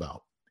nothing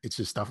about. It's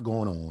just stuff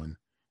going on,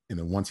 and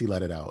then once he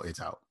let it out,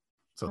 it's out.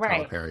 So Tyler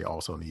Right. Perry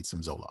also needs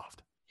some Zoloft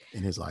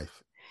in his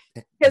life,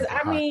 because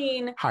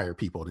And hire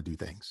people to do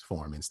things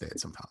for him instead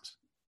sometimes.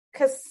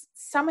 because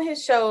some of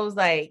his shows,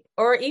 like,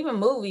 or even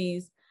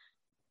movies,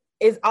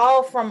 is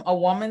all from a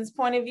woman's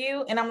point of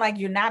view, and I'm like,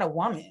 you're not a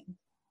woman,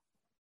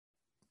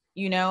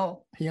 He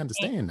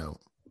understands though.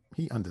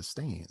 He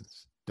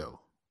understands though.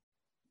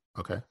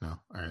 Okay, no,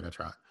 all right, I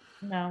tried.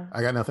 No,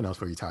 I got nothing else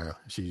for you, Tyra.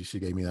 She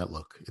gave me that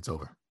look. It's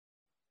over.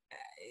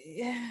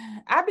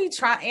 I be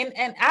trying,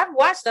 and I've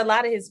watched a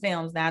lot of his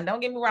films now. Don't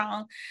get me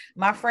wrong.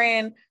 My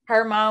friend,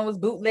 her mom was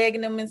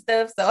bootlegging them and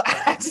stuff. So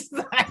I just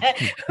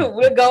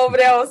we'll go over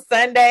there on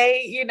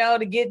Sunday,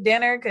 to get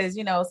dinner because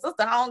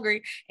sister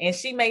hungry and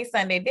she made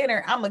Sunday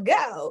dinner. I'ma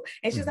go.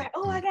 And she's like,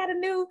 oh, I got a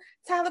new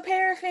Tyler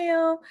Perry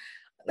film.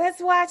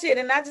 Let's watch it.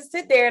 And I just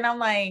sit there and I'm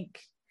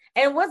like,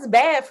 and what's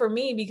bad for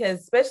me, because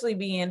especially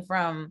being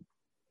from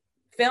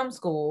film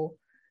school,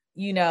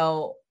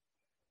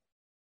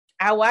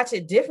 I watch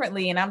it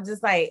differently and I'm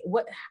just like,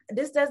 what?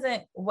 This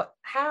doesn't, what,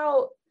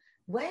 how,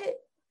 what?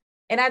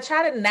 And I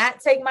try to not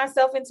take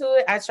myself into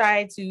it. I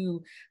try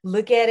to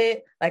look at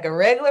it like a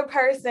regular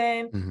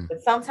person, Mhm.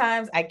 but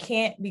sometimes I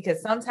can't,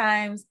 because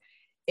sometimes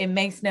it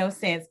makes no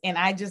sense. And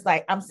I just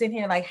like, I'm sitting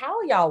here like, how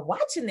are y'all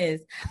watching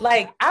this?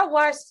 Like I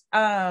watched,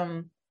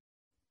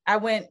 I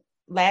went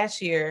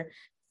last year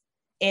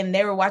and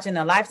they were watching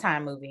a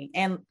Lifetime movie.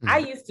 And I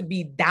used to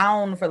be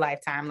down for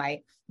Lifetime.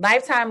 Like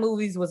Lifetime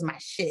movies was my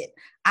shit.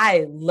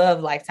 I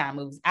love Lifetime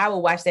movies. I would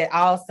watch that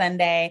all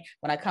Sunday.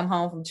 When I come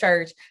home from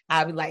church,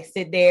 I'll be like,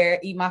 sit there,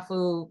 eat my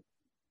food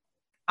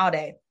all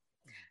day.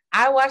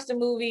 I watched a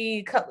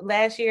movie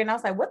last year and I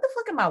was like, what the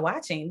fuck am I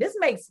watching? This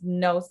makes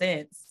no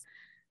sense.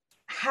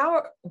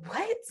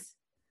 What?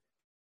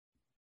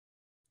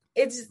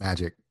 It's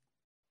Magic.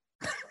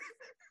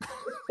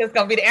 It's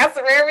going to be the answer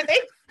for everything.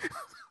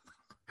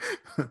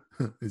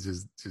 It's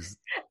just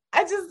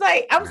I just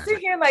like, I'm Magic.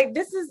 sitting here like,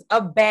 this is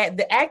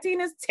the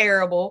acting is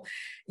terrible.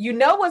 You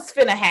know what's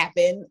finna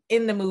happen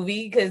in the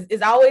movie because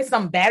it's always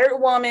some battered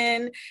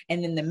woman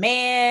and then the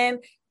man,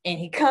 and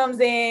he comes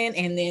in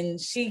and then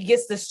she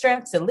gets the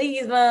strength to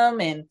leave him.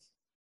 And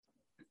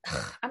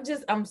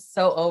I'm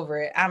so over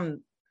it.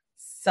 I'm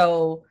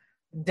so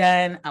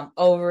done. I'm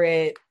over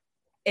it.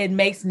 it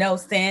makes no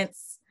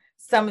sense.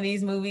 Some of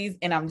these movies,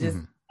 and I'm just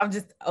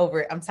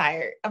over it. I'm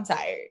tired.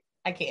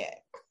 I can't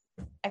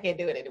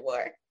do it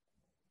anymore.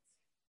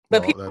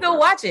 But people still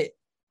watch it.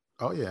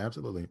 Oh yeah,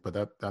 absolutely. But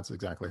that's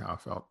exactly how I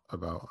felt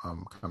about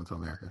Coming to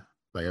America.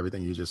 Like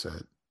everything you just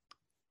said,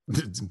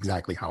 it's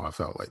exactly how I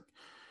felt. Like,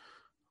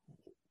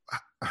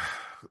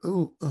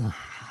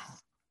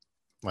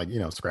 like, you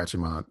know,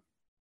 scratching my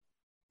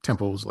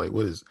temples. Like,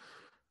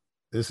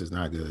 this is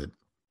not good.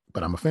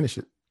 But I'm gonna finish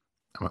it.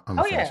 I'm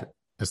gonna finish it.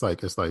 It's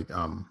like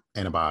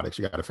antibiotics.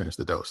 You got to finish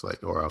the dose,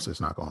 like, or else it's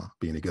not going to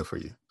be any good for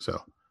you.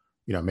 So,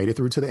 you know, I made it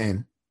through to the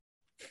end,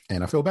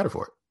 and I feel better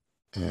for it,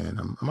 and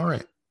I'm all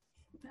right.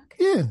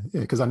 Okay. Yeah,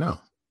 because I know.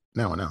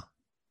 Now I know.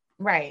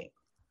 Right.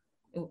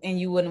 And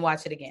you wouldn't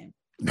watch it again?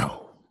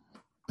 No.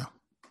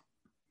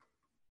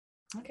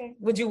 Okay.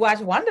 Would you watch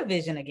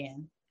WandaVision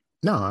again?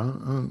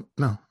 No.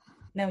 No.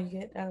 No, you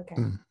good? Okay.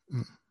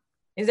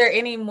 Is there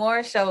any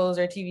more shows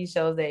or TV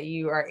shows that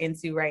you are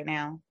into right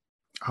now?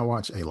 I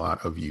watch a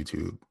lot of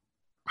YouTube,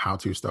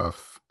 how-to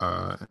stuff,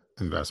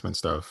 investment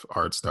stuff,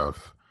 art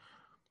stuff,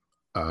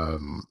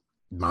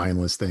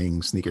 mindless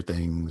things, sneaker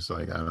things.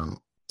 Like,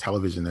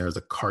 television, there's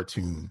a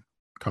cartoon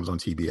comes on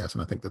TBS,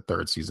 and I think the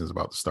 3rd season is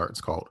about to start.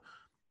 It's called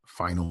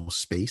Final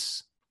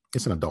Space.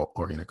 It's an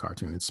adult-oriented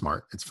cartoon. It's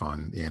smart. It's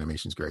fun. The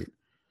animation's great.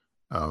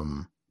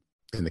 And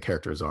the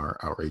characters are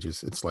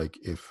outrageous. It's like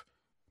if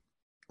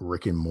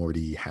Rick and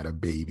Morty had a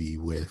baby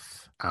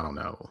with, I don't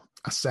know,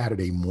 a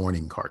Saturday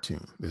morning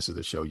cartoon. This is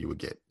the show you would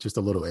get. Just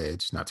a little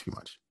edge, not too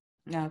much.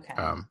 Okay.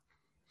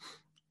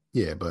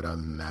 Yeah, but other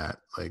than that,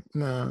 like,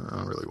 no, I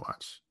don't really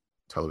watch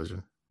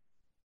television.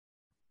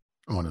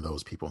 I'm one of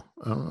those people.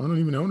 I don't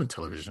even own a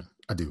television.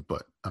 I do,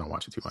 but I don't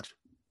watch it too much.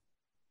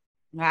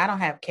 I don't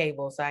have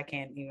cable, so I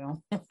can't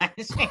even watch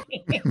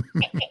it.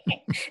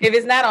 If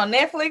it's not on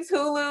Netflix,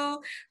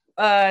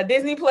 Hulu,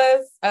 Disney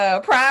Plus,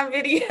 Prime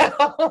Video,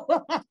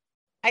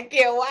 I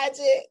can't watch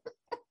it.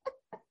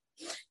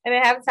 And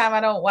then half the time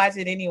I don't watch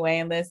it anyway,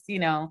 unless, you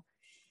know,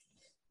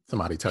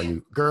 somebody tell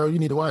you, girl, you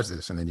need to watch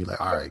this. And then you're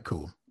like, all right,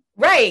 cool.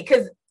 Right.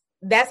 Because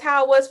that's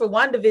how it was for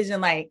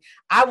WandaVision. Like,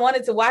 I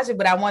wanted to watch it,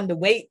 but I wanted to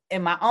wait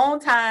in my own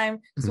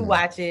time to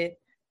watch it.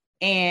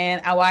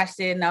 And I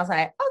watched it and I was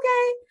like,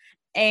 okay.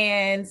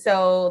 And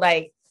so,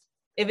 like,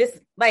 if it's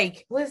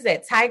like, what is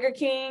that? Tiger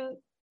King?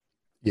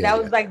 Yeah,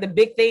 that was like the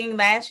big thing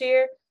last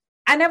year.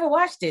 I never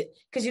watched it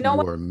because you know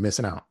what? You were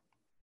missing out.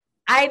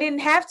 I didn't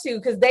have to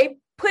because they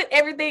put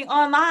everything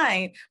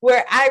online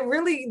where I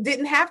really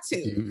didn't have to.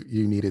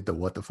 You needed the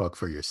what the fuck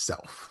for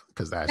yourself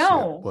because that shit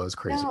was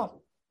crazy.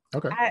 No.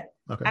 Okay.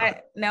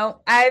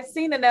 I've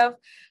seen enough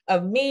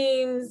of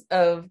memes,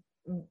 of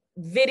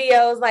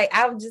videos. Like,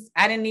 I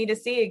didn't need to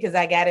see it because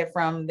I got it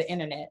from the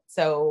internet.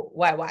 So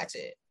why watch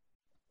it?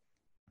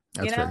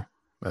 That's fair.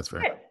 That's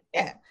fair.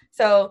 Yeah.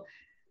 So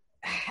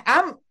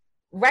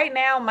right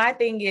now, my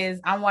thing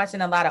is I'm watching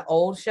a lot of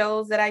old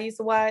shows that I used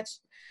to watch,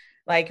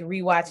 like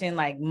rewatching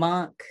like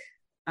Monk.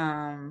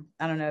 I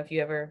don't know if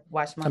you ever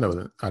watched Monk. I know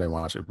that I didn't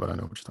watch it, but I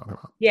know what you're talking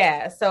about.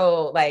 Yeah.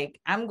 So like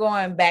I'm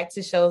going back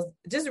to shows,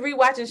 just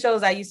rewatching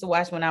shows I used to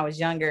watch when I was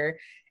younger.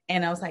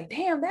 And I was like,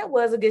 damn, that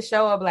was a good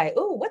show. I'm like,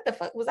 oh, what the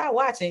fuck was I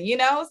watching? You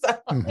know? So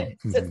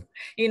just,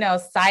 you know,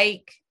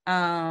 Psych.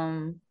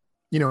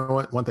 You know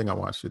what? One thing I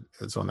watched,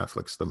 it's on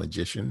Netflix, The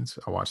Magicians.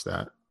 I watched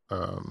that.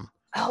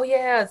 Oh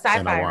yeah,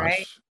 sci-fi,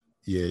 right?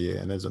 Yeah.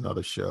 And there's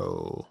another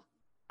show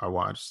I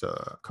watched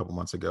a couple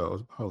months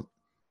ago about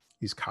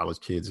these college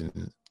kids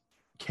in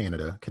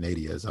Canada,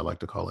 as I like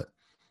to call it.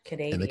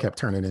 Canada. And they kept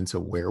turning into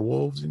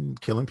werewolves and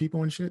killing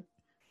people and shit.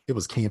 It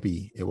was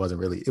campy. It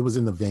wasn't really, it was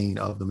in the vein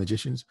of The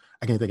Magicians.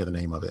 I can't think of the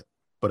name of it,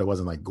 but it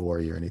wasn't like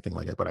gory or anything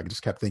like that. But I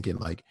just kept thinking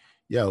like,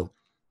 yo,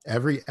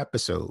 every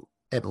episode,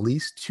 at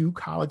least 2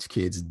 college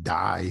kids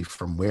die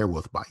from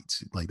werewolf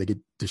bites. Like they get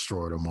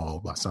destroyed or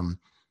mauled by some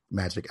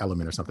magic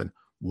element or something.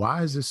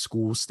 Why is this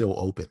school still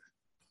open?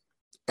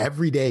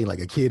 Every day, like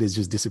a kid is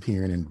just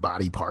disappearing in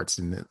body parts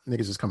and the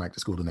niggas just come back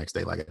to school the next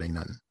day like it ain't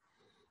nothing.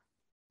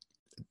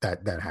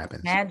 That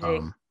happens.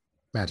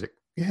 Magic.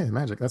 Yeah,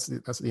 magic. That's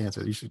the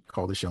answer. You should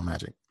call this show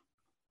Magic.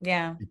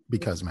 Yeah.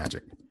 Because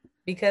magic.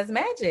 Because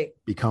magic.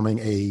 Becoming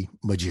a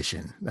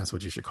magician. That's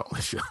what you should call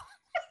this show.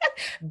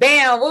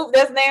 Bam, whoop,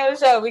 that's the name of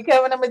the show.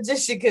 Becoming a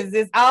magician because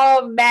it's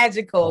all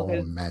magical.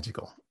 All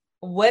magical.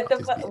 What the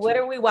fuck? What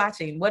are we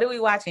watching? What are we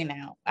watching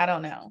now? I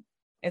don't know.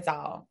 It's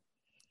all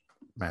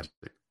magic.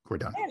 We're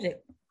done.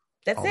 Magic.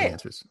 That's all it. The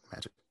answers.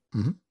 Magic.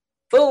 Mm-hmm.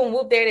 Boom,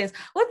 whoop, there it is.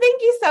 Well,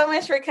 thank you so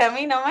much for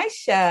coming on my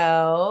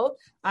show.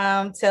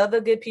 Tell the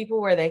good people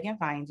where they can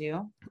find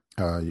you.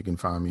 You can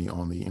find me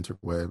on the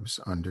interwebs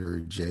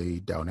under J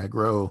Del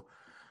Negro.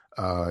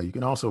 You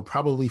can also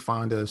probably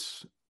find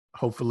us,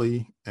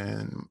 hopefully,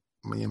 and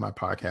me and my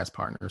podcast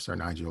partner, Sir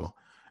Nigel,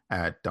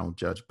 at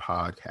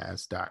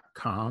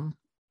don'tjudgepodcast.com.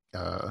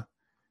 I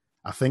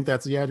think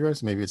that's the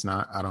address. Maybe it's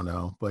not. I don't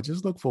know. But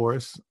just look for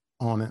us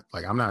on it.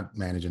 Like, I'm not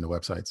managing the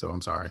website, so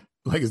I'm sorry.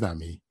 Like, it's not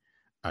me.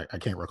 I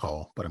can't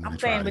recall, but I'm going to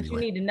try. But anyway. You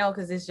need to know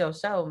because it's your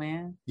show,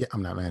 man. Yeah,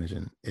 I'm not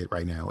managing it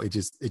right now. It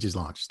just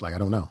launched. Like, I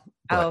don't know.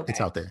 But it's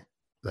out there.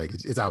 Like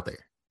it's out there.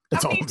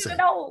 That's all I'm saying.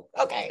 No.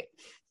 Okay.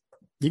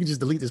 You can just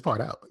delete this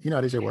part out. You know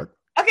how this shit work.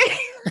 Okay.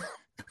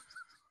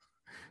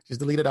 Just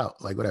delete it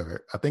out. Like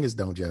whatever. I think it's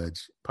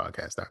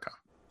don'tjudgepodcast.com.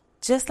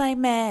 Just like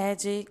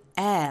magic,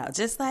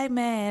 just like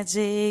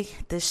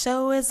magic. The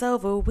show is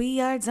over. We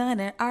are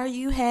done. And are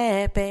you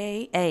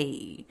happy?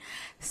 Ay.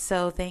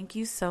 So thank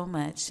you so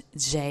much,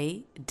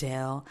 J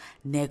Del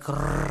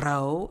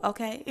Negro,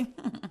 okay,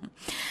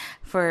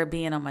 for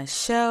being on my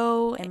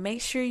show. And make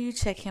sure you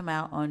check him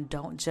out on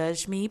Don't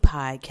Judge Me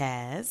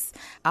Podcast.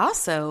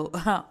 Also,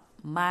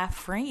 my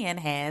friend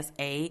has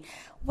a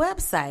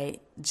website,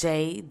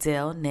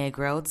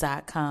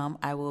 jdelnegro.com.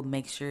 I will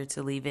make sure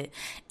to leave it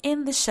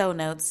in the show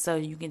notes so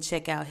you can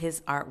check out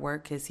his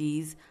artwork because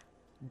he's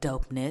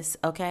dopeness,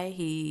 okay?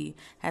 He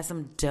has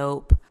some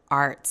dope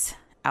art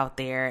out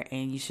there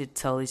and you should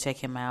totally check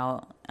him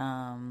out.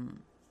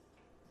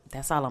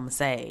 That's all I'm going to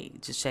say.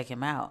 Just check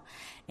him out.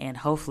 And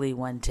hopefully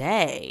one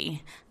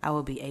day I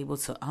will be able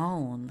to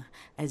own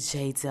a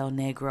J Del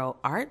Negro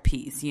art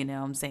piece. You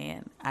know what I'm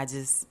saying? I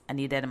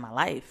need that in my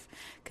life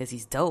because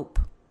he's dope.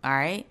 All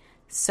right.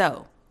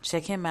 So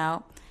check him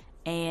out.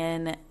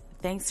 And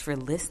thanks for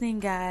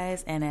listening,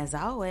 guys. And as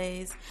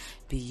always,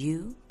 be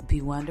you, be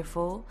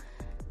wonderful,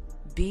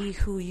 be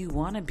who you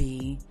want to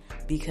be,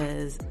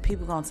 because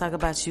people going to talk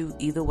about you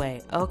either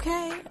way.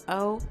 Okay?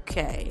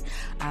 Okay.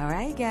 All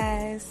right,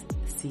 guys.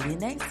 See you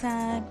next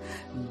time.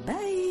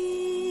 Bye.